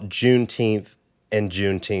about Juneteenth and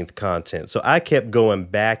Juneteenth content. So I kept going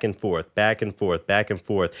back and forth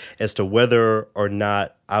as to whether or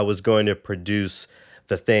not I was going to produce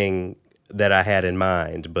the thing that I had in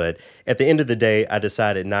mind. But at the end of the day, I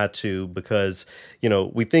decided not to because,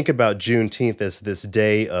 we think about Juneteenth as this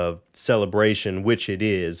day of celebration, which it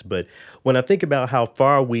is. But when I think about how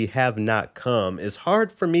far we have not come, it's hard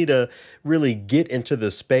for me to really get into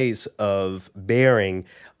the space of laying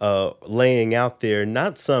out there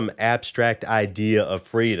not some abstract idea of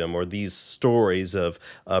freedom or these stories of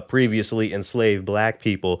previously enslaved black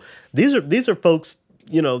people. These are folks,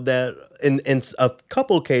 that in a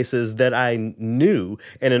couple cases that I knew,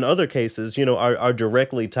 and in other cases, are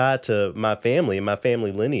directly tied to my family and my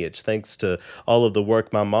family lineage, thanks to all of the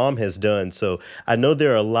work my mom has done. So I know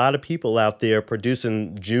there are a lot of people out there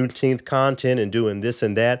producing Juneteenth content and doing this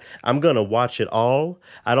and that. I'm gonna watch it all.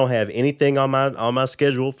 I don't have anything on my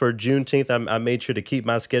schedule for Juneteenth. I made sure to keep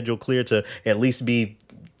my schedule clear to at least be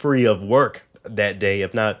free of work that day,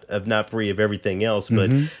 if not free of everything else.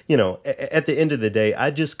 But at the end of the day,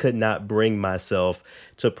 I just could not bring myself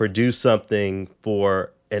to produce something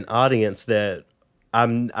for an audience that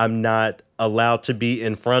I'm not allowed to be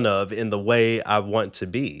in front of in the way I want to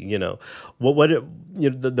be.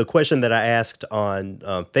 The question that I asked on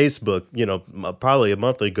Facebook, probably a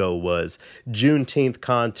month ago was Juneteenth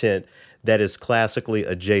content that is classically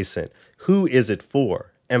adjacent. Who is it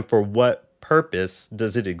for, and for what purpose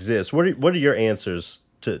does it exist? What are your answers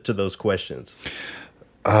to those questions?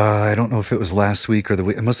 I don't know if it was last week or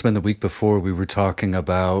it must have been the week before. We were talking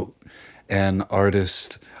about an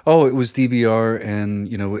artist. Oh, it was DBR,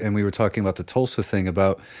 and we were talking about the Tulsa thing,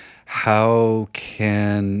 about how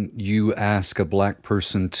can you ask a black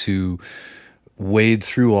person to wade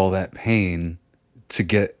through all that pain to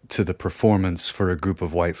get to the performance for a group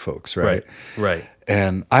of white folks, right? Right.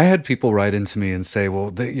 And I had people write into me and say,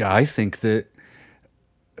 well, I think that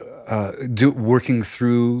working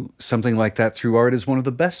through something like that through art is one of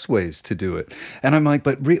the best ways to do it. And I'm like,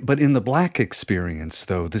 but in the black experience,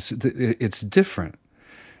 though, it's different,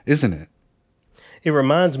 isn't it? It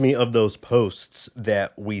reminds me of those posts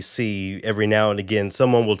that we see every now and again.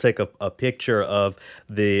 Someone will take a picture of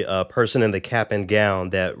the person in the cap and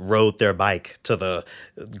gown that rode their bike to the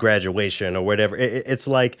graduation or whatever. It's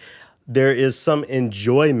like there is some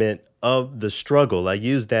enjoyment of the struggle. I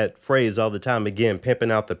use that phrase all the time, again,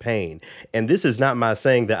 pimping out the pain. And this is not my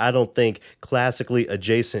saying that I don't think classically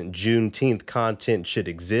adjacent Juneteenth content should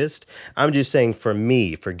exist. I'm just saying for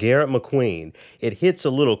me, for Garrett McQueen, it hits a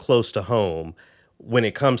little close to home when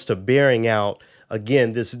it comes to bearing out,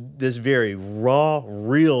 again, this very raw,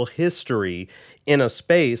 real history in a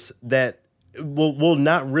space that will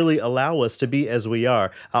not really allow us to be as we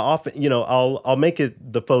are. I often, I'll make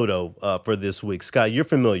it the photo for this week. Scott, you're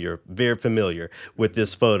very familiar with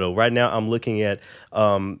this photo. Right now, I'm looking at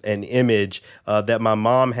an image that my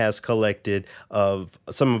mom has collected of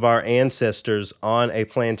some of our ancestors on a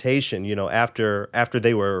plantation. After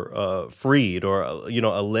they were freed or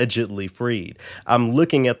allegedly freed. I'm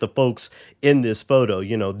looking at the folks in this photo.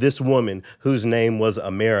 This woman whose name was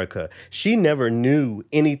America. She never knew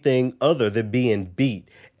anything other than being beat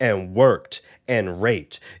and worked and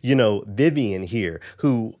raped. Vivian here,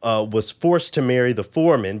 who was forced to marry the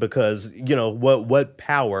foreman because, what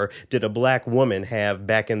power did a black woman have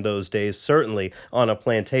back in those days, certainly on a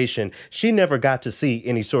plantation? She never got to see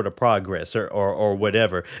any sort of progress or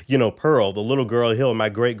whatever. Pearl, the little girl Hill, my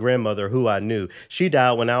great grandmother who I knew, she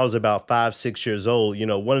died when I was about 5, 6 years old.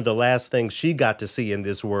 One of the last things she got to see in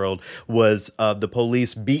this world was the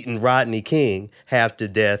police beating Rodney King half to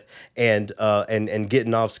death and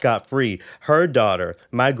getting off scot-free. Her daughter,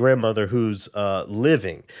 my grandmother, who's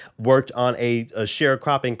living, worked on a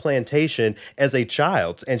sharecropping plantation as a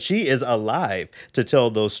child, and she is alive to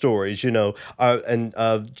tell those stories. Her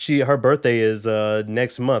birthday is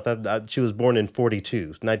next month. She was born in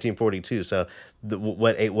 1942. So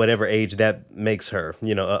whatever age that makes her,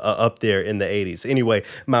 up there in the 80s. Anyway,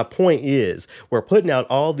 my point is, we're putting out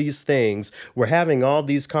all these things, we're having all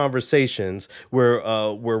these conversations,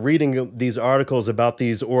 we're reading these articles about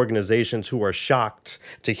these organizations who are shocked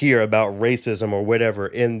to hear about racism or whatever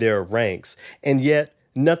in their ranks, and yet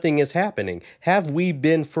nothing is happening. Have we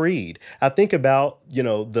been freed? I think about,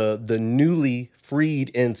 the newly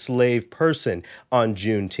freed enslaved person on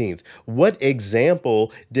Juneteenth. What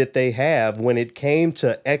example did they have when it came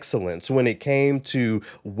to excellence, when it came to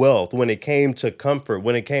wealth, when it came to comfort,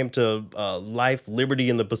 when it came to life, liberty,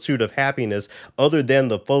 and the pursuit of happiness, other than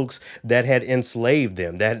the folks that had enslaved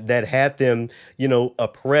them, that had them,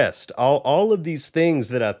 oppressed? All of these things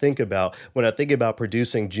that I think about when I think about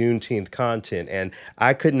producing Juneteenth content, and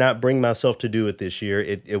I could not bring myself to do it this year.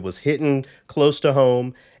 It was hitting close to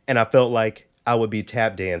home, and I felt like I would be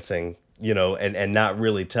tap dancing, and not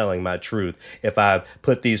really telling my truth if I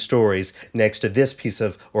put these stories next to this piece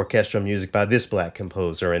of orchestral music by this black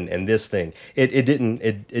composer and this thing. It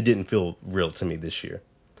didn't feel real to me this year.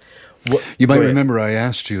 You might remember I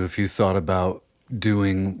asked you if you thought about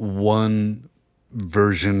doing one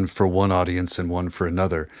version for one audience and one for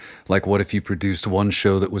another. Like, what if you produced one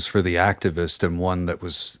show that was for the activist and one that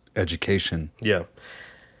was education? Yeah.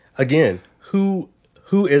 Again, who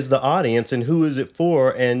is the audience and who is it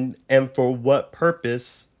for, and for what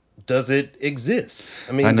purpose does it exist?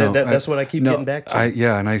 I mean, that's what I keep getting back to.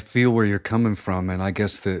 And I feel where you're coming from, and I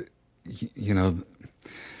guess that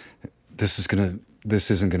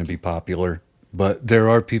this isn't gonna be popular, but there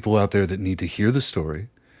are people out there that need to hear the story,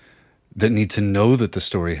 that need to know that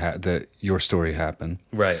that your story happened.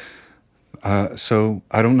 Right. So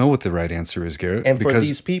I don't know what the right answer is, Garrett. And for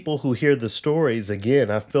these people who hear the stories,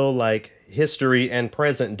 again, I feel like history and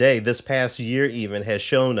present day, this past year even, has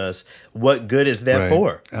shown us what good is that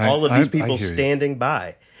for. All of these people standing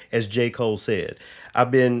by, as J. Cole said.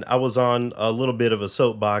 I was on a little bit of a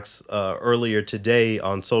soapbox earlier today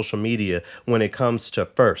on social media when it comes to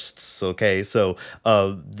firsts. Okay, so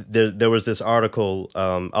there was this article.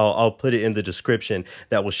 I'll put it in the description,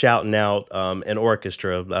 that was shouting out an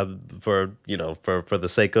orchestra for the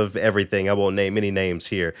sake of everything. I won't name any names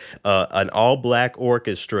here. An all-black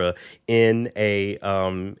orchestra in a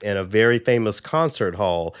very famous concert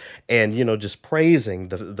hall, and just praising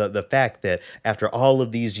the fact that after all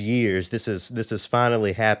of these years, this is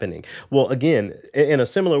finally happening. Well, again, in a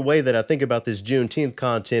similar way that I think about this Juneteenth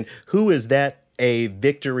content, who is that a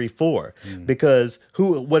victory for? Because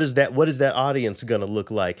what is that audience going to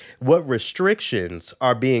look like? What restrictions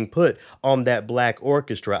are being put on that black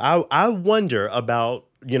orchestra? I wonder about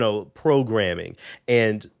programming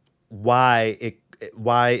and why it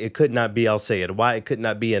could not be, why it could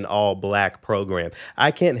not be an all-black program.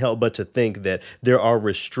 I can't help but to think that there are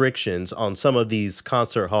restrictions on some of these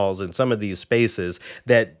concert halls and some of these spaces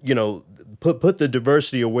that, put the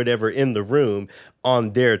diversity or whatever in the room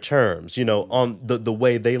on their terms, on the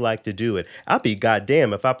way they like to do it. I'd be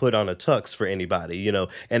goddamn if I put on a tux for anybody,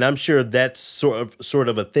 and I'm sure that's sort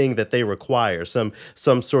of a thing that they require, some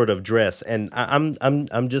sort of dress. And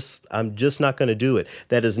I'm just not going to do it.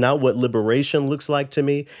 That is not what liberation looks like to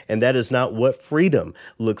me, and that is not what freedom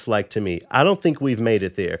looks like to me. I don't think we've made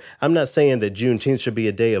it there. I'm not saying that Juneteenth should be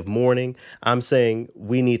a day of mourning. I'm saying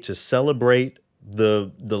we need to celebrate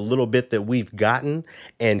the little bit that we've gotten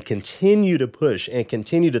and continue to push and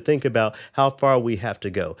continue to think about how far we have to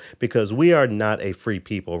go, because we are not a free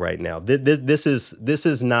people right now. This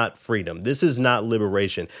is not freedom. This is not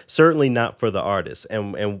liberation. Certainly not for the artists,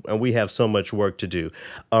 and we have so much work to do.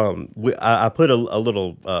 I put a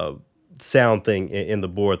little sound thing in the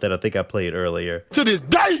board that I think I played earlier. To this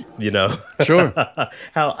day. You know, Sure.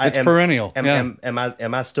 how It's perennial. Yeah.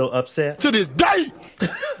 Am I still upset? To this day.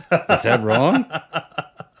 Is that wrong?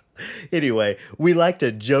 Anyway, we like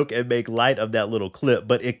to joke and make light of that little clip,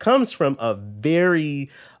 but it comes from a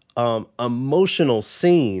very emotional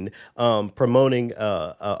scene promoting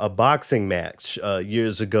a boxing match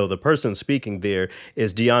years ago. The person speaking there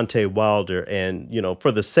is Deontay Wilder, and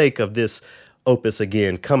for the sake of this opus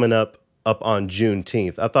again coming up on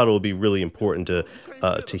Juneteenth, I thought it would be really important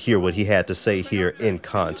to hear what he had to say here in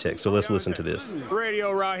context. So let's listen to this.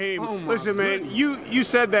 Radio Raheem, listen, man, you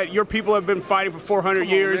said that your people have been fighting for 400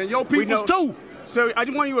 years. Man, your peoples too. So I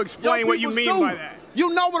just want you to explain what you mean by that.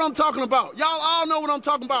 You know what I'm talking about. Y'all all know what I'm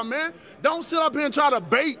talking about, man. Don't sit up here and try to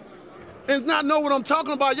bait and not know what I'm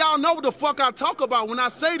talking about. Y'all know what the fuck I talk about when I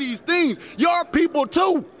say these things. Your people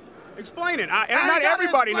too. Explain it. Not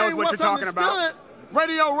everybody knows what you're talking about.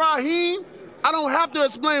 Radio Raheem, I don't have to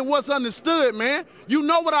explain what's understood, man. You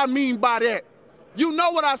know what I mean by that. You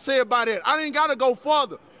know what I say by that. I ain't got to go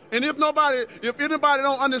further. And if anybody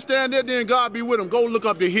don't understand that, then God be with them. Go look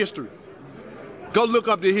up the history. Go look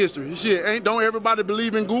up the history. Shit, don't everybody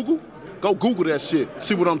believe in Google? Go Google that shit.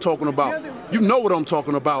 See what I'm talking about. You know what I'm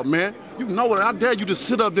talking about, man. You know what. I dare you to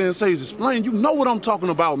sit up there and say, explain. You know what I'm talking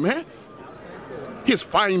about, man. His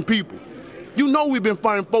fighting people. You know we've been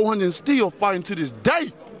fighting 400 and still fighting to this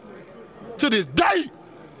day. To this day.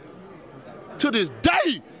 To this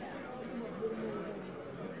day.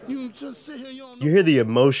 You just sit here, you don't know. You hear the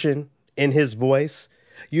emotion in his voice.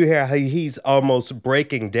 You hear how he's almost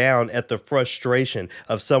breaking down at the frustration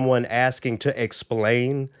of someone asking to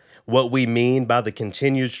explain what we mean by the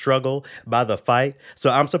continued struggle, by the fight.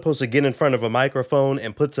 So I'm supposed to get in front of a microphone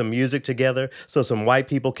and put some music together so some white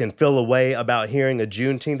people can feel a way about hearing a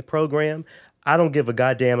Juneteenth program? I don't give a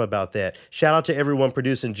goddamn about that. Shout out to everyone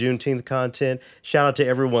producing Juneteenth content. Shout out to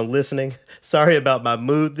everyone listening. Sorry about my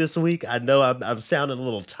mood this week. I know I'm sounding a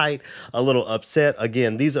little tight, a little upset.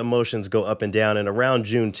 Again, these emotions go up and down. And around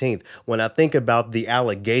Juneteenth, when I think about the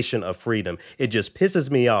allegation of freedom, it just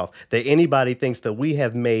pisses me off that anybody thinks that we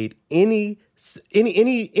have made any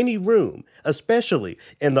room, especially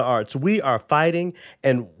in the arts. We are fighting,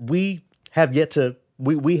 and we have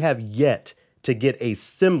yet to get a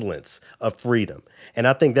semblance of freedom. And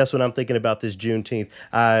I think that's what I'm thinking about this Juneteenth.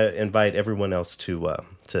 I invite everyone else to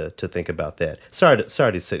think about that. Sorry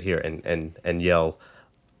to sit here and yell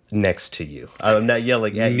next to you. I'm not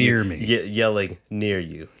yelling at near you. me. Yelling near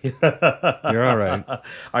you. You're all right.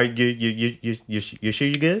 Are you sure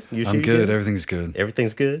you're good? I'm good. Everything's good.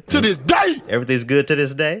 Everything's good? To this day. Everything's good to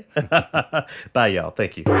this day? Bye, y'all.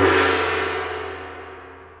 Thank you.